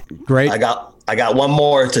crazy. Great. I got one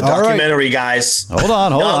more. It's a documentary, guys. Hold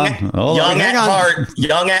on. Young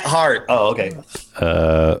at heart. Oh, okay.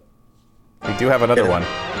 We do have another one.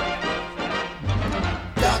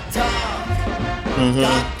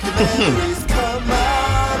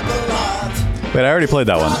 Wait, I already played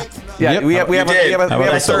that one. Yeah, we have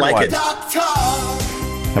a third one.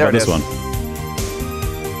 How about this one?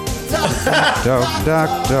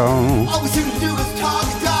 Doctor. All we seem to do is talk.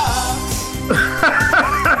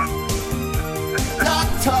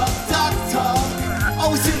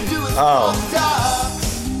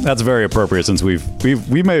 Oh, That's very appropriate since we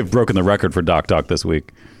may have broken the record for Doc Talk this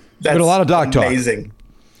week. that's Been a lot of Doc talk. amazing.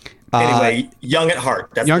 Anyway, Young at Heart.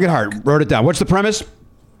 That's Young the at Heart. Wrote it down. What's the premise?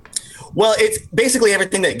 Well, it's basically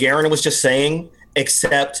everything that Garen was just saying,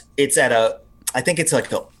 except it's at I think it's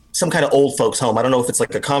like some kind of old folks home. I don't know if it's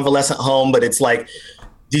like a convalescent home, but it's like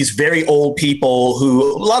these very old people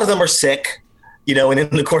who, a lot of them are sick, and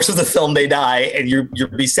in the course of the film they die and you'll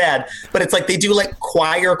be sad. But it's like they do like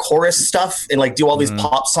choir chorus stuff and like do all these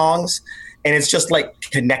pop songs. And it's just like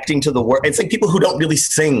connecting to the world. It's like people who don't really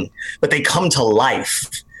sing, but they come to life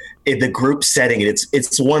in the group setting.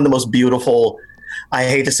 It's one of the most beautiful, I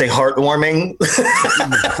hate to say heartwarming,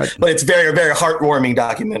 but it's very, very heartwarming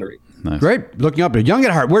documentary. Nice. Great. Looking up at Young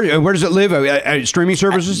at Heart. Where does it live? Streaming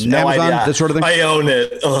services? No Amazon? idea. That sort of thing? I own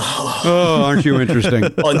it. Ugh. Oh, aren't you interesting?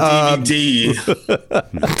 On DVD.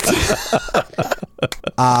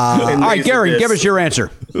 All right, Gary, give us your answer.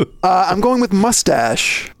 I'm going with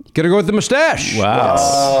Mustache. Gonna go with the mustache.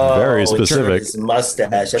 Wow. Very specific. His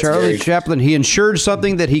mustache. That's Charlie very, Chaplin, he insured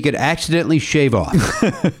something that he could accidentally shave off.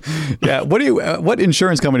 Yeah. What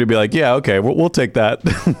insurance company would be like, yeah, okay, we'll take that.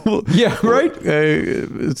 Yeah, right?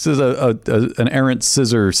 It says an errant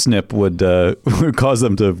scissor snip would cause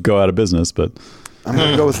them to go out of business, but I'm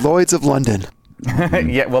going to go with Lloyd's of London.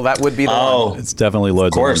 Yeah, well, that would be the one. it's definitely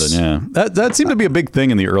Lloyd's of course. London, yeah. That seemed to be a big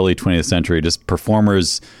thing in the early 20th century, just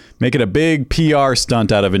performers making a big PR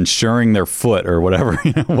stunt out of insuring their foot or whatever.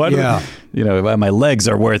 Yeah. My legs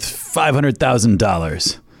are worth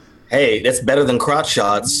 $500,000. hey, that's better than crotch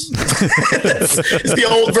shots. It's the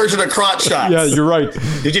old version of crotch shots. Yeah, you're right.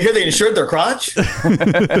 Did you hear they insured their crotch?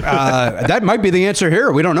 That might be the answer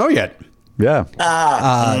here. We don't know yet. Yeah.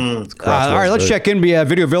 All right, let's check in via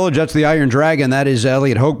Video Village. That's the Iron Dragon. That is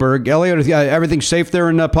Elliot Hochberg. Elliot, everything safe there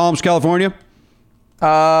in Palms, California?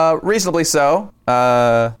 Reasonably so.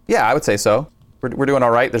 Yeah, I would say so. We're doing all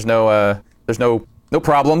right. There's no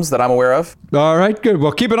problems that I'm aware of. All right, good.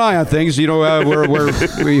 Well, keep an eye on things.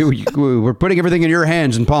 We're putting everything in your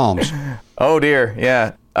hands in Palms. Oh dear,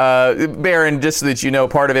 yeah. Baron, just so that you know,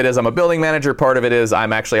 part of it is I'm a building manager. Part of it is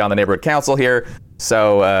I'm actually on the neighborhood council here.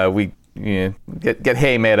 So we get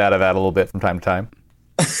hay made out of that a little bit from time to time.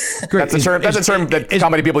 Great. That's a term that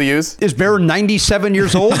comedy people use. Is Baron 97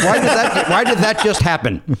 years old? Why did that just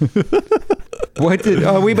happen?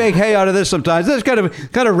 We make hay out of this sometimes. That's kind of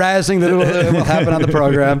razzing that it will happen on the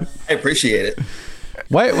program. I appreciate it.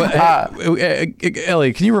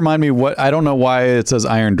 Ellie, can you remind me what? I don't know why it says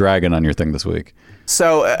Iron Dragon on your thing this week.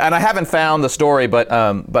 So, and I haven't found the story, but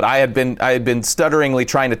I had been stutteringly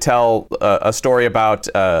trying to tell a story about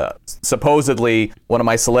supposedly one of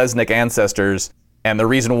my Selesnik ancestors, and the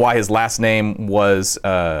reason why his last name was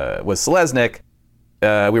Selesnik.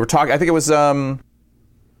 We were talking. I think it was Kira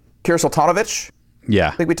Sultanovich. Yeah,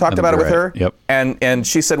 I think we talked about it with her. Yep. And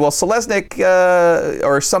she said, well, Selesnik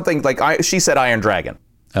or something like she said Iron Dragon.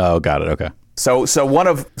 Oh, got it. Okay. So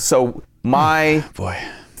my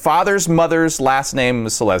father's mother's last name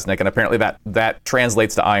is Selesnik, and apparently that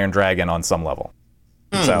translates to Iron Dragon on some level.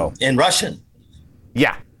 So in Russian.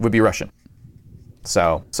 Yeah, would be Russian.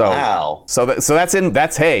 So Wow. So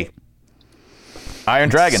that's hay. Iron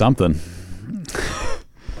Dragon. Something.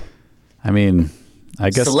 I mean,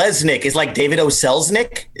 I guess Selesnik is like David O.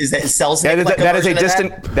 Selznick. Is that Selznick? That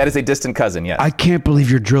is a distant cousin. Yes. I can't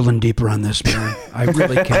believe you're drilling deeper on this, Baron. I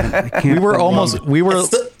really can't. I can't. we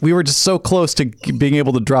were just so close to being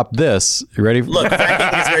able to drop this. You ready? Look,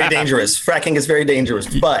 fracking is very dangerous. Fracking is very dangerous,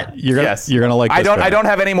 but You're gonna like this. I don't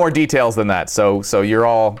have any more details than that. So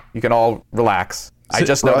you can all relax. I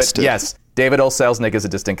just know that yes, David O. Selznick is a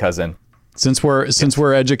distant cousin. Since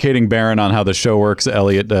we're educating Baron on how the show works,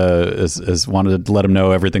 Elliot has wanted to let him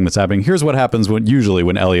know everything that's happening. Here's what happens when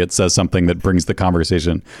Elliot says something that brings the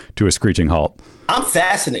conversation to a screeching halt. I'm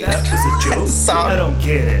fascinated. That was a joke. I don't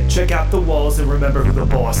get it. Check out the walls and remember who the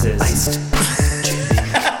boss is.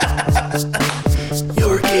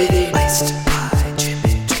 You're getting iced by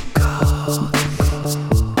Jimmy Chico.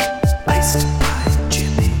 Iced by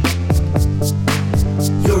Jimmy.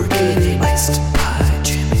 You're getting iced by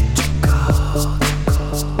Jimmy Chico.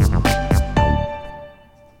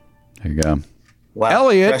 There you go. Wow,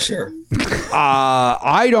 Elliot. pressure.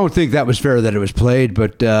 I don't think that was fair that it was played,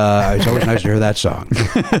 but it's always nice to hear that song.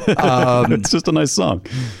 It's just a nice song.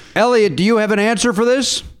 Elliot, do you have an answer for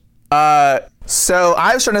this? So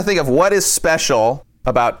I was trying to think of what is special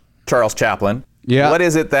about Charles Chaplin. Yeah. What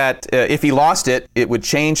is it that if he lost it, it would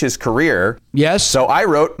change his career? Yes. So I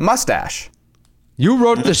wrote mustache. You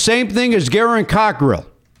wrote the same thing as Garen Cockrell.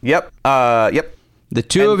 Yep. Yep. The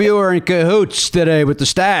two of you are in cahoots today with the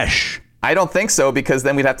stash. I don't think so, because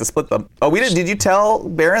then we'd have to split them. Oh, we did. Did you tell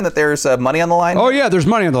Baron that there's money on the line? Oh yeah, there's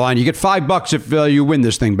money on the line. You get $5 if you win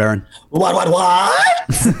this thing, Baron. What?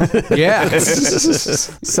 Yeah.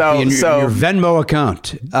 So your Venmo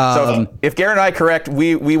account. So if Garen and I are correct,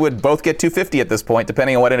 we would both get $250 at this point,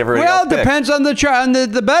 depending on what everybody else Well, it depends on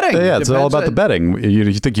the betting. Yeah, it's all about the betting.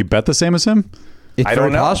 You think you bet the same as him? It's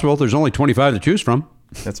very possible. There's only 25 to choose from.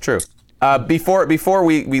 That's true. Before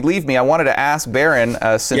we leave me, I wanted to ask Baron,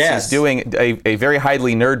 since he's doing a very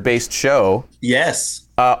highly nerd-based show. Yes.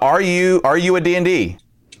 Are you a D&D?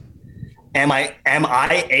 Am I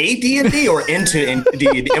a D&D or into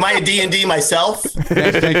D&D? Am I a D&D myself?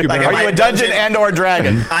 Thank you, Are you a dungeon and or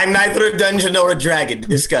dragon? I'm neither a dungeon nor a dragon.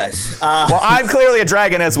 Discuss. Well, I'm clearly a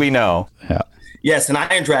dragon, as we know. Yeah. Yes, an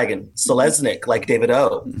Iron Dragon, Selesnik, like David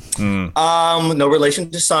O. No relation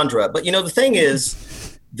to Sandra. But the thing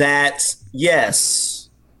is that, yes,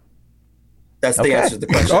 that's the answer to the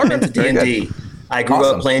question. I'm into D&D. I grew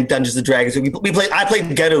up playing Dungeons and Dragons. I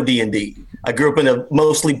played ghetto D&D. I grew up in a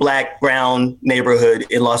mostly black, brown neighborhood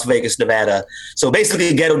in Las Vegas, Nevada. So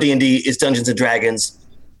basically, ghetto D&D is Dungeons and Dragons,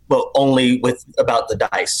 but only about the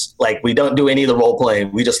dice. Like, we don't do any of the role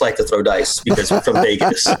playing. We just like to throw dice because we're from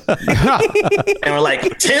Vegas. And we're like,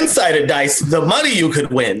 10-sided dice, the money you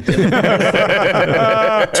could win.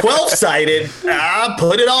 12-sided,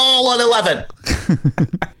 put it all on 11.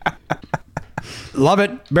 Love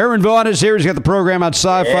it. Baron Vaughn is here. He's got the program on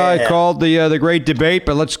Sci-Fi called The Great Debate.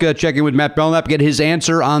 But let's check in with Matt Belknap, get his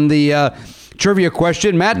answer on the trivia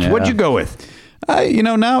question. Matt, what'd you go with?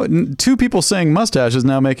 Now two people saying mustache is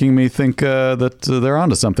now making me think that they're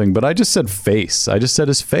onto something. But I just said face. I just said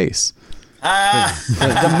his face.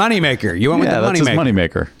 The moneymaker. You went with the moneymaker. That's his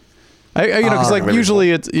moneymaker. Because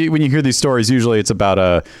usually it's when you hear these stories, usually it's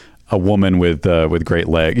about a woman with great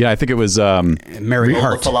legs. Yeah, I think it was Mary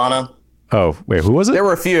Hart. Falana. Oh, wait, who was it? There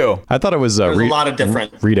were a few. I thought it was a lot of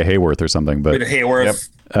different. Rita Hayworth or something. But Rita Hayworth.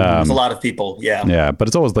 There's a lot of people. Yeah. Yeah, but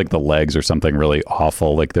it's always like the legs or something really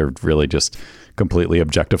awful. Like they're really just completely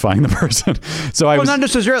objectifying the person. So not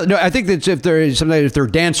necessarily. No, I think that if they're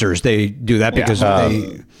dancers, they do that because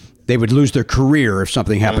they would lose their career if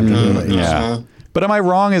something happened to their legs. Yeah. But am I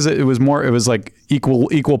wrong? It was like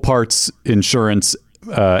equal parts insurance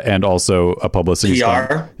and also a publicity PR?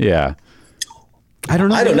 stunt? Yeah. I don't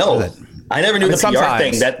know. I never knew the PR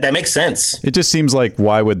thing. That makes sense. It just seems like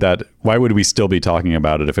why would we still be talking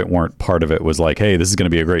about it if it weren't part of it was like, hey, this is going to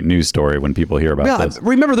be a great news story when people hear about this.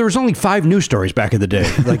 Remember, there was only 5 news stories back in the day.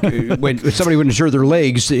 Like when somebody would insure their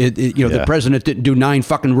legs, the president didn't do 9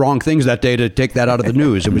 fucking wrong things that day to take that out of the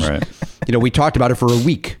news. It was, we talked about it for a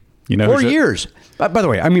week. 4 years. By the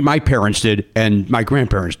way, I mean, my parents did and my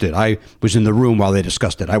grandparents did. I was in the room while they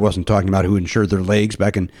discussed it. I wasn't talking about who insured their legs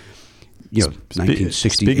back in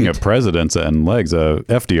 1968. Speaking of presidents and legs,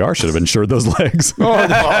 FDR should have insured those legs. Imagine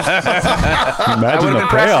the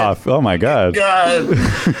payoff. Oh my God. I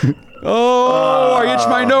itch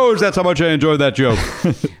my nose. That's how much I enjoyed that joke.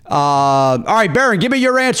 All right, Baron, give me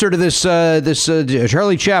your answer to this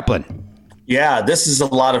Charlie Chaplin. Yeah, this is a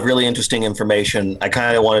lot of really interesting information. I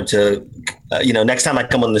kind of wanted to, next time I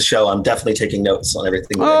come on the show, I'm definitely taking notes on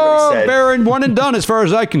everything that everybody said. Baron, one and done as far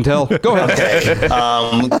as I can tell. Go ahead.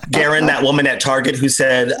 Okay. Garen, that woman at Target who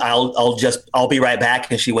said, I'll be right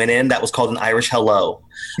back, and she went in, that was called an Irish hello.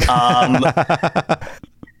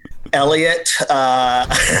 Elliot,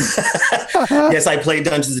 yes, I played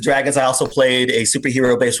Dungeons and Dragons. I also played a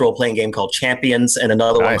superhero-based role-playing game called Champions and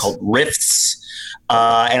another one called Rifts.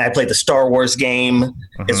 And I played the Star Wars game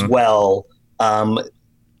as well.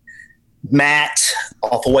 Matt,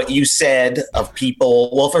 off of what you said of people,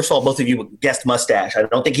 well, first of all, both of you guessed mustache. I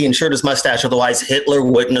don't think he insured his mustache, otherwise Hitler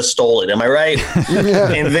wouldn't have stolen it. Am I right?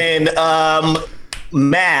 And then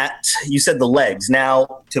Matt, you said the legs.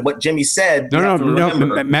 Now, to what Jimmy said, no.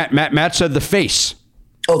 Matt said the face.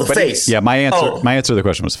 Oh, the face. My answer to the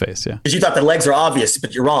question was face. Yeah, because you thought the legs are obvious,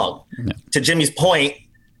 but you're wrong. Yeah. To Jimmy's point,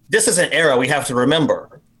 this is an era we have to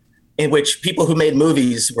remember in which people who made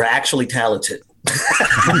movies were actually talented.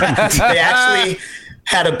 They actually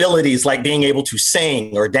had abilities like being able to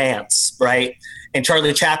sing or dance, right? And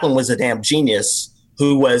Charlie Chaplin was a damn genius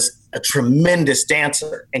who was a tremendous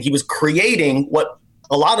dancer. And he was creating what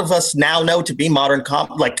a lot of us now know to be modern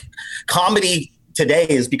comedy today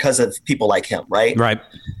is because of people like him, right? Right.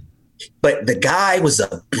 But the guy was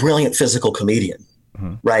a brilliant physical comedian.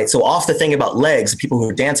 Right. So off the thing about legs, people who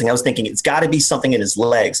were dancing, I was thinking it's got to be something in his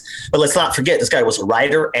legs. But let's not forget, this guy was a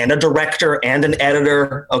writer and a director and an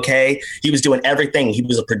editor. OK, he was doing everything. He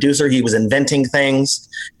was a producer. He was inventing things.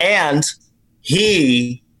 And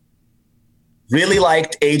he really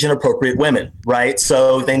liked age inappropriate women. Right.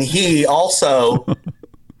 So then he also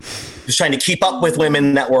He was trying to keep up with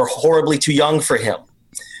women that were horribly too young for him,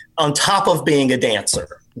 on top of being a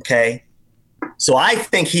dancer. Okay. So I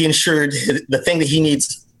think he ensured the thing that he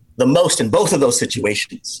needs the most in both of those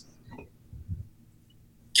situations.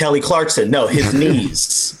 Kelly Clarkson, no, his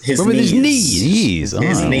knees. His knees.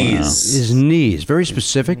 His knees. His knees. Very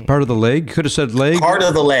specific. Part of the leg. Could have said leg. Part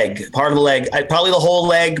of the leg. Probably the whole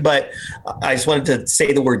leg, but I just wanted to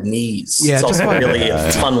say the word knees. Yeah, it's also really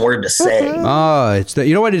a fun word to say. It's the,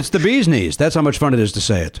 you know what? It's the bee's knees. That's how much fun it is to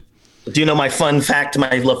say it. Do you know my fun fact,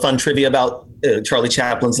 my fun trivia about Charlie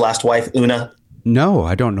Chaplin's last wife, Una? No,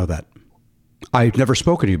 I don't know that. I've never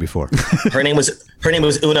spoken to you before. Her name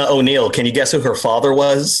was Una O'Neill. Can you guess who her father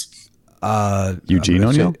was? Eugene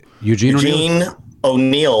O'Neill? Eugene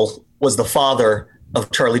O'Neill was the father of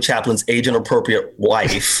Charlie Chaplin's age-inappropriate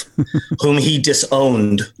wife, whom he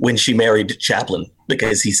disowned when she married Chaplin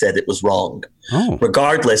because he said it was wrong. Oh.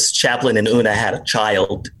 Regardless, Chaplin and Una had a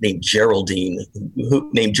child named Geraldine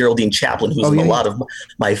Chaplin, who's in a lot of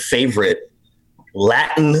my favorite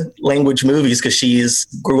Latin language movies because she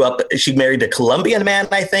married a Colombian man,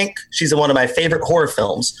 I think. She's in one of my favorite horror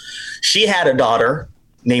films. She had a daughter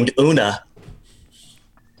named Una,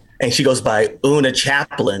 and she goes by Una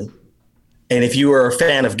Chaplin. And if you were a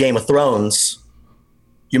fan of Game of Thrones,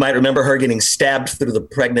 you might remember her getting stabbed through the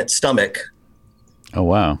pregnant stomach. Oh,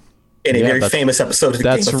 wow. In a very famous episode of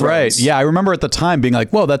Game of Thrones. That's right. Yeah, I remember at the time being like,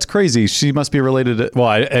 whoa, that's crazy. She must be related to... Well,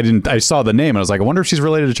 I saw the name, and I was like, I wonder if she's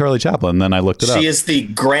related to Charlie Chaplin. And then I looked it up. She is the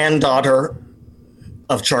granddaughter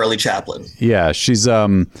of Charlie Chaplin. Yeah, she's...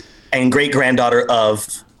 And great-granddaughter of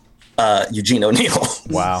Eugene O'Neill.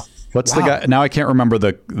 Wow. What's the guy... Now I can't remember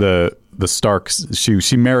the Starks.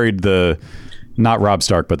 She married the... Not Rob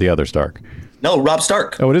Stark, but the other Stark. No, Rob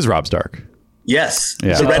Stark. Oh, it is Rob Stark. Yes.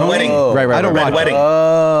 Yeah. The Red Wedding. Right. I don't Red Wedding.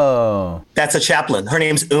 Oh. That's a Chaplin. Her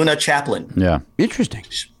name's Una Chaplin. Yeah. Interesting.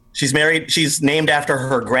 She's married. She's named after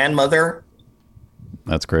her grandmother.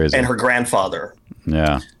 That's crazy. And her grandfather.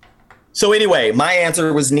 Yeah. So anyway, my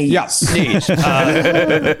answer was knees. Yes, knees.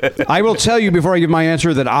 I will tell you before I give my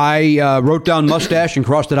answer that I wrote down mustache and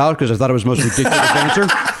crossed it out because I thought it was the most ridiculous answer.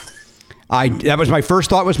 That was my first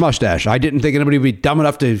thought was mustache. I didn't think anybody would be dumb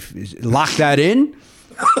enough to lock that in,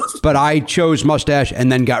 but I chose mustache and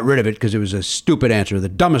then got rid of it because it was a stupid answer, the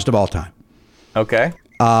dumbest of all time. Okay.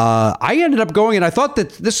 I ended up going, and I thought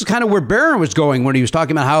that this is kind of where Barron was going when he was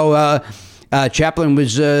talking about how Chaplin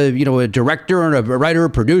was, a director and a writer, a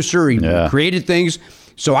producer. He created things.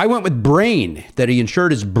 So I went with brain, that he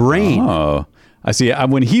insured his brain. Oh. I see.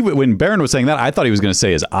 When Barron was saying that, I thought he was going to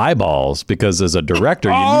say his eyeballs because as a director,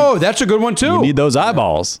 that's a good one too. You need those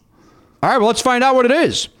eyeballs. All right, well, let's find out what it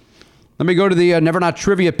is. Let me go to the Never Not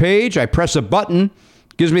Trivia page. I press a button,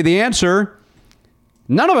 gives me the answer.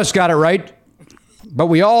 None of us got it right, but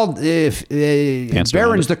we all. Barron's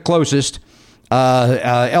the closest.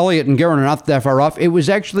 Elliot and Garen are not that far off. It was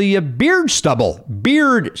actually a beard stubble.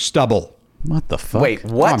 Beard stubble. What the fuck? Wait,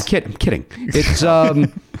 what? Oh, I'm kidding. It's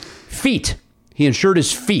feet. He insured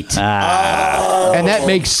his feet. And that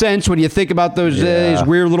makes sense when you think about those his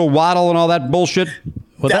weird little waddle and all that bullshit.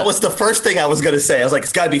 Well, that was the first thing I was going to say. I was like,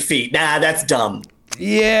 it's got to be feet. Nah, that's dumb.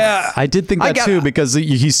 Yeah. I did think that too because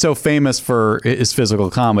he's so famous for his physical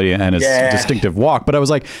comedy and his distinctive walk. But I was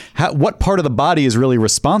like, what part of the body is really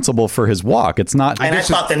responsible for his walk? It's not. And I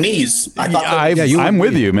thought the knees. I'm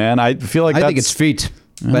with you, man. I feel like I think it's feet,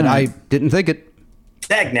 but I didn't think it.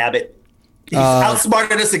 Dag nabbit. He's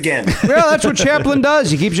outsmarted us again. Well, that's what Chaplin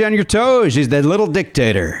does. He keeps you on your toes. He's that little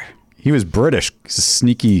dictator. He was British. He's a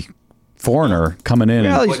sneaky foreigner coming in.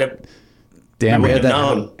 Well, damn, we had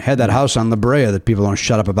that house on La Brea that people don't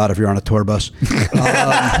shut up about if you're on a tour bus.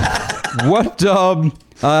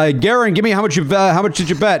 Garen, give me how much did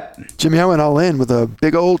you bet? Jimmy, I went all in with a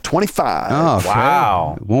big old 25. Oh,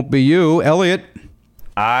 wow. It won't be you, Elliot.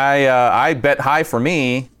 I bet high for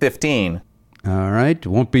me, 15. All right, it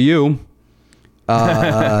won't be you.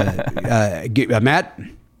 Matt?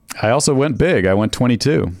 I also went big. I went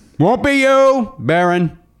 22. Won't be you,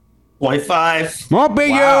 Baron. 25. Won't be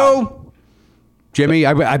you. Jimmy,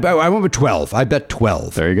 I went with 12. I bet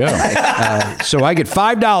 12. There you go. So I get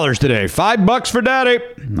 $5 today. $5 for Daddy.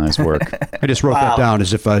 Nice work. I just wrote that down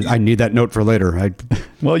as if I need that note for later.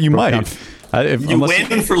 Well, you might. You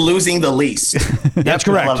win for losing the least. That's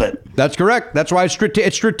correct. Love it. That's correct. That's why it's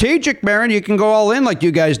strategic, Baron. You can go all in like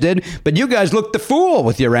you guys did, but you guys looked the fool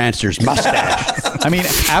with your answers. Mustache. I mean,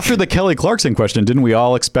 after the Kelly Clarkson question, didn't we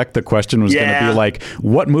all expect the question was going to be like,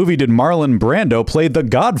 what movie did Marlon Brando play the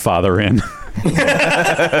Godfather in?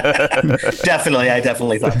 Definitely. I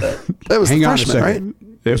definitely thought that. That was Hang the on freshman, a right? second.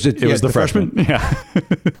 It was the freshman. Yeah.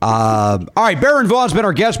 All right, Baron Vaughn's been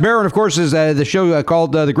our guest. Baron, of course, is the show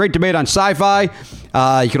called The Great Debate on Sci-Fi.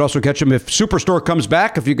 You can also catch him if Superstore comes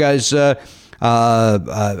back. If you guys,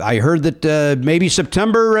 I heard that maybe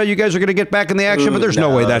September you guys are going to get back in the action, but there's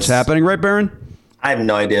no way that's happening, right, Baron? I have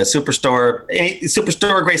no idea. Superstore,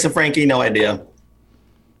 Grace and Frankie, no idea.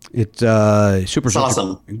 It's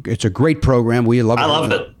awesome. It's a great program. We love it. I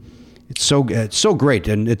loved it. It's so great,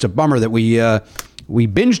 and it's a bummer that we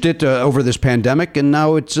binged it over this pandemic, and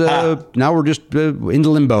now now we're just in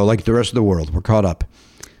limbo like the rest of the world. We're caught up.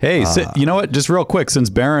 Hey, you know what? Just real quick, since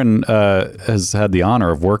Baron has had the honor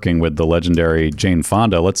of working with the legendary Jane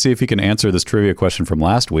Fonda, let's see if he can answer this trivia question from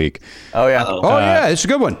last week. Oh, yeah. Yeah, it's a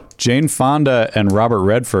good one. Jane Fonda and Robert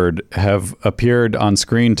Redford have appeared on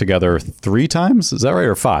screen together 3 times. Is that right?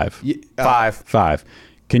 Or 5? 5. 5.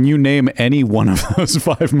 Can you name any one of those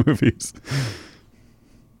 5 movies?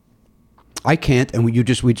 I can't, and we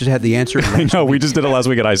just had the answer. No, we just did it last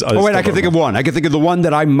week. And I can think of one. I can think of the one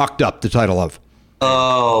that I mucked up the title of.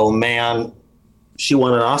 Oh, man. She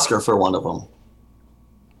won an Oscar for one of them.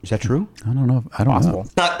 Is that true? I don't know. I don't know.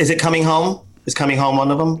 Is it Coming Home? Is Coming Home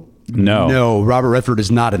one of them? No, Robert Redford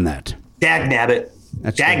is not in that. Dag Nabbit.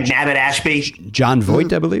 Dag Nabbit Ashby. John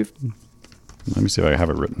Voight, I believe. Let me see if I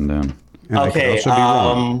have it written down. Okay.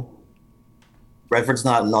 Redford's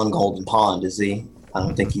not on Golden Pond, is he? I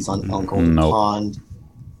don't think he's on Golden Pond.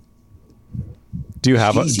 Do you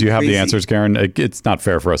have the answers, Karen? It's not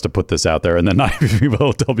fair for us to put this out there and then not be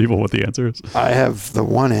able to tell people what the answer is. I have the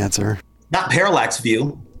one answer. Not Parallax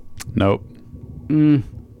View. Nope. Dag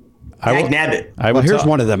Nabbit. Here's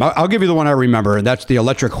one of them. I'll give you the one I remember, and that's The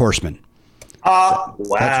Electric Horseman.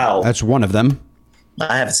 Wow. That's one of them.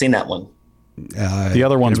 I haven't seen that one. The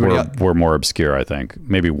other ones were more obscure, I think.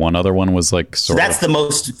 Maybe one other one was like So that's the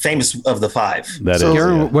most famous of the 5. That is.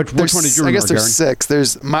 Garen, which one did you remember? I guess there's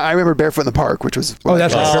 6. I remember Barefoot in the Park, which was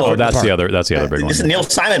that's the other big one. It's a Neil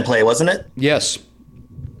Simon play, wasn't it? Yes.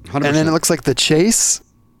 100%. And then it looks like The Chase.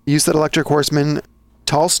 You said Electric Horseman,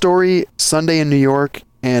 Tall Story, Sunday in New York,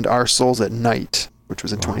 and Our Souls at Night, which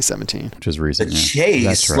was in 2017. Which is recent. The Chase,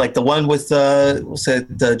 that's right. Like the one with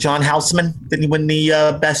John Houseman. Didn't he win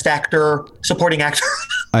the Best Actor, Supporting Actor?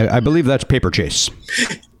 I believe that's Paper Chase.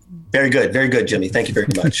 Very good, Jimmy. Thank you very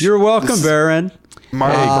much. You're welcome, Baron.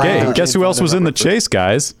 Hey, guess who else was in The Chase,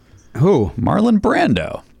 guys? Who? Marlon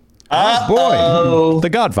Brando. Boy. The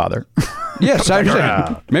Godfather. Yes, I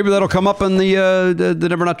understand. Maybe that'll come up in the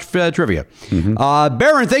Never Not trivia. Mm-hmm.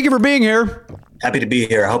 Baron, thank you for being here. Happy to be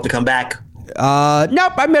here. I hope to come back.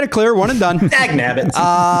 Nope, I made it clear. One and done. Dag nabbit.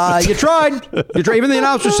 You tried. Even the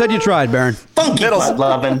announcer said you tried, Baron. Funky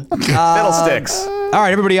loving. Fiddlesticks. All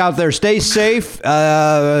right, everybody out there, stay safe.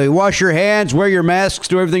 Wash your hands. Wear your masks.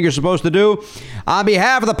 Do everything you're supposed to do. On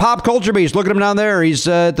behalf of the Pop Culture Beast, look at him down there. He's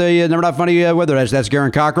at the Never Not Funny weather. That's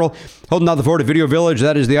Garen Cockrell. Holding down the fort at Video Village.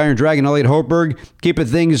 That is the Iron Dragon, Elliot Hochberg. Keeping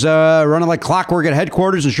things running like clockwork at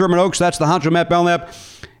headquarters in Sherman Oaks. That's the honcho Matt Belknap.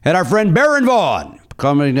 And our friend Baron Vaughn,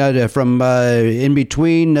 coming from in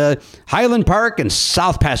between Highland Park and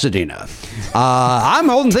South Pasadena. I'm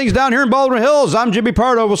holding things down here in Baldwin Hills. I'm Jimmy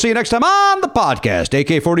Pardo. We'll see you next time on the podcast.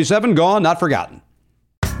 AK-47, gone, not forgotten.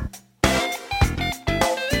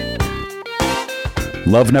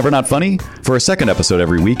 Love Never Not Funny? For a second episode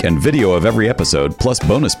every week and video of every episode, plus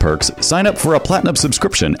bonus perks, sign up for a platinum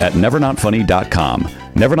subscription at nevernotfunny.com.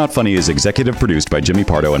 Never Not Funny is executive produced by Jimmy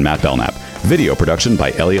Pardo and Matt Belknap. Video production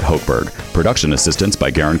by Elliot Hochberg. Production assistance by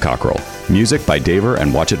Garen Cockrell. Music by Daver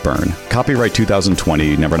and Watch It Burn. Copyright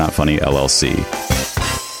 2020, Never Not Funny, LLC.